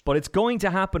elsewhere, but it's going to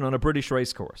happen on a British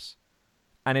racecourse.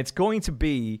 And it's going to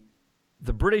be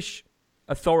the British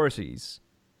authorities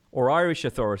or Irish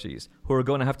authorities who are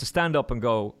going to have to stand up and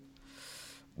go,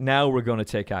 now we're going to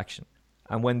take action.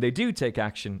 And when they do take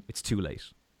action, it's too late.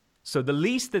 So the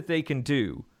least that they can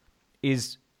do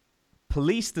is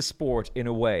police the sport in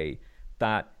a way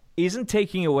that isn't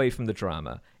taking away from the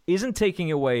drama, isn't taking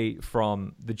away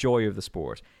from the joy of the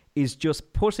sport, is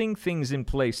just putting things in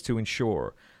place to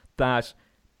ensure that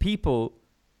people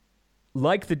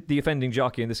like the offending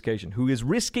jockey in this occasion, who is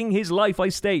risking his life, I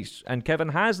state, and Kevin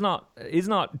is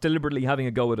not deliberately having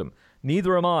a go at him.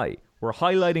 Neither am I. We're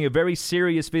highlighting a very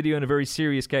serious video in a very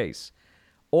serious case.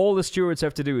 All the stewards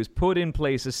have to do is put in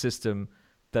place a system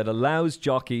that allows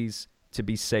jockeys to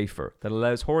be safer, that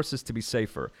allows horses to be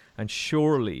safer, and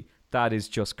surely that is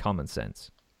just common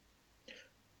sense.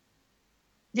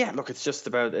 Yeah, look, it's just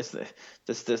about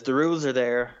the rules are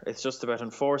there. It's just about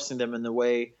enforcing them in a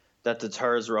way that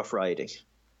deters rough riding.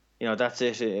 You know, that's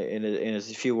it in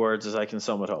as few words as I can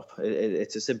sum it up.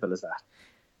 It's as simple as that.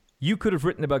 You could have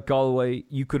written about Galway.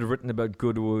 You could have written about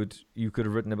Goodwood. You could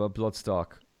have written about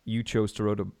Bloodstock. You chose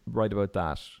to write about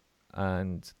that.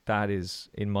 And that is,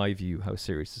 in my view, how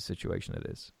serious the situation it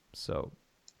is. So,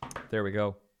 there we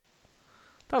go.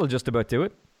 That'll just about do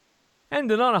it.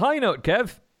 Ending on a high note,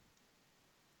 Kev.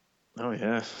 Oh,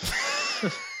 yeah.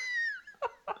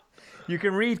 You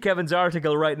can read Kevin's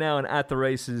article right now on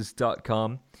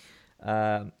attheraces.com.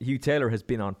 Hugh Taylor has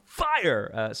been on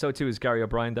fire. So too is Gary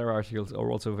O'Brien. Their articles are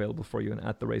also available for you on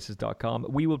attheraces.com.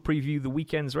 We will preview the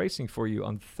weekend's racing for you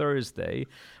on Thursday.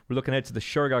 We're looking ahead to the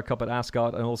Shergar Cup at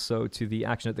Ascot and also to the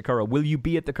action at the Curragh. Will you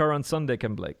be at the Curragh on Sunday,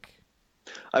 Kevin Blake?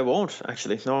 I won't,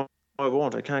 actually. No, I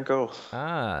won't. I can't go.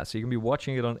 So you can be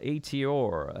watching it on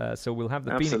ATR. So we'll have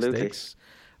the Absolutely. Phoenix Stakes.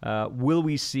 Will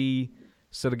we see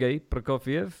Sergei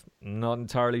Prokofiev? Not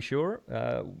entirely sure.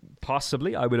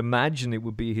 Possibly. I would imagine it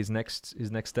would be his next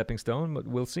stepping stone, but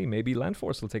we'll see. Maybe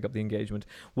Landforce will take up the engagement.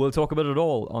 We'll talk about it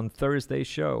all on Thursday's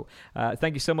show.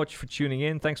 Thank you so much for tuning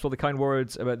in. Thanks for the kind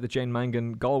words about the Jane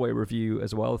Mangan Galway review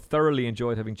as well. Thoroughly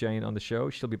enjoyed having Jane on the show.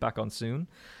 She'll be back on soon.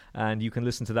 And you can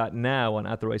listen to that now on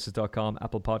attheraces.com,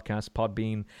 Apple Podcasts,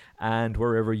 Podbean, and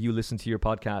wherever you listen to your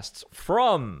podcasts.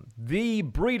 From the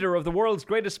breeder of the world's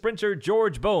greatest sprinter,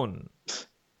 George Bone.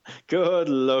 Good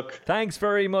luck. Thanks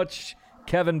very much,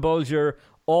 Kevin Bulger.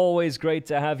 Always great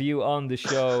to have you on the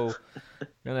show.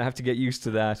 Going to have to get used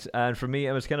to that. And from me,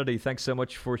 Emmett Kennedy, thanks so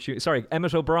much for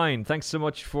Emmett O'Brien, thanks so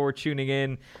much for tuning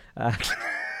in.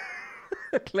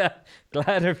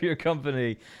 Glad of your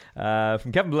company.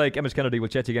 From Kevin Blake, Emmett Kennedy, we'll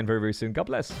chat to you again very, very soon. God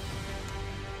bless.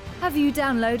 Have you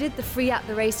downloaded the free At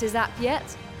The Races app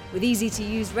yet? With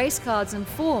easy-to-use race cards and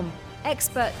form,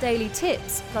 expert daily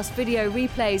tips, plus video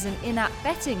replays and in-app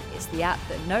betting, it's the app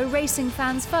that no racing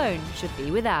fan's phone should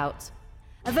be without.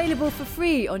 Available for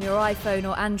free on your iPhone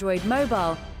or Android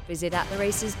mobile. Visit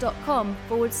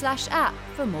attheraces.com/app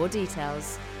for more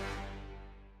details.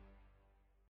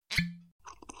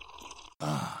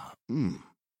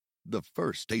 The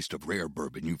first taste of rare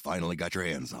bourbon you finally got your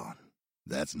hands on.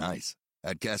 That's nice.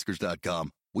 At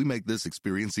Caskers.com, we make this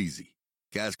experience easy.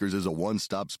 Caskers is a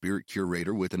one-stop spirit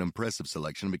curator with an impressive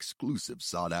selection of exclusive,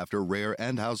 sought-after, rare,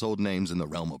 and household names in the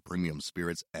realm of premium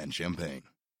spirits and champagne.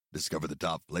 Discover the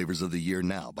top flavors of the year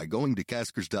now by going to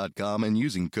Caskers.com and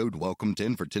using code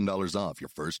WELCOME10 for $10 off your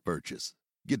first purchase.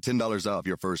 Get $10 off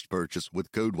your first purchase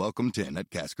with code WELCOME10 at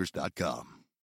Caskers.com.